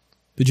 months.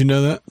 Did you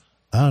know that?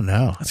 Oh,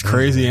 no. That's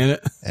crazy, ain't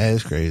it? That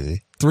is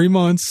crazy. 3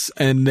 months,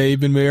 and they've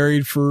been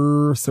married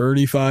for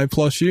 35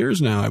 plus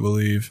years now, I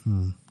believe.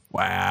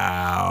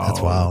 Wow. That's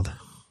wild.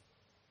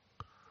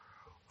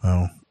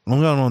 Well,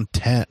 I'm going on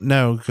 10.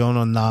 No, going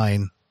on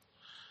 9.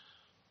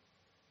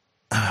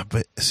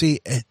 But see,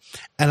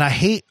 and I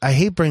hate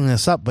bringing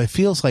this up, but it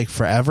feels like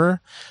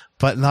forever,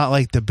 but not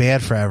like the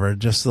bad forever,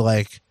 just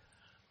like.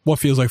 What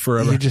feels like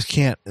forever? You just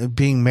can't.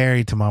 Being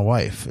married to my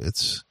wife,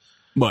 it's.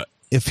 What?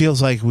 It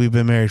feels like we've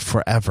been married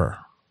forever.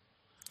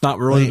 Not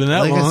really been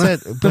that long. Like I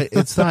said, but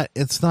it's not.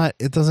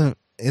 It doesn't.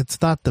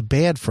 It's not the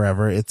bad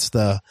forever. It's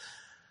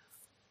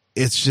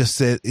just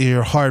that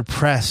you're hard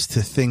pressed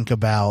to think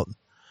about.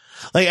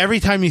 Like every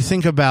time you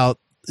think about,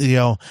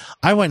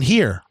 I went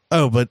here.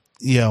 Oh, but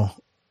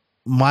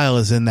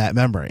Mila's in that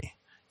memory.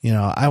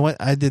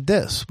 I did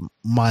this.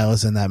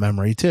 Mila's in that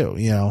memory too.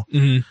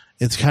 Mm-hmm.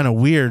 It's kind of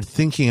weird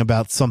thinking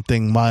about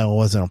something Mila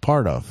wasn't a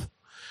part of,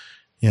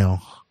 and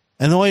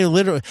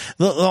the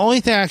only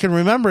thing I can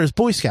remember is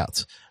Boy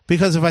Scouts,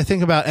 because if I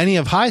think about any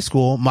of high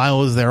school, Mila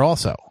was there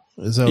also.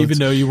 So even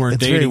though you weren't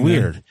dating, it's very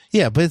weird. Then.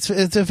 Yeah, but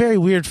it's a very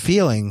weird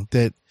feeling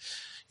that,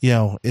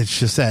 it's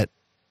just that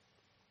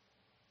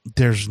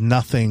there's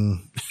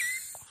nothing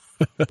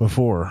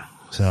before.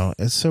 So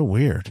it's so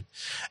weird.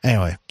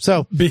 Anyway,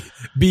 so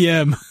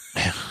BM.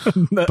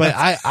 But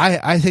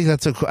I think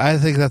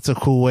that's a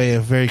cool way, a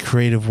very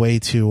creative way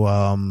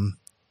to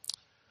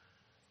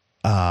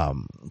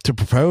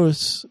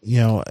propose,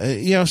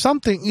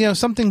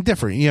 something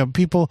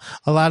different.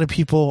 A lot of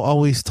people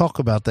always talk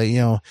about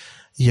that,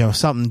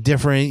 something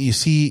different. You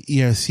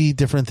see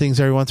different things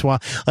every once in a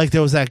while. Like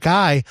there was that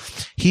guy,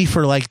 he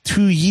for like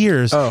 2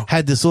 years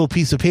had this little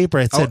piece of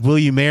paper that said, "Will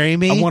you marry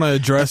me?" I want to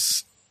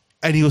address.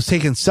 And he was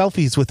taking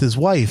selfies with his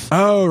wife.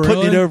 Oh, really?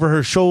 Putting it over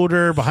her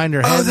shoulder, behind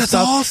her head. Oh, that's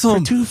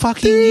awesome. For 2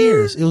 fucking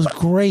years. It was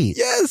great.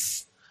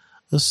 Yes.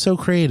 It was so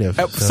creative.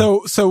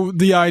 So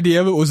the idea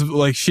of it was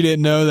like she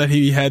didn't know that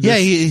he had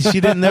this. Yeah, she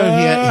didn't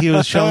know he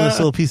was showing this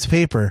little piece of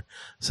paper.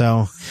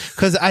 So,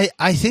 cause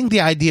I think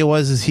the idea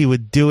was he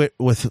would do it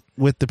with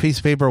the piece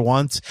of paper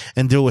once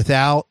and do it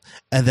without,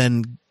 and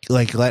then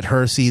like let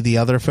her see the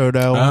other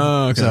photo.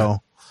 Oh, okay. So,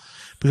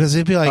 because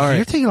it'd be like,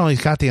 you're taking all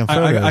these goddamn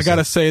photos. I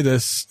gotta say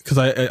this, because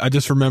I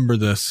just remember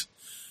this.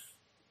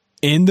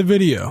 In the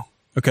video,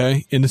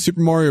 okay? In the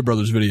Super Mario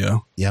Brothers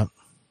video. Yep.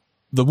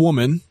 The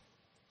woman,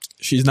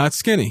 she's not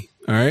skinny,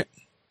 all right?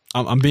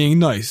 I'm being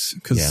nice,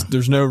 because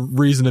there's no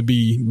reason to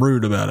be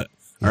rude about it,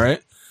 all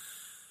right?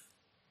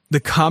 the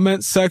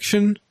comment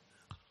section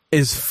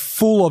is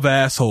full of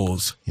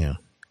assholes. Yeah.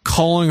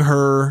 Calling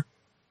her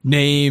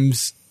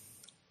names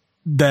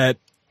that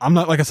I'm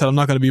not, like I said, I'm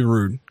not going to be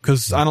rude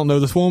because I don't know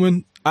this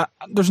woman.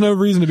 There's no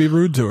reason to be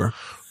rude to her.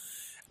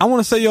 I want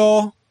to say,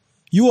 y'all,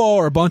 you all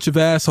are a bunch of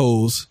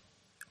assholes,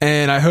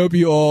 and I hope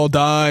you all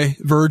die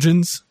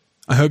virgins.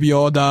 I hope you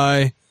all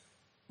die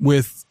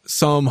with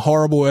some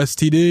horrible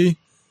STD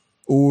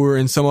or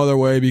in some other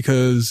way,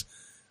 because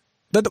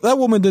that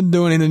woman didn't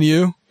do anything to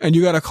you, and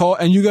you got to call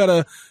and you got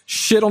to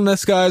shit on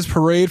this guy's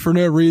parade for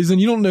no reason.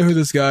 You don't know who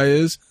this guy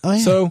is. Oh, yeah.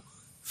 So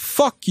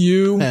fuck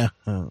you,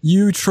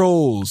 you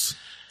trolls.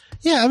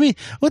 Yeah, I mean,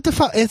 what the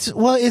fuck? It's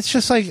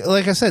just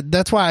like I said,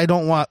 that's why I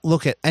don't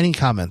look at any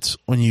comments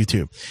on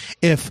YouTube.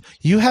 If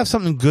you have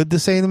something good to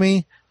say to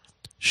me,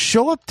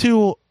 show up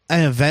to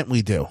an event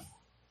we do,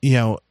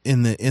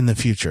 in the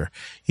future,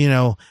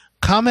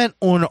 comment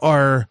on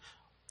our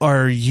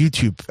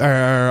YouTube,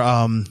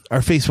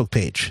 our Facebook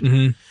page,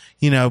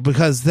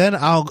 because then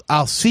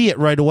I'll see it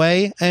right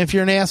away. And if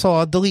you're an asshole,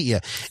 I'll delete you.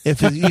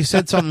 If you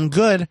said something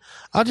good,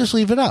 I'll just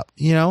leave it up,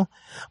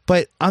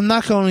 but I'm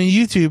not going to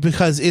YouTube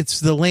because it's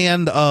the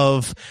land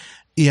of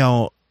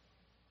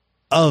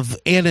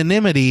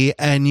anonymity,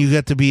 and you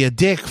get to be a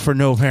dick for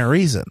no apparent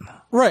reason.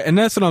 Right. And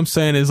that's what I'm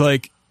saying is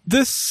like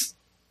this.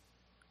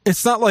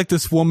 It's not like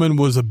this woman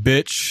was a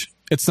bitch.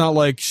 It's not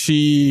like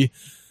she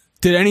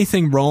did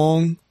anything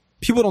wrong.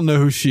 People don't know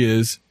who she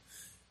is.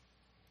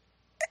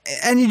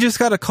 And you just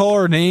got to call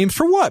her names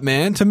for what,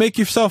 man? To make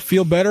yourself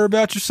feel better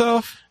about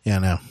yourself? Yeah,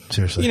 no,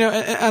 seriously.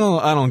 I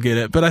don't get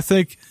it. But I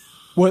think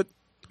what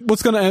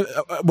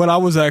I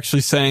was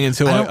actually saying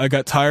until I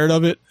got tired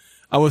of it,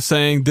 I was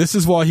saying this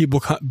is why he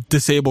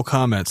disable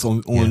comments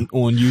on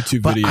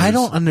YouTube but videos. I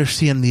don't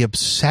understand the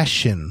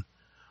obsession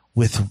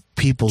with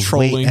people's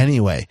Trolling. weight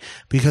anyway,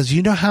 because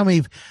you know how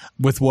many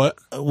with what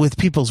with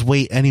people's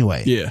weight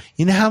anyway. Yeah,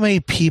 you know how many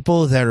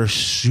people that are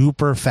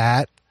super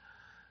fat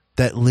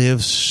that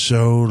live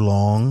so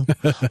long.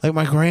 Like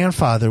my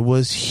grandfather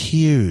was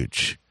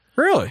huge,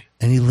 really,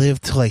 and he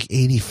lived to like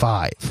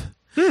 85.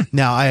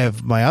 Now I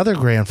have my other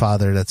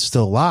grandfather that's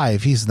still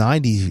alive. He's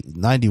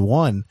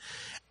 91.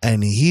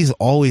 And he's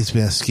always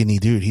been a skinny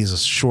dude. He's a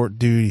short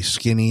dude. He's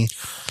skinny.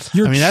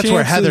 That's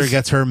where Heather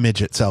gets her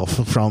midget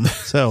self from.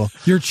 So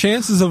your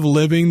chances of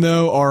living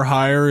though are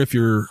higher if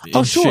you're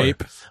in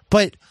shape.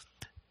 But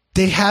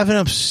they have an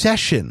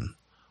obsession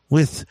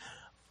with,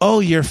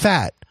 you're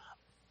fat.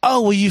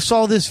 Oh, well, you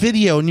saw this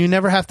video and you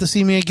never have to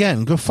see me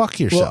again. Go fuck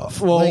yourself.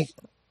 Well,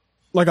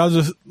 I'll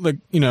just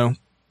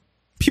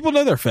people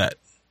know they're fat.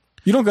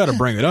 You don't got to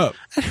bring it up.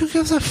 And who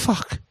gives a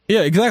fuck?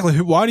 Yeah, exactly.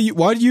 Why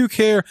do you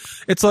care?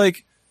 It's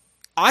like,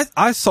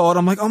 I saw it.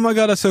 I'm like, oh my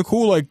God, that's so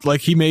cool.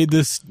 Like he made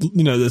this,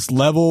 this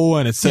level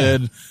and it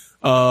said,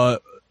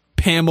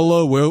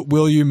 Pamela,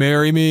 will you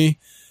marry me?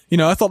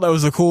 I thought that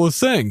was the coolest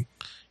thing.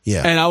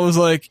 Yeah. And I was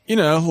like,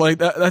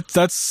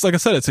 that's like I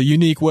said, it's a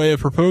unique way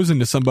of proposing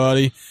to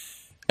somebody.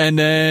 And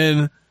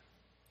then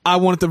I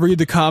wanted to read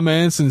the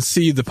comments and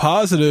see the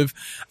positive.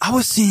 I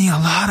was seeing a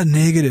lot of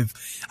negative.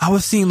 I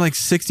was seeing like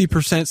 60%,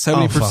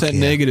 70%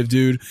 negative,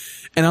 dude.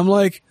 And I'm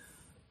like,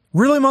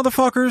 really,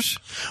 motherfuckers?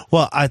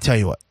 Well, I tell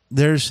you what,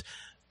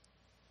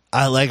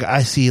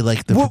 I see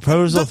like the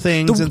proposal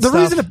things and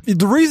stuff.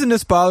 The reason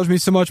this bothers me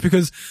so much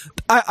because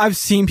I've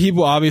seen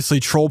people obviously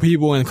troll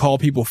people and call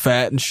people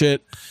fat and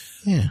shit.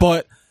 Yeah.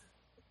 But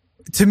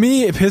to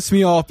me, it pissed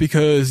me off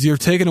because you're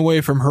taking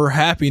away from her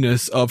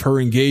happiness of her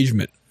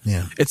engagement.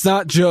 Yeah. It's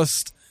not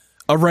just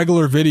a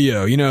regular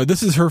video.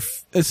 This is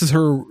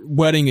her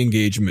wedding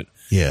engagement.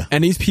 Yeah.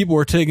 And these people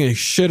are taking a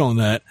shit on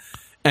that.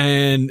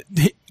 And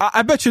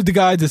I bet you the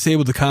guy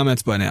disabled the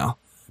comments by now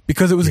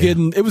because it was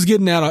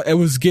getting out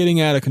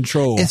of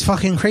control. It's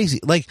fucking crazy.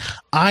 Like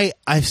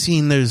I've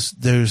seen those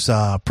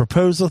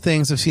proposal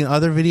things. I've seen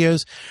other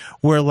videos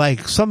where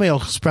like somebody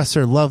will express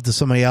their love to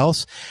somebody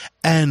else,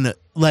 and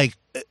like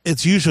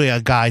it's usually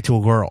a guy to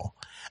a girl,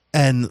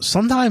 and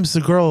sometimes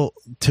the girl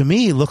to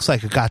me looks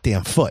like a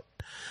goddamn foot,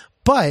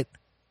 but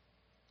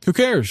who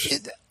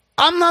cares?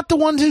 I'm not the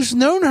one who's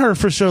known her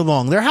for so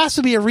long. There has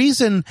to be a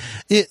reason.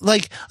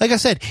 Like I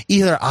said,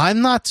 either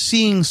I'm not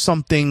seeing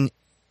something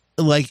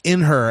like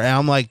in her and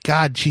I'm like,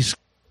 God, she's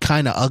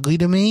kind of ugly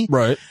to me.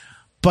 Right.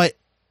 But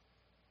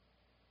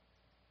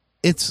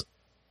it's,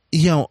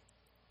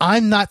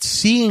 I'm not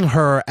seeing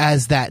her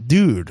as that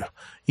dude,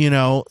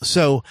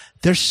 so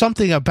there's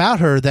something about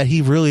her that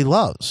he really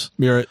loves.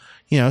 You're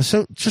right.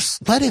 So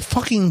just let it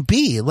fucking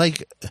be.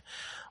 Like,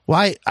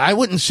 why? I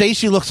wouldn't say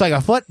she looks like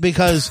a foot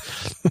because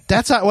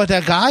that's not what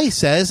that guy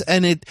says.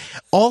 And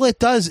all it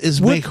does is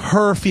make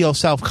her feel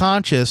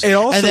self-conscious.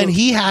 And then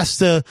he has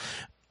to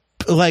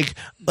like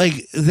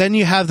then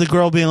you have the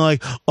girl being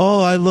like,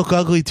 oh, I look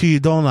ugly to you,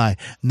 don't I?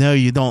 No,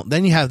 you don't.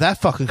 Then you have that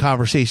fucking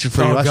conversation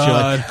for the rest of your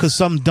life because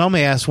some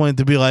dumbass wanted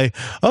to be like,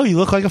 oh, you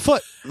look like a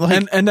foot.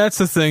 Like, and that's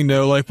the thing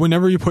though. Like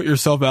whenever you put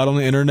yourself out on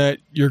the internet,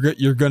 you're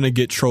going to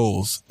get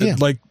trolls. Yeah.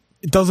 Like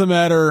it doesn't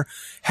matter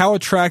how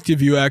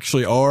attractive you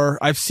actually are.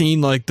 I've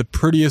seen like the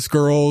prettiest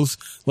girls,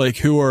 like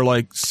who are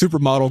like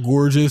supermodel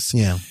gorgeous.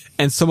 Yeah.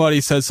 And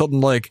somebody says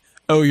something like,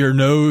 "Oh, your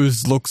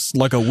nose looks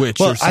like a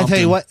witch," or something. I tell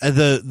you what,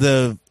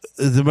 the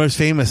most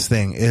famous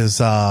thing is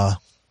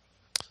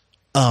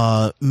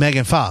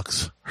Megan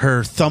Fox.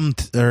 Her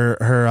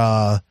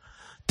her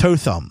toe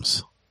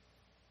thumbs.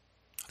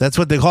 That's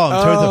what they call them.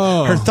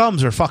 Oh. Her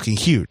thumbs are fucking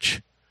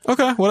huge.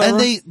 Okay, whatever.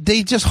 And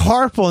they just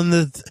harp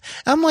on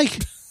I'm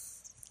like,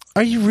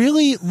 are you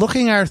really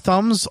looking at our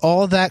thumbs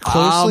all that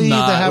closely to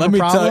have a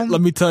problem?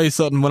 Let me tell you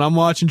something. When I'm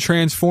watching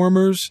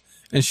Transformers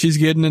and she's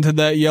getting into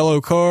that yellow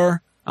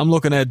car, I'm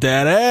looking at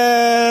that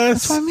ass.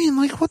 That's what I mean.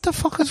 Like, what the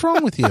fuck is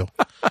wrong with you?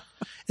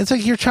 It's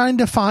like you're trying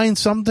to find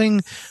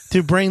something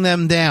to bring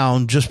them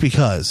down just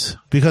because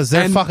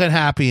they're fucking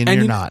happy and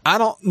you're not. I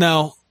don't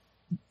know.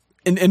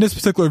 In this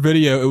particular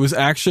video, it was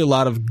actually a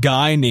lot of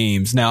guy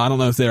names. Now, I don't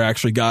know if they're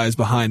actually guys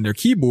behind their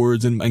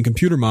keyboards and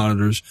computer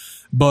monitors,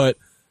 but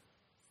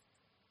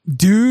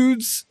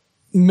dudes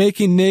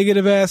making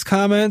negative ass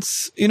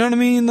comments, you know what I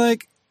mean?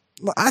 Like,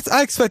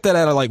 I expect that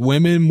out of like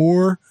women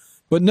more,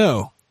 but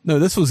no,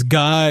 this was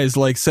guys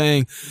like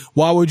saying,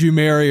 "Why would you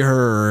marry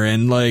her?"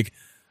 And like,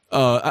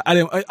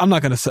 I'm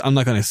not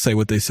gonna say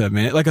what they said,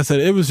 man. Like I said,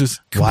 it was just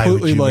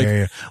completely like, marry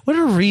her? What a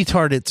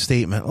retarded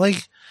statement.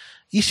 Like,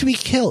 you should be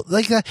killed.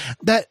 Like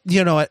that,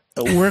 you know what?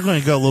 We're going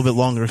to go a little bit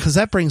longer because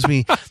that brings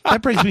me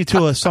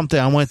to something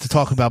I wanted to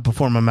talk about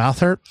before my mouth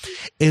hurt,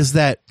 is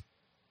that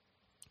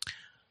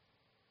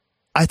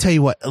I tell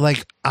you what,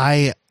 like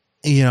I'll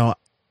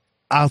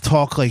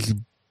talk like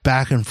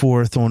back and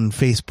forth on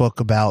Facebook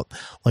about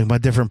like my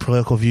different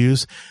political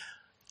views.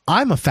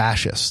 I'm a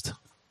fascist,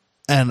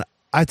 and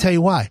I tell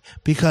you why,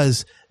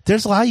 because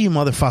there's a lot of you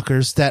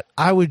motherfuckers that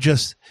I would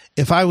just,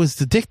 if I was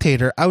the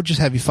dictator, I would just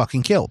have you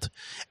fucking killed.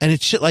 And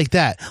it's shit like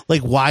that.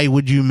 Like, why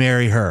would you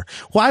marry her?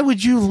 Why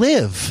would you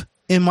live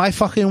in my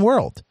fucking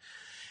world?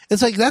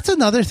 It's like, that's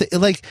another thing.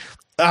 Like,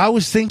 I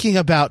was thinking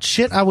about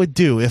shit I would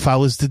do if I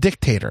was the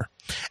dictator.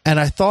 And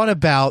I thought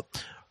about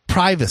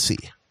privacy.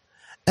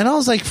 And I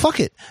was like,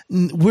 fuck it.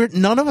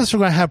 None of us are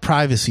going to have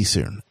privacy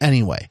soon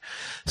anyway.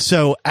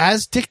 So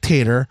as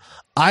dictator,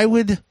 I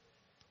would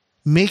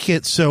make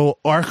it so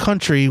our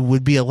country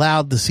would be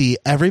allowed to see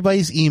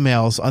everybody's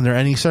emails under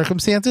any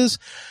circumstances.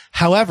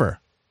 However,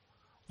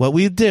 what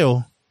we'd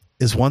do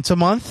is once a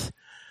month,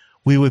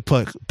 we would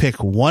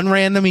pick one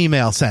random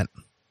email sent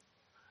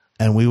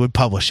and we would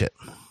publish it.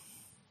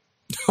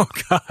 Oh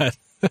God.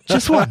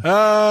 Just one.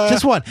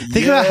 Just one.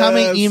 Think about how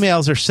many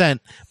emails are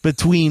sent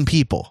between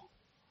people,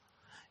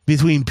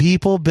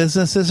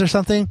 businesses or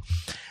something.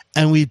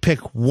 And we'd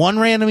pick one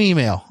random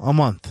email a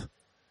month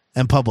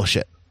and publish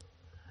it.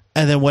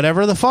 And then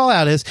whatever the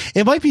fallout is,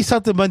 it might be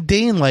something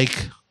mundane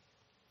like,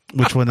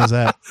 which one is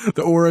that?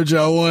 The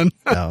Orajel one.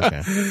 Oh,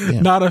 okay.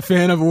 Yeah. Not a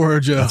fan of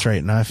Orajel. That's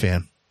right. Not a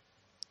fan.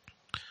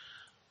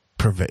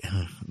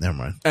 Never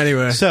mind.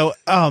 Anyway. So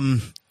what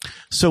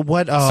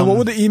would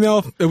the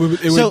email?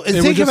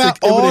 Think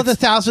about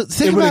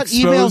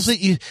emails that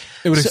you.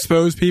 It would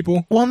expose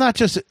people. Well, not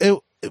just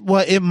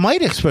it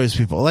might expose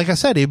people. Like I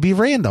said, it'd be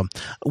random.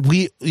 So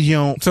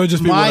it'd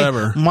just be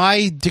whatever.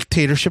 My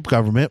dictatorship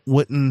government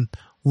wouldn't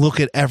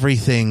look at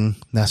everything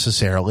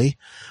necessarily,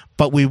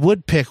 but we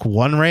would pick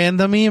one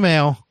random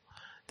email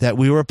that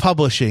we were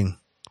publishing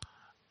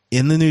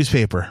in the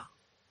newspaper,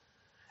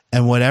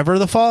 and whatever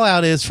the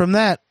fallout is from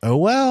that, oh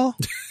well,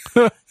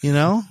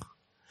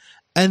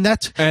 and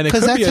it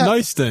could be a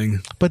nice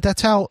thing, but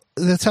that's how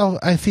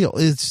I feel.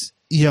 It's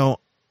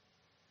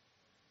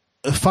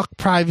fuck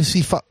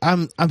privacy. Fuck,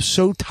 I'm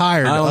so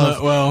tired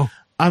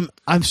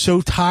I'm so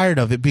tired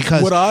of it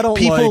because what I don't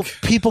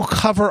people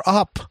cover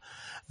up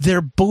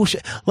their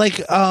bullshit. Like,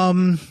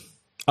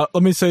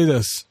 let me say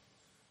this.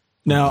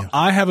 Now,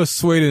 I have a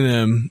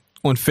pseudonym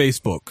on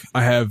Facebook.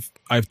 I have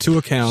 2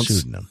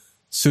 accounts.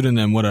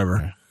 Pseudonym, whatever.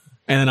 Okay.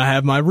 And then I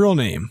have my real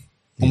name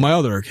on my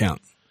other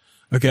account.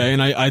 Okay,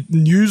 and I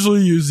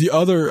usually use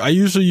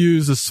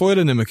the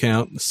pseudonym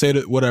account. Say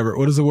it, whatever.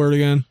 What is the word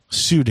again?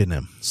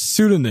 Pseudonym.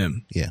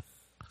 Yeah.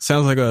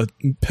 Sounds like a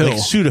pill. Like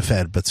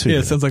Sudafed, but pseudonym.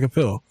 Yeah, it sounds like a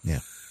pill. Yeah.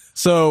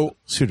 So,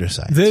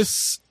 pseudoscience.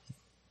 This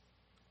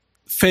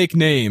fake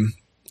name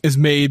is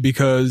made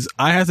because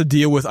I have to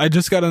deal with, I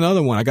just got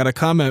another one. I got a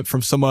comment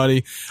from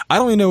somebody. I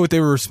don't even know what they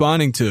were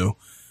responding to.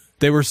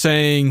 They were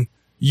saying,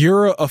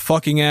 "You're a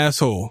fucking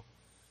asshole."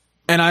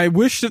 And I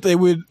wish that they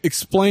would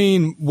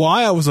explain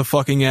why I was a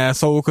fucking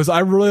asshole, because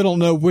I really don't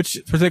know which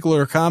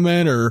particular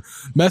comment or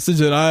message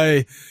that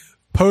I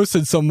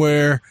posted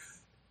somewhere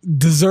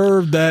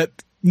deserved that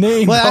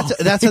name. Well,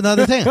 that's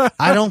another thing.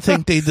 I don't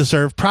think they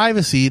deserve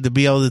privacy to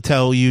be able to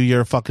tell you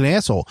you're a fucking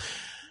asshole.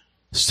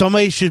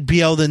 Somebody should be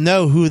able to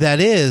know who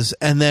that is,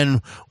 and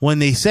then when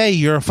they say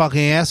you're a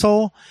fucking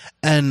asshole,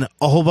 and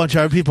a whole bunch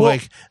of other people are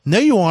like, no,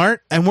 you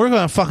aren't, and we're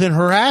going to fucking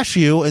harass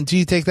you until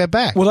you take that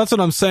back. Well, that's what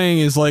I'm saying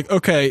is like,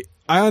 okay,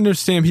 I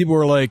understand people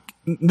are like,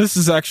 this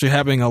is actually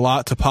happening a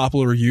lot to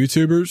popular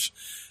YouTubers.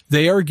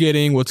 They are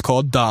getting what's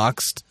called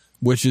doxed,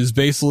 which is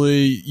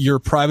basically your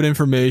private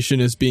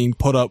information is being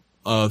put up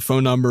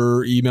phone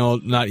number, email,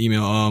 not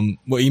email,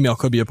 well, email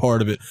could be a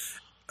part of it,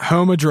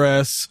 home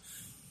address,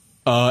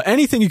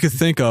 anything you could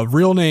think of,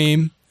 real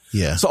name.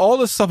 Yeah. So all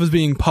this stuff is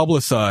being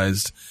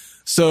publicized.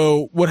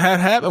 So what had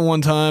happened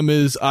one time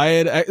is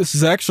this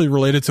is actually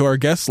related to our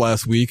guest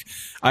last week.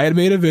 I had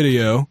made a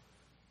video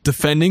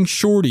defending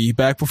Shorty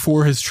back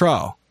before his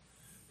trial.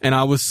 And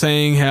I was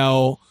saying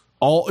how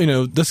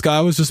this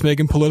guy was just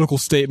making political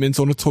statements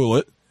on a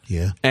toilet.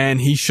 Yeah. And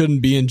he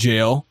shouldn't be in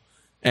jail.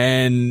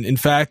 And in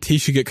fact, he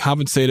should get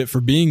compensated for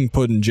being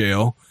put in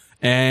jail.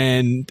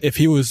 And if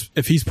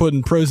he's put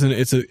in prison,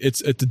 it's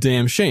a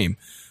damn shame.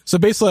 So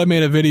basically I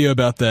made a video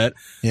about that.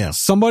 Yeah.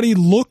 Somebody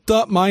looked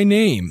up my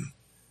name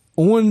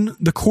on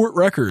the court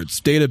records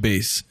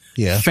database.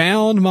 Yeah.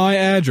 Found my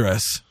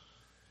address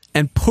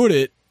and put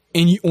it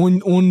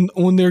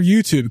on their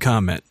YouTube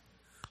comment.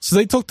 So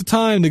they took the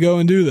time to go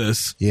and do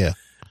this. Yeah.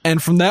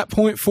 And from that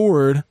point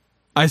forward,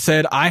 I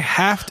said, I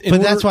have to.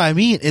 But that's what I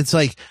mean. It's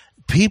like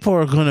people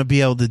are going to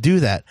be able to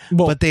do that,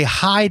 but they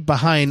hide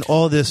behind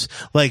all this,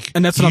 like,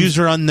 and that's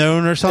user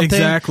unknown or something.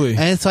 Exactly.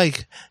 And it's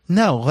like,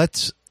 no,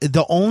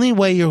 the only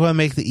way you're going to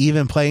make the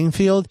even playing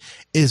field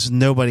is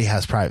nobody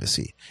has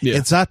privacy. Yeah.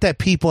 It's not that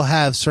people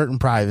have certain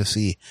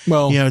privacy,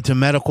 to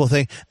medical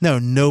thing. No,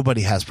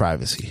 nobody has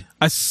privacy.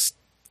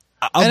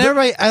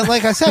 Everybody,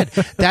 like I said,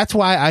 that's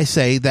why I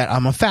say that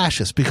I'm a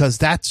fascist, because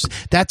that's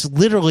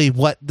literally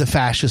what the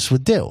fascists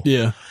would do.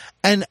 Yeah.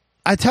 And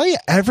I tell you,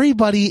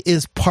 everybody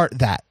is part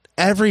that.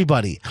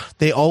 Everybody.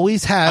 They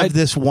always have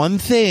this one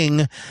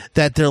thing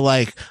that they're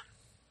like,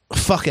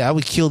 fuck it, I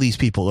would kill these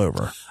people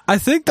over. I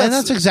think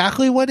that's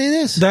exactly what it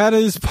is. That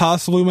is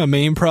possibly my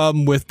main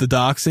problem with the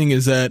doxing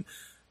is that,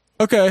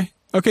 okay,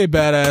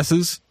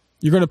 badasses,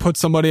 you're going to put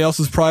somebody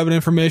else's private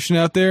information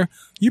out there.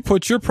 You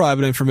put your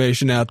private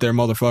information out there,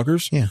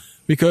 motherfuckers. Yeah.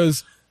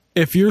 Because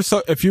if you're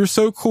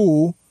so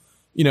cool,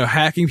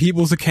 hacking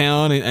people's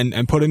account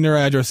and putting their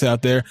address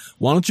out there,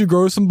 why don't you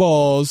grow some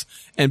balls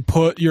and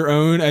put your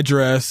own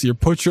address,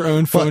 put your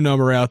own phone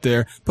number out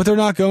there, but they're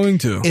not going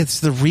to. It's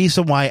the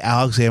reason why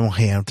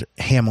Alexander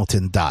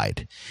Hamilton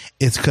died.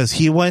 It's because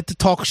he went to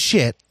talk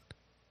shit,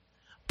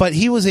 but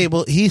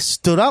he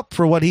stood up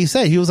for what he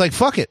said. He was like,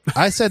 fuck it.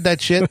 I said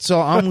that shit,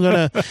 so I'm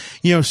going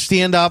to,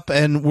 stand up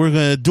and we're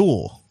going to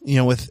duel,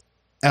 with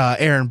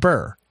Aaron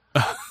Burr.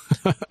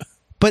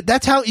 But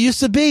that's how it used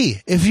to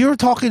be. If you were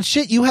talking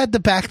shit, you had to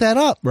back that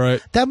up. Right.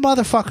 That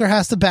motherfucker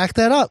has to back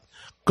that up.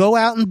 Go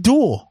out and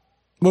duel.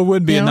 Well, it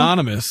would be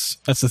anonymous.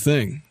 That's the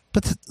thing.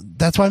 But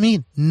that's what I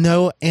mean.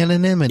 No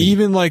anonymity.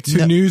 Even like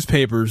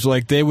newspapers,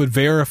 like they would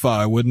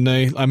verify, wouldn't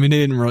they? I mean,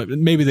 they didn't really,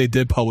 maybe they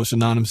did publish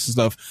anonymous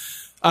stuff.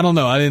 I don't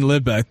know. I didn't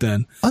live back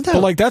then. Oh, no.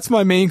 But like, that's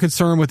my main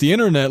concern with the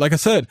internet. Like I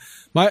said,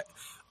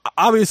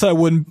 obviously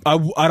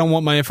I don't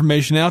want my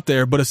information out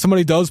there, but if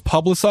somebody does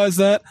publicize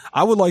that,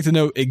 I would like to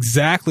know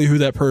exactly who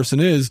that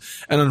person is.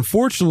 And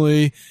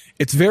unfortunately,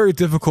 it's very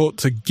difficult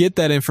to get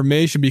that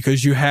information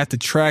because you have to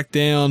track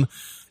down,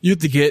 you have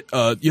to get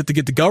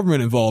the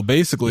government involved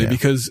basically,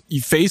 because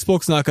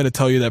Facebook's not going to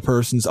tell you that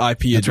person's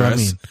IP address. What I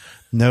mean.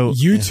 No,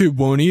 YouTube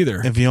won't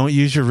either. If you don't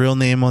use your real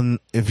name on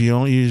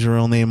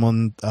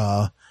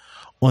the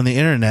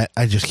internet,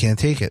 I just can't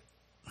take it.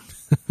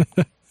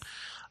 I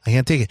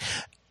can't take it.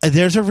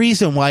 There's a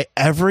reason why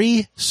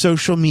every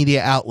social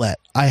media outlet,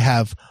 I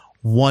have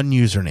one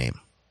username.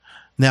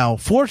 Now,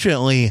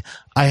 fortunately,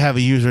 I have a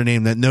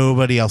username that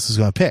nobody else is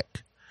going to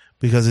pick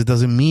because it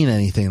doesn't mean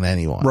anything to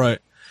anyone. Right.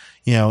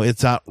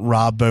 It's not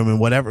Rob Bowman,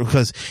 whatever,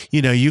 because,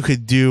 you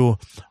could do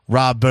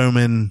Rob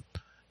Bowman,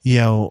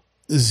 001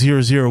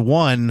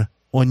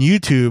 on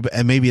YouTube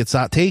and maybe it's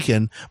not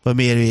taken, but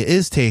maybe it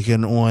is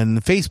taken on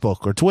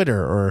Facebook or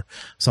Twitter or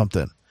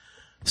something.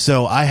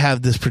 So I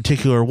have this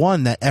particular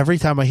one that every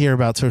time I hear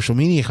about social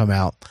media come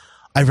out,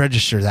 I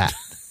register that.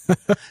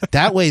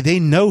 That way they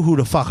know who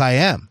the fuck I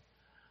am.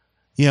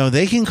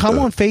 They can come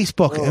on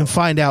Facebook and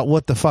find out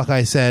what the fuck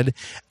I said.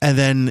 And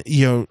then,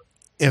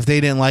 if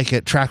they didn't like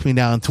it, track me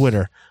down on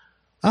Twitter.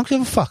 I don't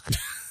give a fuck.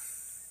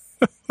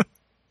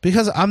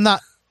 Because I'm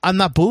not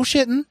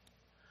bullshitting.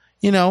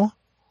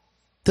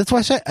 That's why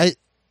I say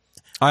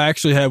I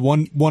actually had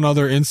one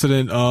other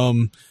incident.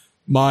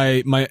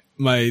 My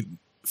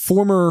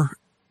former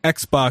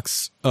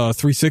Xbox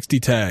 360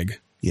 tag.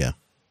 Yeah.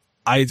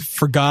 I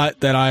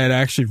forgot that I had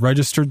actually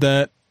registered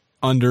that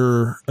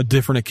under a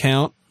different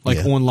account,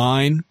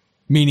 online,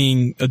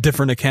 meaning a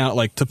different account,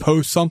 like to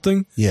post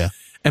something. Yeah.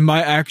 And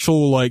my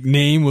actual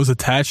name was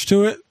attached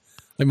to it,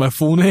 like my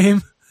full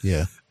name.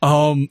 Yeah.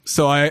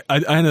 So I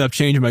ended up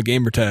changing my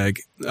gamer tag,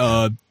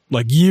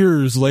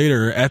 years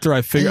later after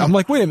I figured, I'm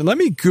like, wait a minute, let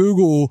me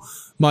Google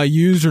my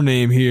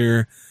username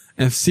here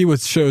and see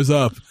what shows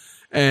up.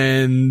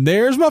 And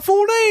there's my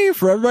full name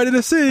for everybody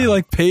to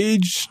see,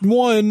 page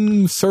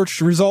 1, search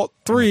result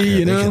 3,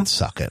 okay, they can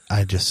suck it.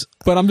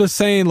 But I'm just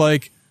saying,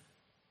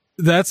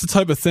 that's the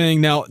type of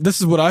thing. Now, this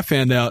is what I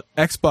found out.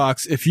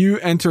 Xbox, if you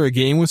enter a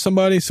game with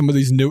somebody, some of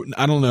these new,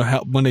 I don't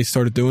know when they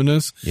started doing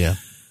this. Yeah.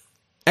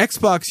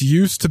 Xbox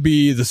used to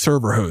be the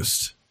server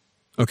host.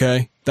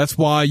 Okay. That's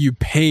why you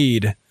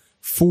paid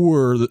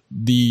for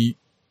the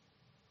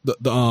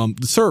the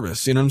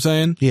service. You know what I'm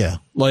saying? Yeah.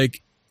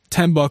 Like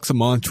 $10 a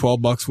month,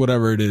 $12,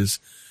 whatever it is.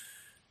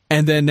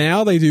 And then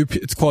now they do,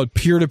 it's called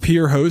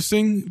peer-to-peer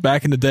hosting.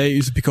 Back in the day, it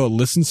used to be called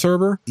Listen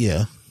Server.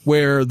 Yeah.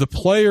 Where the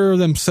player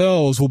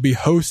themselves will be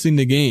hosting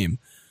the game.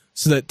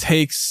 So that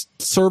takes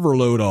server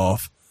load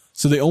off.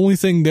 So the only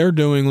thing they're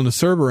doing on the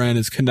server end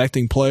is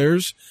connecting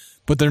players,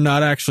 but they're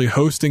not actually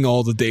hosting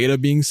all the data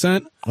being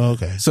sent.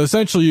 Okay. So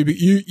essentially,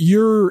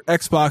 your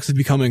Xbox is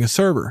becoming a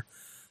server.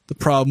 The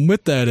problem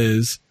with that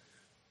is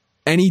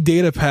any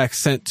data pack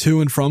sent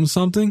to and from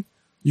something,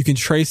 you can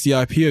trace the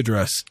IP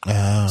address.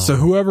 Oh. So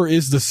whoever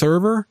is the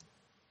server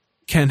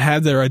can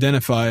have their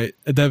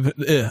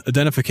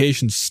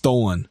identification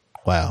stolen.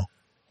 Wow.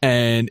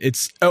 And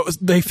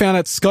they found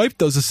out Skype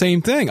does the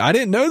same thing. I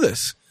didn't know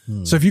this.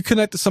 So if you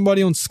connect to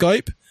somebody on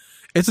Skype,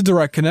 it's a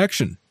direct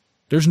connection.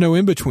 There's no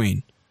in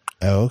between.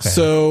 Oh, okay.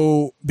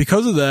 So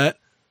because of that,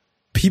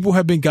 people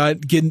have been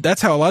getting,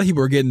 that's how a lot of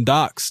people are getting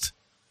doxxed.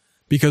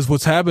 Because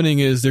what's happening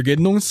is they're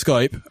getting on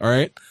Skype, all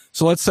right?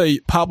 So let's say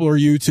popular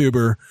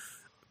YouTuber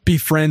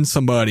befriends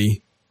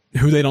somebody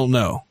who they don't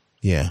know.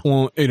 Yeah.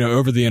 On,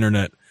 over the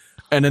internet.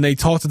 And then they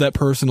talk to that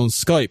person on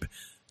Skype.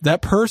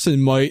 That person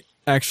might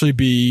actually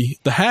be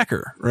the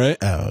hacker, right?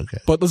 Oh, okay.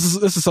 But this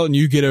is something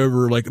you get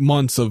over like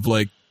months of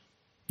like,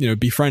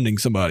 befriending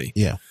somebody.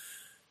 Yeah.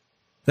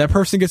 That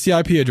person gets the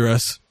IP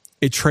address.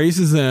 It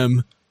traces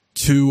them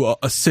to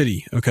a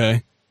city.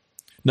 Okay.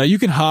 Now you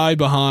can hide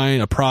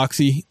behind a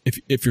proxy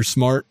if you're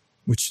smart,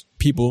 which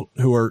people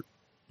who are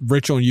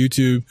rich on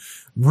YouTube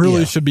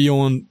really should be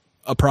on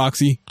a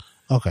proxy.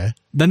 Okay.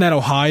 Then that'll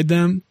hide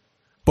them.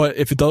 But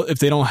if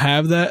they don't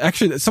have that,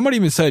 actually, somebody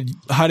even said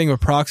hiding a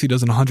proxy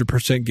doesn't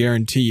 100%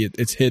 guarantee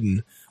it's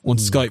hidden on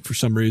Skype for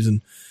some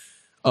reason.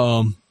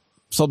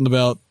 Something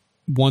about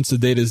once the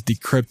data is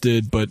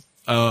decrypted, but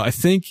I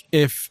think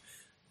if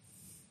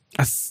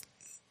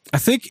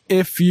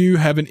you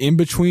have an in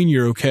between,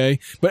 you're okay.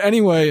 But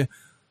anyway,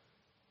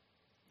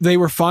 they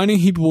were finding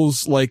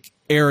people's like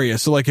area.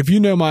 So like if you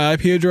know my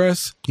IP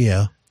address,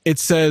 yeah, it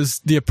says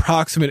the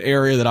approximate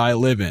area that I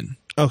live in.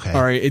 Okay.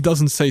 All right. It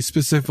doesn't say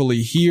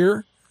specifically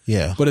here.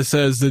 Yeah. But it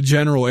says the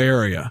general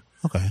area.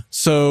 Okay.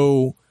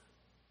 So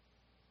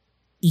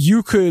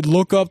you could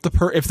look up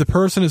if the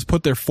person has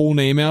put their full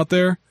name out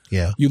there.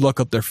 Yeah. You look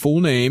up their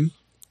full name.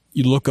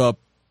 You look up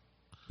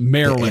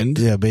Maryland.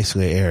 Yeah,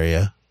 basically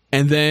area.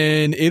 And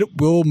then it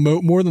will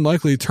more than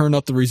likely turn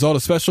up the result,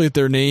 especially if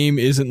their name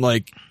isn't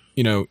like,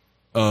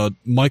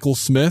 Michael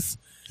Smith.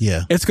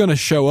 Yeah. It's going to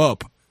show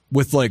up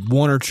with like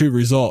one or two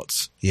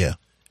results. Yeah.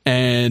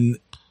 And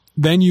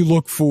then you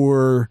look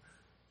for,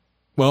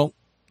 well,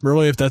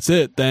 really, if that's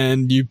it,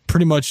 then you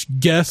pretty much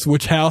guess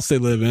which house they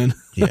live in.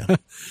 Yeah.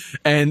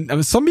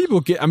 And some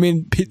people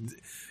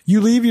you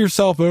leave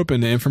yourself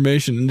open to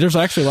information. And there's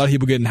actually a lot of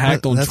people getting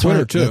hacked on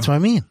Twitter too. That's what I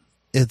mean.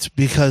 It's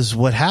because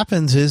what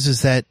happens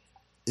is that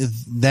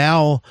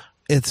now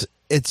it's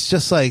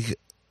just like,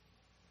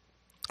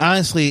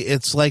 honestly,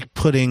 it's like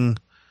putting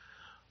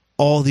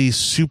all these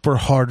super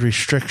hard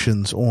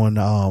restrictions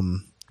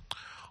on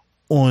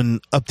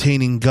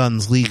obtaining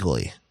guns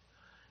legally.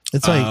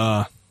 It's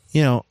like,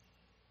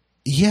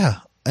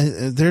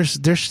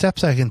 there's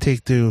steps I can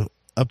take to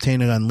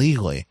obtain a gun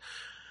legally,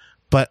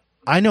 but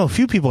I know a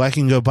few people I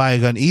can go buy a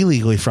gun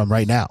illegally from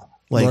right now.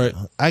 Like right.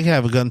 I can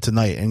have a gun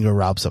tonight and go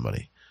rob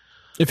somebody.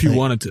 If you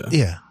wanted to.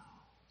 Yeah.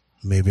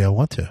 Maybe I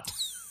want to.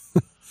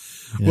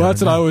 Well,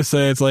 that's what I always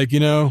say. It's like,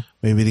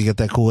 maybe to get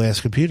that cool ass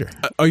computer.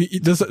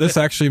 This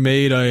actually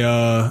made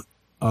a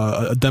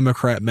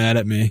Democrat mad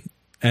at me,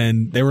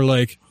 and they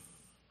were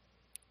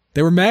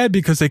mad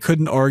because they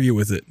couldn't argue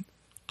with it.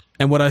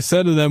 And what I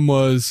said to them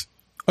was,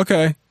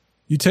 okay,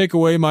 you take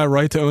away my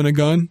right to own a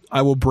gun,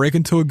 I will break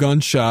into a gun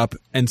shop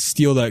and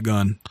steal that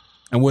gun.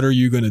 And what are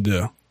you going to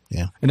do?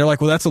 Yeah. And they're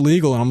like, well, that's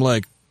illegal. And I'm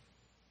like,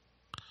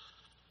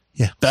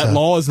 yeah, that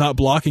law is not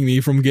blocking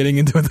me from getting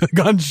into the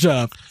gun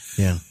shop.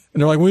 Yeah.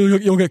 And they're like, well,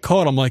 you'll get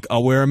caught. I'm like,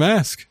 I'll wear a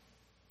mask.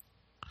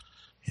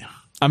 Yeah.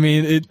 I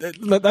mean,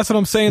 that's what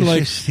I'm saying. It's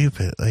like, just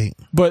stupid. Like,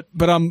 but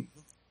and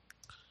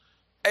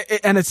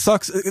it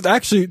sucks.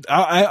 Actually,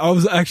 I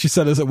was actually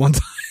said this at one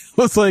time.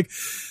 I was like,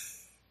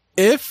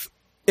 if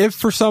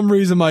for some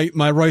reason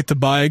my right to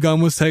buy a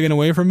gun was taken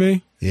away from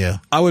me, yeah,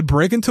 I would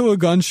break into a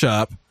gun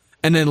shop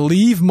and then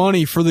leave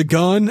money for the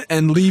gun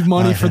and leave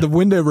money for the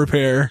window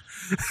repair.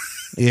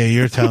 Yeah,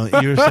 you were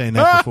saying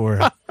that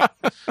before.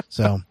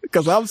 So,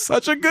 because I'm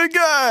such a good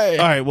guy.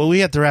 All right, well, we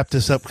have to wrap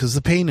this up because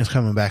the pain is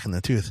coming back in the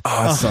tooth.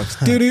 Oh, it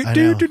sucks. I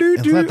know.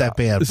 It's not that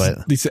bad,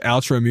 but this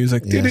outro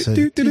music. Yeah,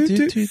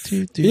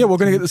 Yeah, we're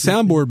gonna get the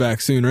soundboard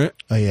back soon, right?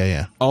 Oh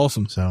yeah.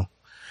 Awesome. So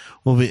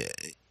we'll be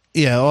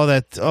all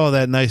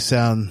that nice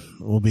sound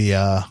will be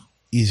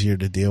easier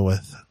to deal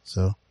with.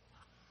 So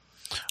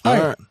all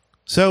right.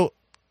 So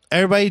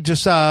everybody,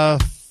 just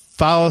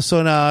follow us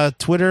on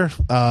Twitter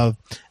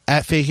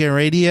at Faking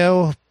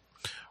Radio.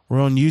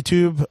 We're on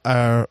YouTube,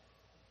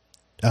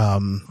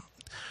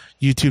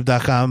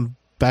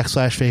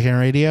 youtube.com/Faking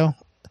Radio.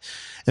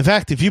 In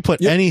fact, if you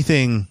put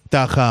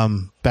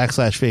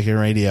anything.com/Faking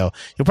Radio,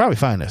 you'll probably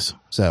find us.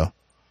 So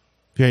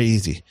if Very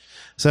easy.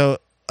 So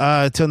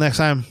till next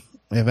time,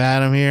 we have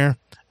Adam here,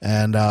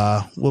 and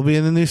we'll be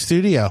in the new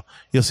studio.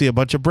 You'll see a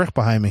bunch of brick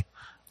behind me.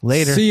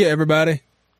 Later. See you, everybody.